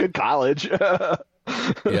like, it's a good college.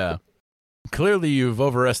 Yeah. Clearly, you've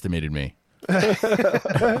overestimated me.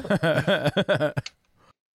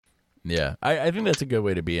 Yeah, I think that's a good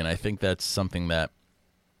way to be, and I think that's something that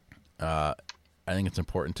I think it's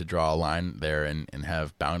important to draw a line there and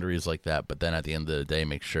have boundaries like that. But then at the end of the day,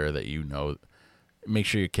 make sure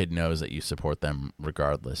your kid knows that you support them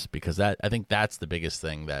regardless, because I think that's the biggest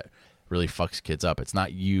thing that really fucks kids up. It's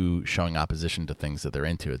not you showing opposition to things that they're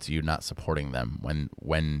into; it's you not supporting them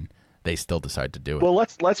when they still decide to do it. Well,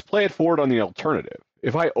 let's play it forward on the alternative.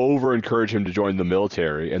 If I over-encourage him to join the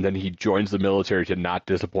military, and then he joins the military to not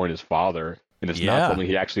disappoint his father, and it's not something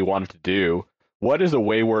he actually wanted to do, what is a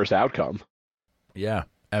way worse outcome? Yeah,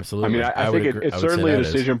 absolutely. I mean, I think it's certainly a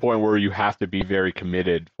decision point where you have to be very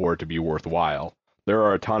committed for it to be worthwhile. There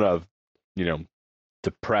are a ton of,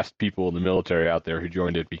 depressed people in the military out there who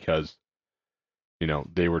joined it because,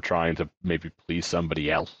 they were trying to maybe please somebody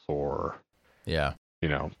else or,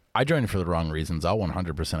 I joined for the wrong reasons. I'll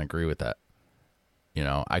 100% agree with that.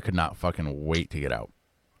 I could not fucking wait to get out.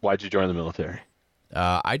 Why'd you join the military?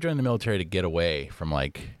 I joined the military to get away from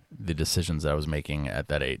the decisions that I was making at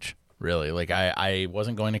that age. Really, I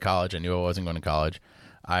wasn't going to college. I knew I wasn't going to college.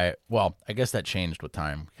 I guess that changed with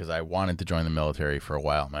time because I wanted to join the military for a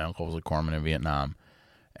while. My uncle was a corpsman in Vietnam,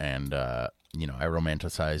 and I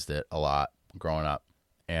romanticized it a lot growing up.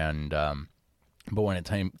 And but when it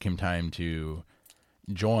came time to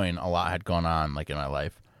join, a lot had gone on in my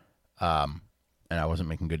life. And I wasn't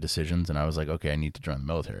making good decisions, and I was like, okay, I need to join the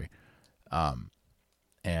military.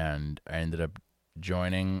 And I ended up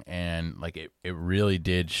joining, and it really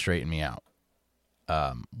did straighten me out,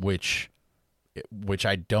 which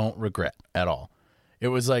I don't regret at all. It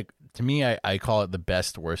was to me, I call it the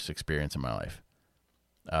best, worst experience in my life.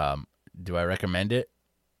 Do I recommend it?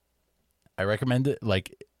 I recommend it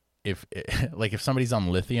if somebody's on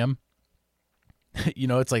lithium,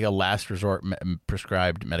 it's like a last resort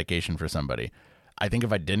prescribed medication for somebody. I think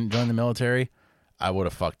if I didn't join the military, I would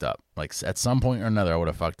have fucked up. At some point or another, I would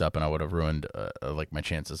have fucked up, and I would have ruined my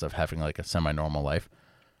chances of having a semi-normal life.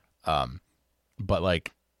 But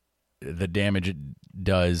the damage it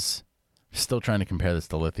does. Still trying to compare this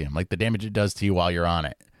to lithium. The damage it does to you while you're on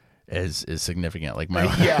it is significant.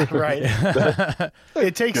 Yeah, right.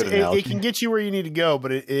 It can get you where you need to go,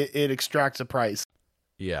 but it extracts a price.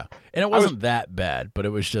 Yeah, and it wasn't that bad, but it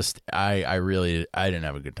was just I didn't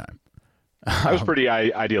have a good time. I was pretty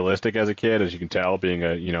idealistic as a kid, as you can tell, being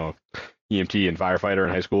a EMT and firefighter in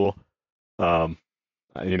high school.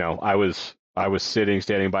 I was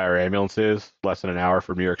standing by our ambulances less than an hour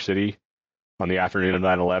from New York City on the afternoon of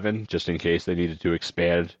 9/11, just in case they needed to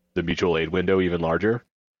expand the mutual aid window even larger.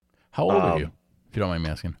 How old are you, if you don't mind me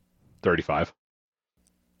asking? 35.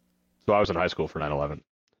 So I was in high school for 9/11.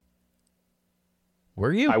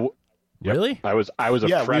 Were you? Really? I was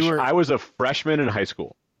a freshman in high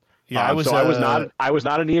school. Yeah, I was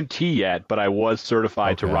not an EMT yet, but I was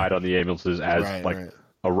certified to ride on the ambulances as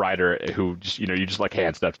a rider who just you just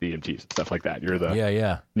hand stuff to the EMTs and stuff like that. You're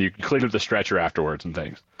the you can clean up the stretcher afterwards and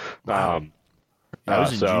things. Wow. I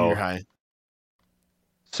was in junior high.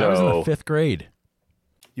 So I was in the 5th grade.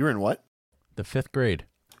 You were in what? The 5th grade.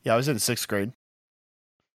 Yeah, I was in 6th grade.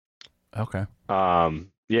 Okay.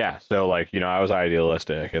 Yeah, so I was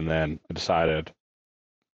idealistic, and then I decided,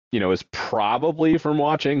 it's probably from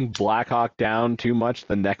watching Black Hawk Down too much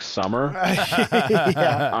the next summer.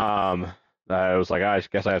 Yeah. I was like, I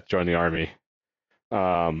guess I have to join the army.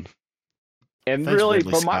 And Thanks, really,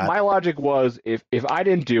 Ridley but Scott. my logic was, if I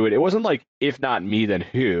didn't do it, it wasn't if not me, then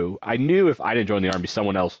who. I knew if I didn't join the army,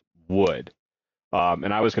 someone else would.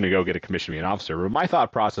 and I was going to go get a commission me an officer. But my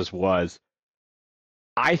thought process was,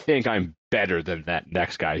 I think I'm better than that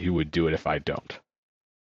next guy who would do it if I don't.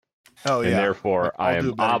 Oh, And therefore, I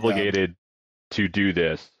am obligated to do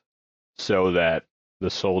this so that the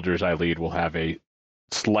soldiers I lead will have a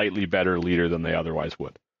slightly better leader than they otherwise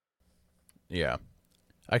would. Yeah,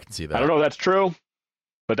 I can see that. I don't know if that's true,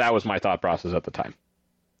 but that was my thought process at the time.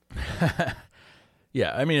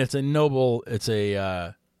 Yeah, I mean, it's a noble, it's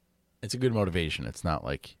a good motivation. It's not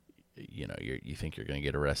like, you know, you think you're going to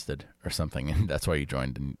get arrested or something, and that's why you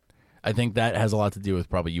joined. And I think that has a lot to do with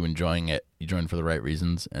probably you enjoying it. You joined for the right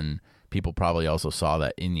reasons, and people probably also saw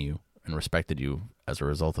that in you and respected you as a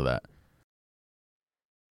result of that.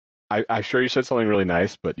 I'm sure you said something really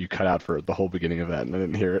nice, but you cut out for the whole beginning of that, and I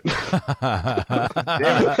didn't hear it.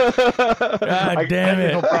 God damn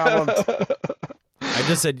it. No problem. I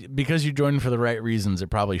just said because you joined for the right reasons, it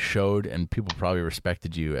probably showed, and people probably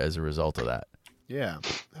respected you as a result of that. Yeah.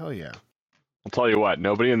 Hell yeah. I'll tell you what,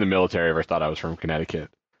 nobody in the military ever thought I was from Connecticut.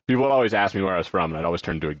 People would always ask me where I was from, and I'd always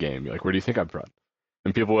turn to a game. Be like, where do you think I'm from?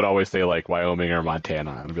 And people would always say, like, Wyoming or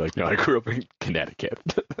Montana. And I'd be like, no, I grew up in Connecticut.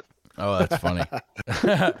 Oh, that's funny.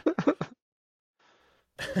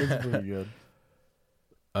 It's pretty good.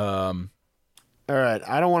 All right,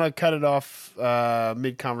 I don't want to cut it off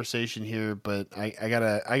mid conversation here, but I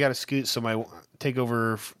gotta scoot take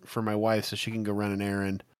over for my wife so she can go run an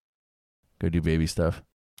errand. Go do baby stuff.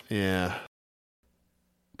 Yeah.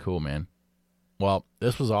 Cool, man. Well,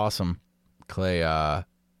 this was awesome, Clay.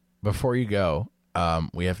 Before you go,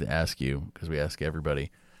 we have to ask you, because we ask everybody,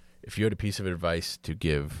 if you had a piece of advice to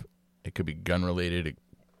give. It could be gun related. It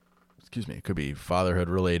could be fatherhood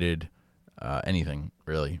related. Anything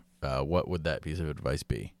really. What would that piece of advice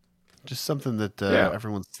be? Just something that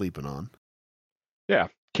everyone's sleeping on. Yeah,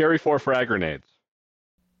 carry 4 frag grenades.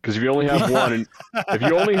 Because if you only have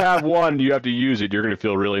one, you have to use it. You're going to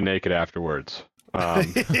feel really naked afterwards. That's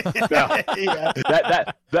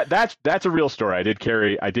a real story. I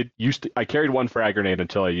carried 1 frag grenade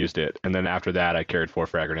until I used it, and then after that, I carried 4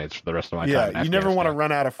 frag grenades for the rest of my time. Yeah, you never want to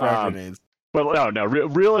run out of frag grenades. But no.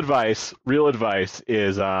 Real advice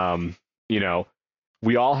is, you know,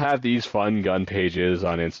 we all have these fun gun pages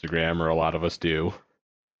on Instagram, or a lot of us do.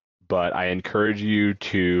 But I encourage you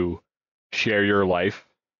to share your life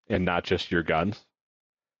and not just your guns.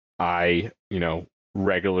 I,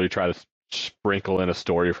 regularly try to sprinkle in a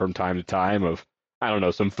story from time to time of, I don't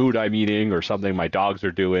know, some food I'm eating or something my dogs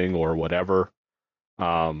are doing or whatever.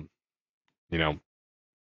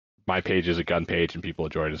 My page is a gun page and people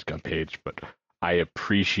enjoy it as a gun page, but I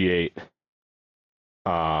appreciate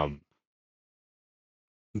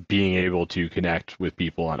being able to connect with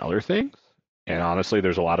people on other things. And honestly,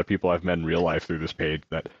 there's a lot of people I've met in real life through this page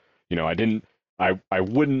that, I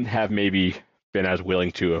wouldn't have maybe been as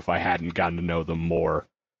willing to if I hadn't gotten to know them more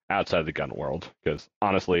outside the gun world. Because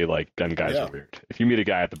honestly, like, gun guys are weird. If you meet a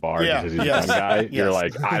guy at the bar because he's a gun guy, you're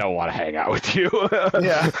like, I don't want to hang out with you. I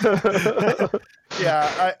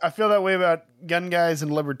feel that way about gun guys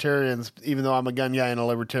and libertarians, even though I'm a gun guy and a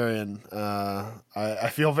libertarian. I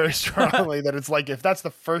feel very strongly that it's like, if that's the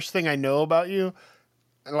first thing I know about you,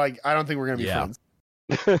 like, I don't think we're going to be friends.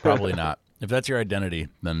 Probably not. If that's your identity,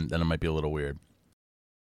 then it might be a little weird.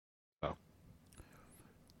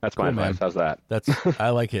 That's my advice. How's that? I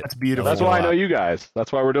like it. That's beautiful. That's why I know you guys.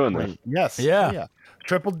 That's why we're doing this. Yes. Yeah.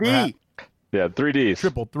 Triple D. Yeah, 3 Ds.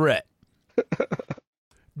 Triple threat.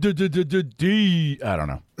 D. I don't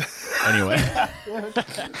know. Anyway.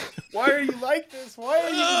 Why are you like this? Why are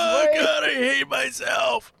you this way? God, I hate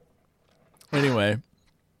myself. Anyway.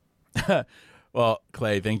 Well,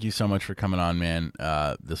 Clay, thank you so much for coming on, man.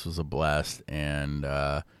 This was a blast, and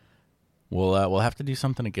we'll have to do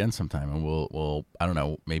something again sometime, and we'll I don't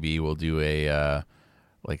know, maybe we'll do a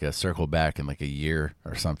circle back in like a year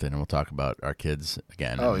or something, and we'll talk about our kids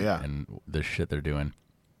again. And the shit they're doing.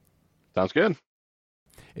 Sounds good.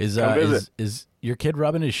 Is your kid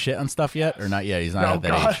rubbing his shit on stuff yet, or not yet? He's not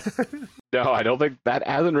at that age. No, I don't think that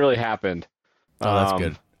hasn't really happened. Oh, that's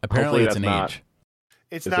good. Apparently, it's an age.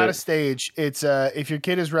 It's not a stage. It's if your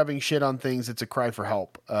kid is rubbing shit on things, it's a cry for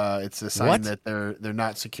help. It's a sign that they're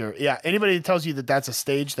not secure. Yeah, anybody that tells you that that's a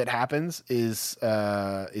stage that happens is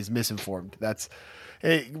misinformed.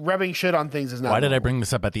 Rubbing shit on things is not. Why did I bring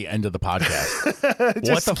this up at the end of the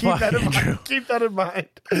podcast? What the fuck, Andrew? Keep that in mind.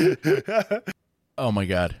 Oh my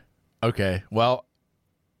god. Okay. Well,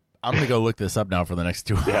 I'm gonna go look this up now for the next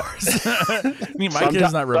 2 hours. I mean, my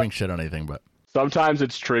kid's not rubbing shit on anything, but. Sometimes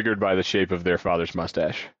it's triggered by the shape of their father's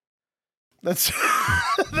mustache. That's true.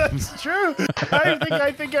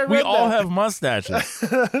 I think I read We all that. have mustaches.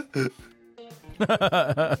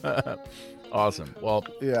 Awesome. Well,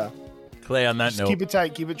 yeah. Clay, on that Just note, keep it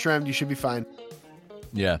tight, keep it trimmed. You should be fine.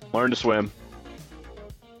 yeah. Learn to swim.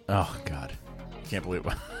 Oh God, I can't believe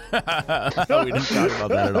we didn't talk about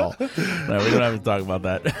that at all. No, we don't have to talk about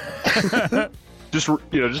that. Just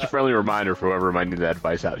just a friendly reminder for whoever might need that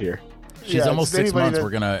advice out here. She's almost 6 months. That... We're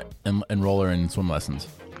gonna enroll her in swim lessons.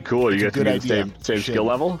 Cool. You guys can be the idea. same skill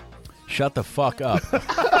level. Shut the fuck up.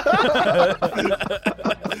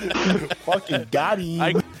 Fucking got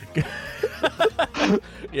him.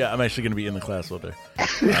 Yeah, I'm actually going to be in the class with her.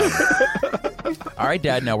 All right,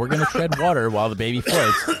 Dad, now we're going to tread water while the baby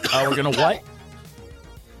floats. We're going to what?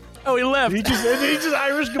 Oh, he left. He just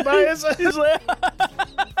Irish goodbye us. He's like,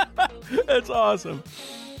 that's awesome.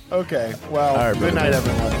 Okay, well, All right, good night,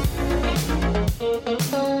 everyone.